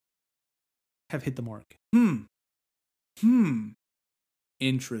have hit the mark.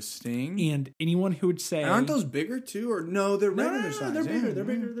 Interesting. And anyone who would say... And aren't those bigger too? Or no, they're regular size. They're bigger. Yeah. They're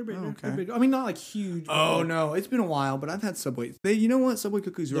bigger. They're bigger. Oh, okay. They're bigger. I mean, not like huge. Oh, no. It's been a while, but I've had Subway. You know what? Subway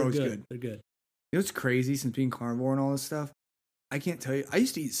cookies are They're always good. good. They're good. You know what's crazy since being carnivore and all this stuff? I can't tell you. I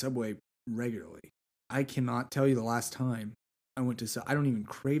used to eat Subway regularly. I cannot tell you the last time I went to I don't even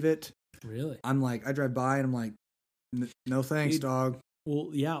crave it. Really? I'm like, I drive by and I'm like, no thanks, Dude. dog.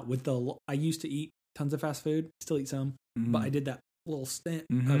 Well, yeah. I used to eat tons of fast food. Still eat some, but I did that little stint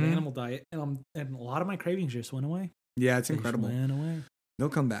of animal diet, and a lot of my cravings just went away. Yeah, it's They incredible. Just went away. They'll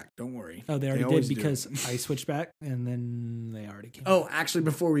come back. Don't worry. Oh, they already always did do. because I switched back, and then they already came. Oh, actually,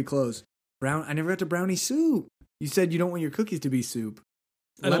 before we close, I never got to brownie soup. You said you don't want your cookies to be soup.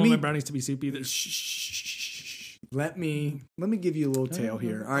 I don't want my brownies to be soup either. Shh. Let me give you a little tale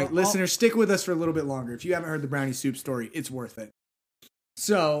here. All right, I'll- listeners, stick with us for a little bit longer. If you haven't heard the brownie soup story, it's worth it.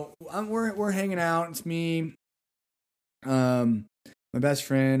 So we're hanging out. It's me, my best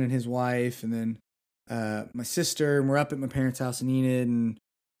friend and his wife, and then my sister. And we're up at my parents' house in Enid. And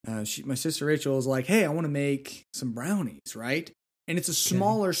my sister Rachel is like, "Hey, I want to make some brownies, right?" And it's a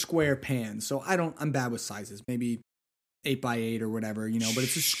smaller square pan, so I'm bad with sizes. Maybe 8x8 or whatever, but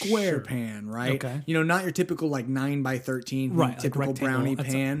it's a square pan, right? Okay. Not your typical like 9x13, Right, like typical rectangle. brownie That's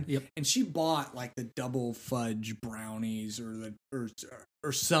pan. Yep. And she bought like the double fudge brownies or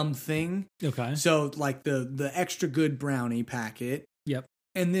something. Okay. So like the extra good brownie packet. Yep.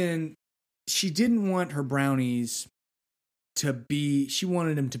 And then she didn't want her brownies she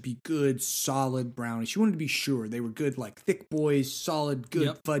wanted them to be good, solid brownies. She wanted to be sure they were good, like thick boys, solid,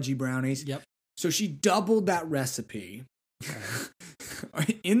 good fudgy brownies. Yep. So she doubled that recipe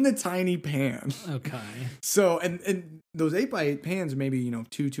in the tiny pan. Okay. So, and those 8x8 pans are maybe,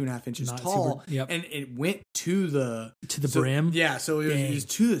 2.5 inches Not tall. super- yep. And it went to the brim. Yeah. So it Dang. was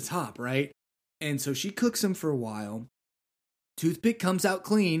to the top, right? And so she cooks them for a while. Toothpick comes out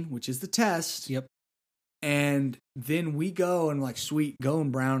clean, which is the test. Yep. And then we go and like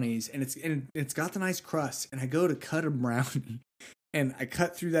going brownies, and it's got the nice crust. And I go to cut a brownie, and I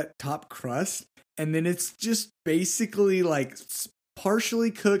cut through that top crust, and then it's just basically like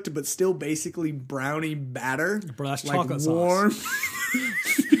partially cooked, but still basically brownie batter. Bro, that's like chocolate warm,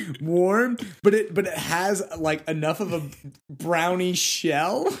 sauce. warm, but it has like enough of a brownie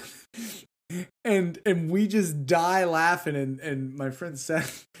shell. And we just die laughing, and my friend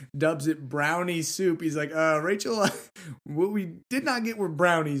Seth dubs it brownie soup. He's like, Rachel, what we did not get were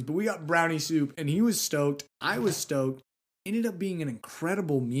brownies, but we got brownie soup. And he was stoked. I was stoked. Ended up being an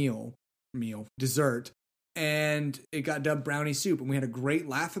incredible dessert. And it got dubbed brownie soup. And we had a great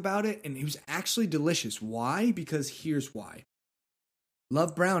laugh about it. And it was actually delicious. Why? Because here's why.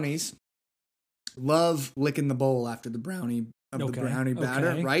 Love brownies. Love licking the bowl after the brownie the brownie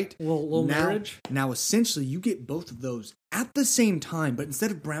batter, right? Little marriage. Now, essentially, you get both of those at the same time, but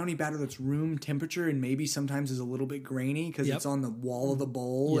instead of brownie batter that's room temperature and maybe sometimes is a little bit grainy because it's on the wall of the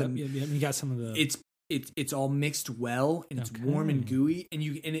bowl, and you got some of the. It's all mixed well, and it's warm and gooey,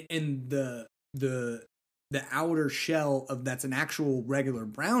 and the outer shell of that's an actual regular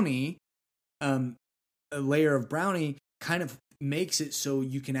brownie, a layer of brownie kind of makes it so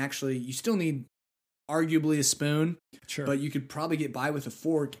you still need arguably a spoon, sure, but you could probably get by with a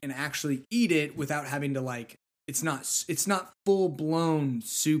fork and actually eat it without having to like. It's not full blown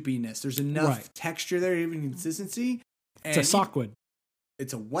soupiness. There's enough texture there, even consistency. It's a sockwood.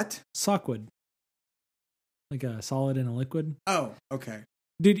 It's a what? Sockwood. Like a solid and a liquid. Oh, okay.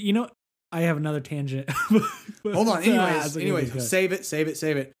 Dude, I have another tangent. Hold on. Anyways, save it.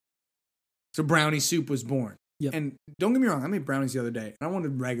 So brownie soup was born. Yep. And don't get me wrong, I made brownies the other day, and I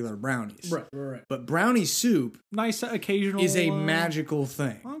wanted regular brownies. Right. But brownie soup nice occasional is a magical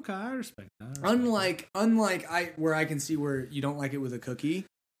thing. Okay, I respect that. Unlike where I can see where you don't like it with a cookie,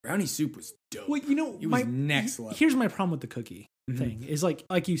 brownie soup was dope. Well, it was next level. Here's my problem with the cookie thing is like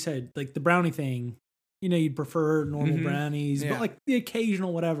you said, like the brownie thing. You'd prefer normal brownies, but like the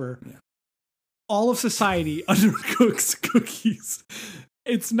occasional whatever. Yeah. All of society undercooks cookies.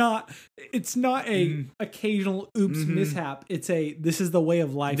 It's not a occasional mishap. It's this is the way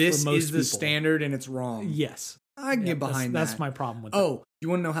of life for most people. This is the standard and it's wrong. Yes. I can get behind that. That's my problem with it. Oh, you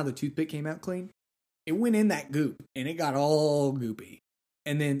want to know how the toothpick came out clean? It went in that goop and it got all goopy.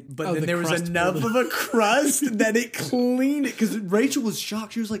 And then there was enough of a crust that it cleaned it. Because Rachel was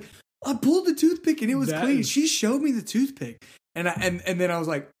shocked. She was like, I pulled the toothpick and it was That clean. is- She showed me the toothpick. And then I was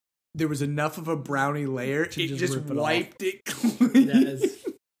like, there was enough of a brownie layer. To It just just rip it wiped it clean. That is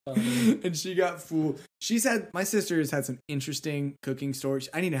funny. And she got fooled. My sister has had some interesting cooking stories.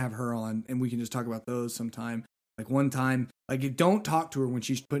 I need to have her on and we can just talk about those sometime. Like one time, like you don't talk to her when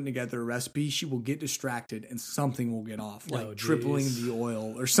she's putting together a recipe. She will get distracted and something will get off, like tripling the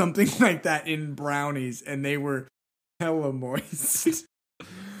oil or something like that in brownies. And they were hella moist.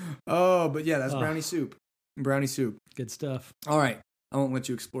 Oh, but yeah, that's brownie soup. Brownie soup. Good stuff. All right. I won't let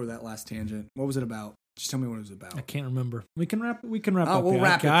you explore that last tangent. What was it about? Just tell me what it was about. I can't remember. We can wrap Oh, up. we'll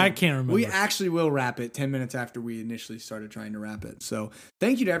wrap it. I then. can't remember. We actually will wrap it 10 minutes after we initially started trying to wrap it. So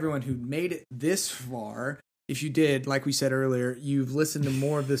thank you to everyone who made it this far. If you did, like we said earlier, you've listened to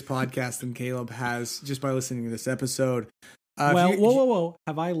more of this podcast than Caleb has just by listening to this episode. Well, whoa.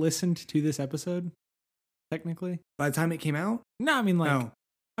 Have I listened to this episode? Technically? By the time it came out? No, I mean like No.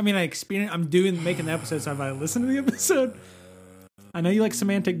 I I'm making the episode, so have I listened to the episode? I know you like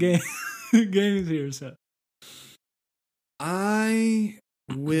semantic games here, so I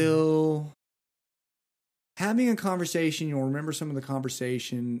will having a conversation, you'll remember some of the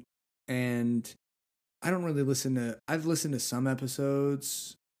conversation, and I don't really I've listened to some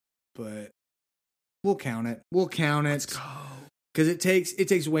episodes, but we'll count it. let's go. Because it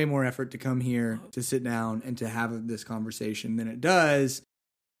takes way more effort to come here to sit down and to have this conversation than it does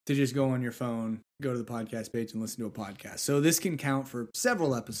to just go on your phone, go to the podcast page and listen to a podcast. So this can count for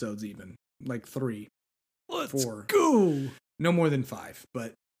several episodes, even like 3, Let's 4. go. No more than 5,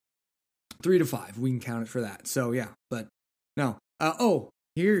 but 3 to 5. We can count it for that. So yeah, but no.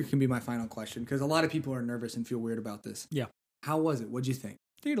 Here can be my final question because a lot of people are nervous and feel weird about this. Yeah. How was it? What'd you think?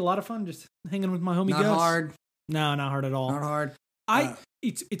 Dude, a lot of fun just hanging with my homie Not Gus. hard. No, not hard at all. Not hard.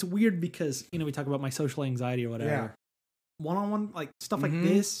 It's weird because, we talk about my social anxiety or whatever. Yeah. One-on-one, like stuff like Mhm.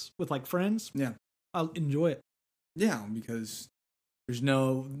 this with like friends. Yeah. I'll enjoy it. Yeah, because there's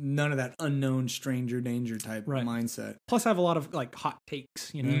none of that unknown stranger danger type Right. mindset. Plus, I have a lot of like hot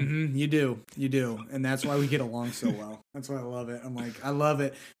takes, Mhm, you do, and that's why we get along so well. That's why I love it. I love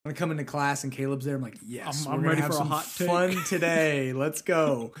it. When I come into class and Caleb's there, I'm like, yes, I'm we're gonna ready have for a some hot take. fun today. Let's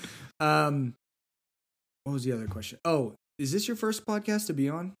go. What was the other question? Oh, is this your first podcast to be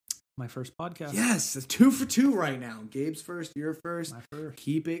on? My first podcast. Yes, it's 2 for 2 right now. Gabe's first, you're first. My first.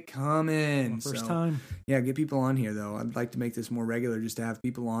 Keep it coming. My first So, time. Yeah, get people on here though. I'd like to make this more regular, just to have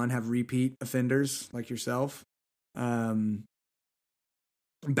people on, have repeat offenders like yourself, back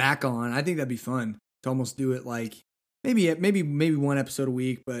on. I think that'd be fun to almost do it like maybe one episode a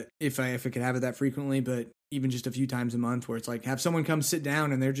week, but if I could have it that frequently, but even just a few times a month, where it's like have someone come sit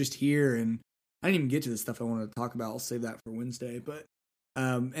down and they're just here, and I didn't even get to the stuff I wanted to talk about. I'll save that for Wednesday, but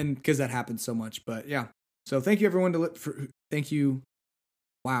and because that happens so much, but yeah. So thank you everyone for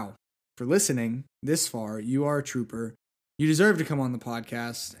listening this far. You are a trooper. You deserve to come on the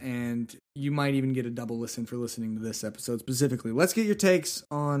podcast, and you might even get a double listen for listening to this episode specifically. Let's get your takes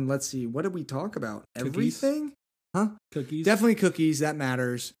on, let's see, what did we talk about? Cookies. Everything? Huh? Cookies. Definitely cookies. That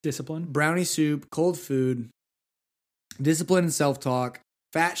matters. Discipline. Brownie soup, cold food, discipline and self-talk,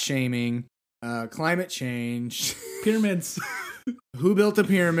 fat shaming, climate change, Pyramids. who built the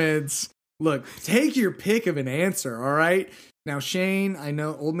pyramids. Look, take your pick of an answer, all right? Now, Shane, I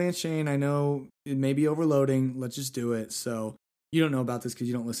know, old man Shane, I know it may be overloading. Let's just do it. So you don't know about this because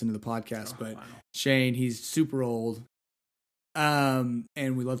you don't listen to the podcast, but Shane, he's super old. And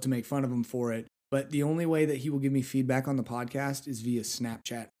we love to make fun of him for it. But the only way that he will give me feedback on the podcast is via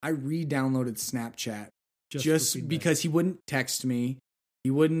Snapchat. I re-downloaded Snapchat just because he wouldn't text me.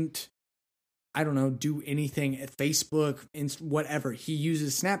 He wouldn't, I don't know, do anything at Facebook, whatever. He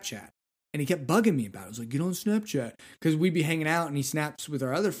uses Snapchat. And he kept bugging me about it. I was like, get on Snapchat. Because we'd be hanging out and he snaps with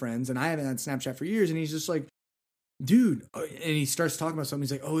our other friends. And I haven't had Snapchat for years. And he's just like, dude. And he starts talking about something.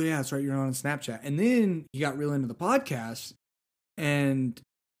 He's like, oh, yeah, that's right. You're on Snapchat. And then he got real into the podcast. And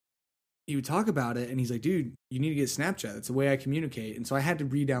he would talk about it. And he's like, dude, you need to get Snapchat. That's the way I communicate. And so I had to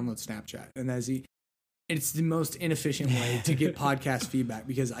re-download Snapchat. And it's the most inefficient way to get podcast feedback.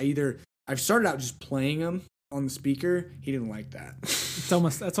 Because I've started out just playing them on the speaker. He didn't like that.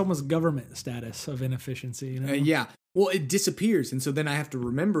 That's almost government status of inefficiency. Yeah. Well, it disappears. And so then I have to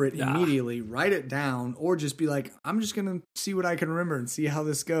remember it immediately, write it down, or just be like, I'm just going to see what I can remember and see how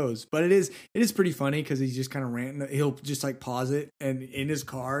this goes. But it is pretty funny because he's just kind of ranting. He'll just like pause it and in his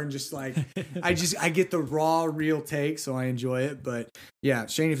car and just like, I get the raw, real take. So I enjoy it. But yeah,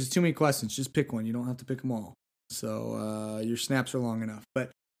 Shane, if it's too many questions, just pick one. You don't have to pick them all. So your snaps are long enough.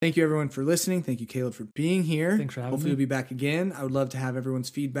 But thank you, everyone, for listening. Thank you, Caleb, for being here. Thanks for having Hopefully me. we'll be back again. I would love to have everyone's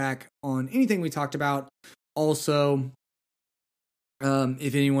feedback on anything we talked about. Also,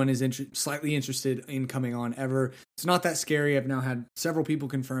 If anyone is slightly interested in coming on ever, it's not that scary. I've now had several people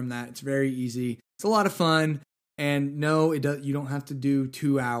confirm that. It's very easy. It's a lot of fun. And no, you don't have to do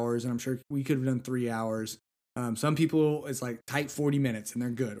 2 hours. And I'm sure we could have done 3 hours. Some people, it's like tight 40 minutes and they're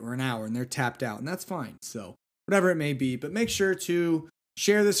good, or an hour and they're tapped out, and that's fine. So whatever it may be, but make sure to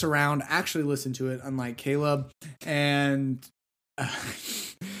share this around, actually listen to it, unlike Caleb, and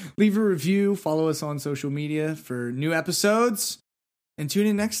leave a review, follow us on social media for new episodes, and tune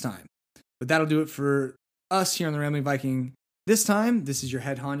in next time. But that'll do it for us here on the Rambling Viking. This time, this is your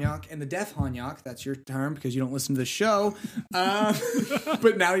head Hanyok and the deaf Hanyok. That's your term because you don't listen to the show.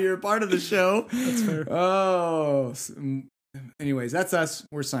 But now you're a part of the show. That's fair. Oh. Anyways, that's us.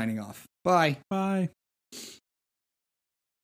 We're signing off. Bye. Bye.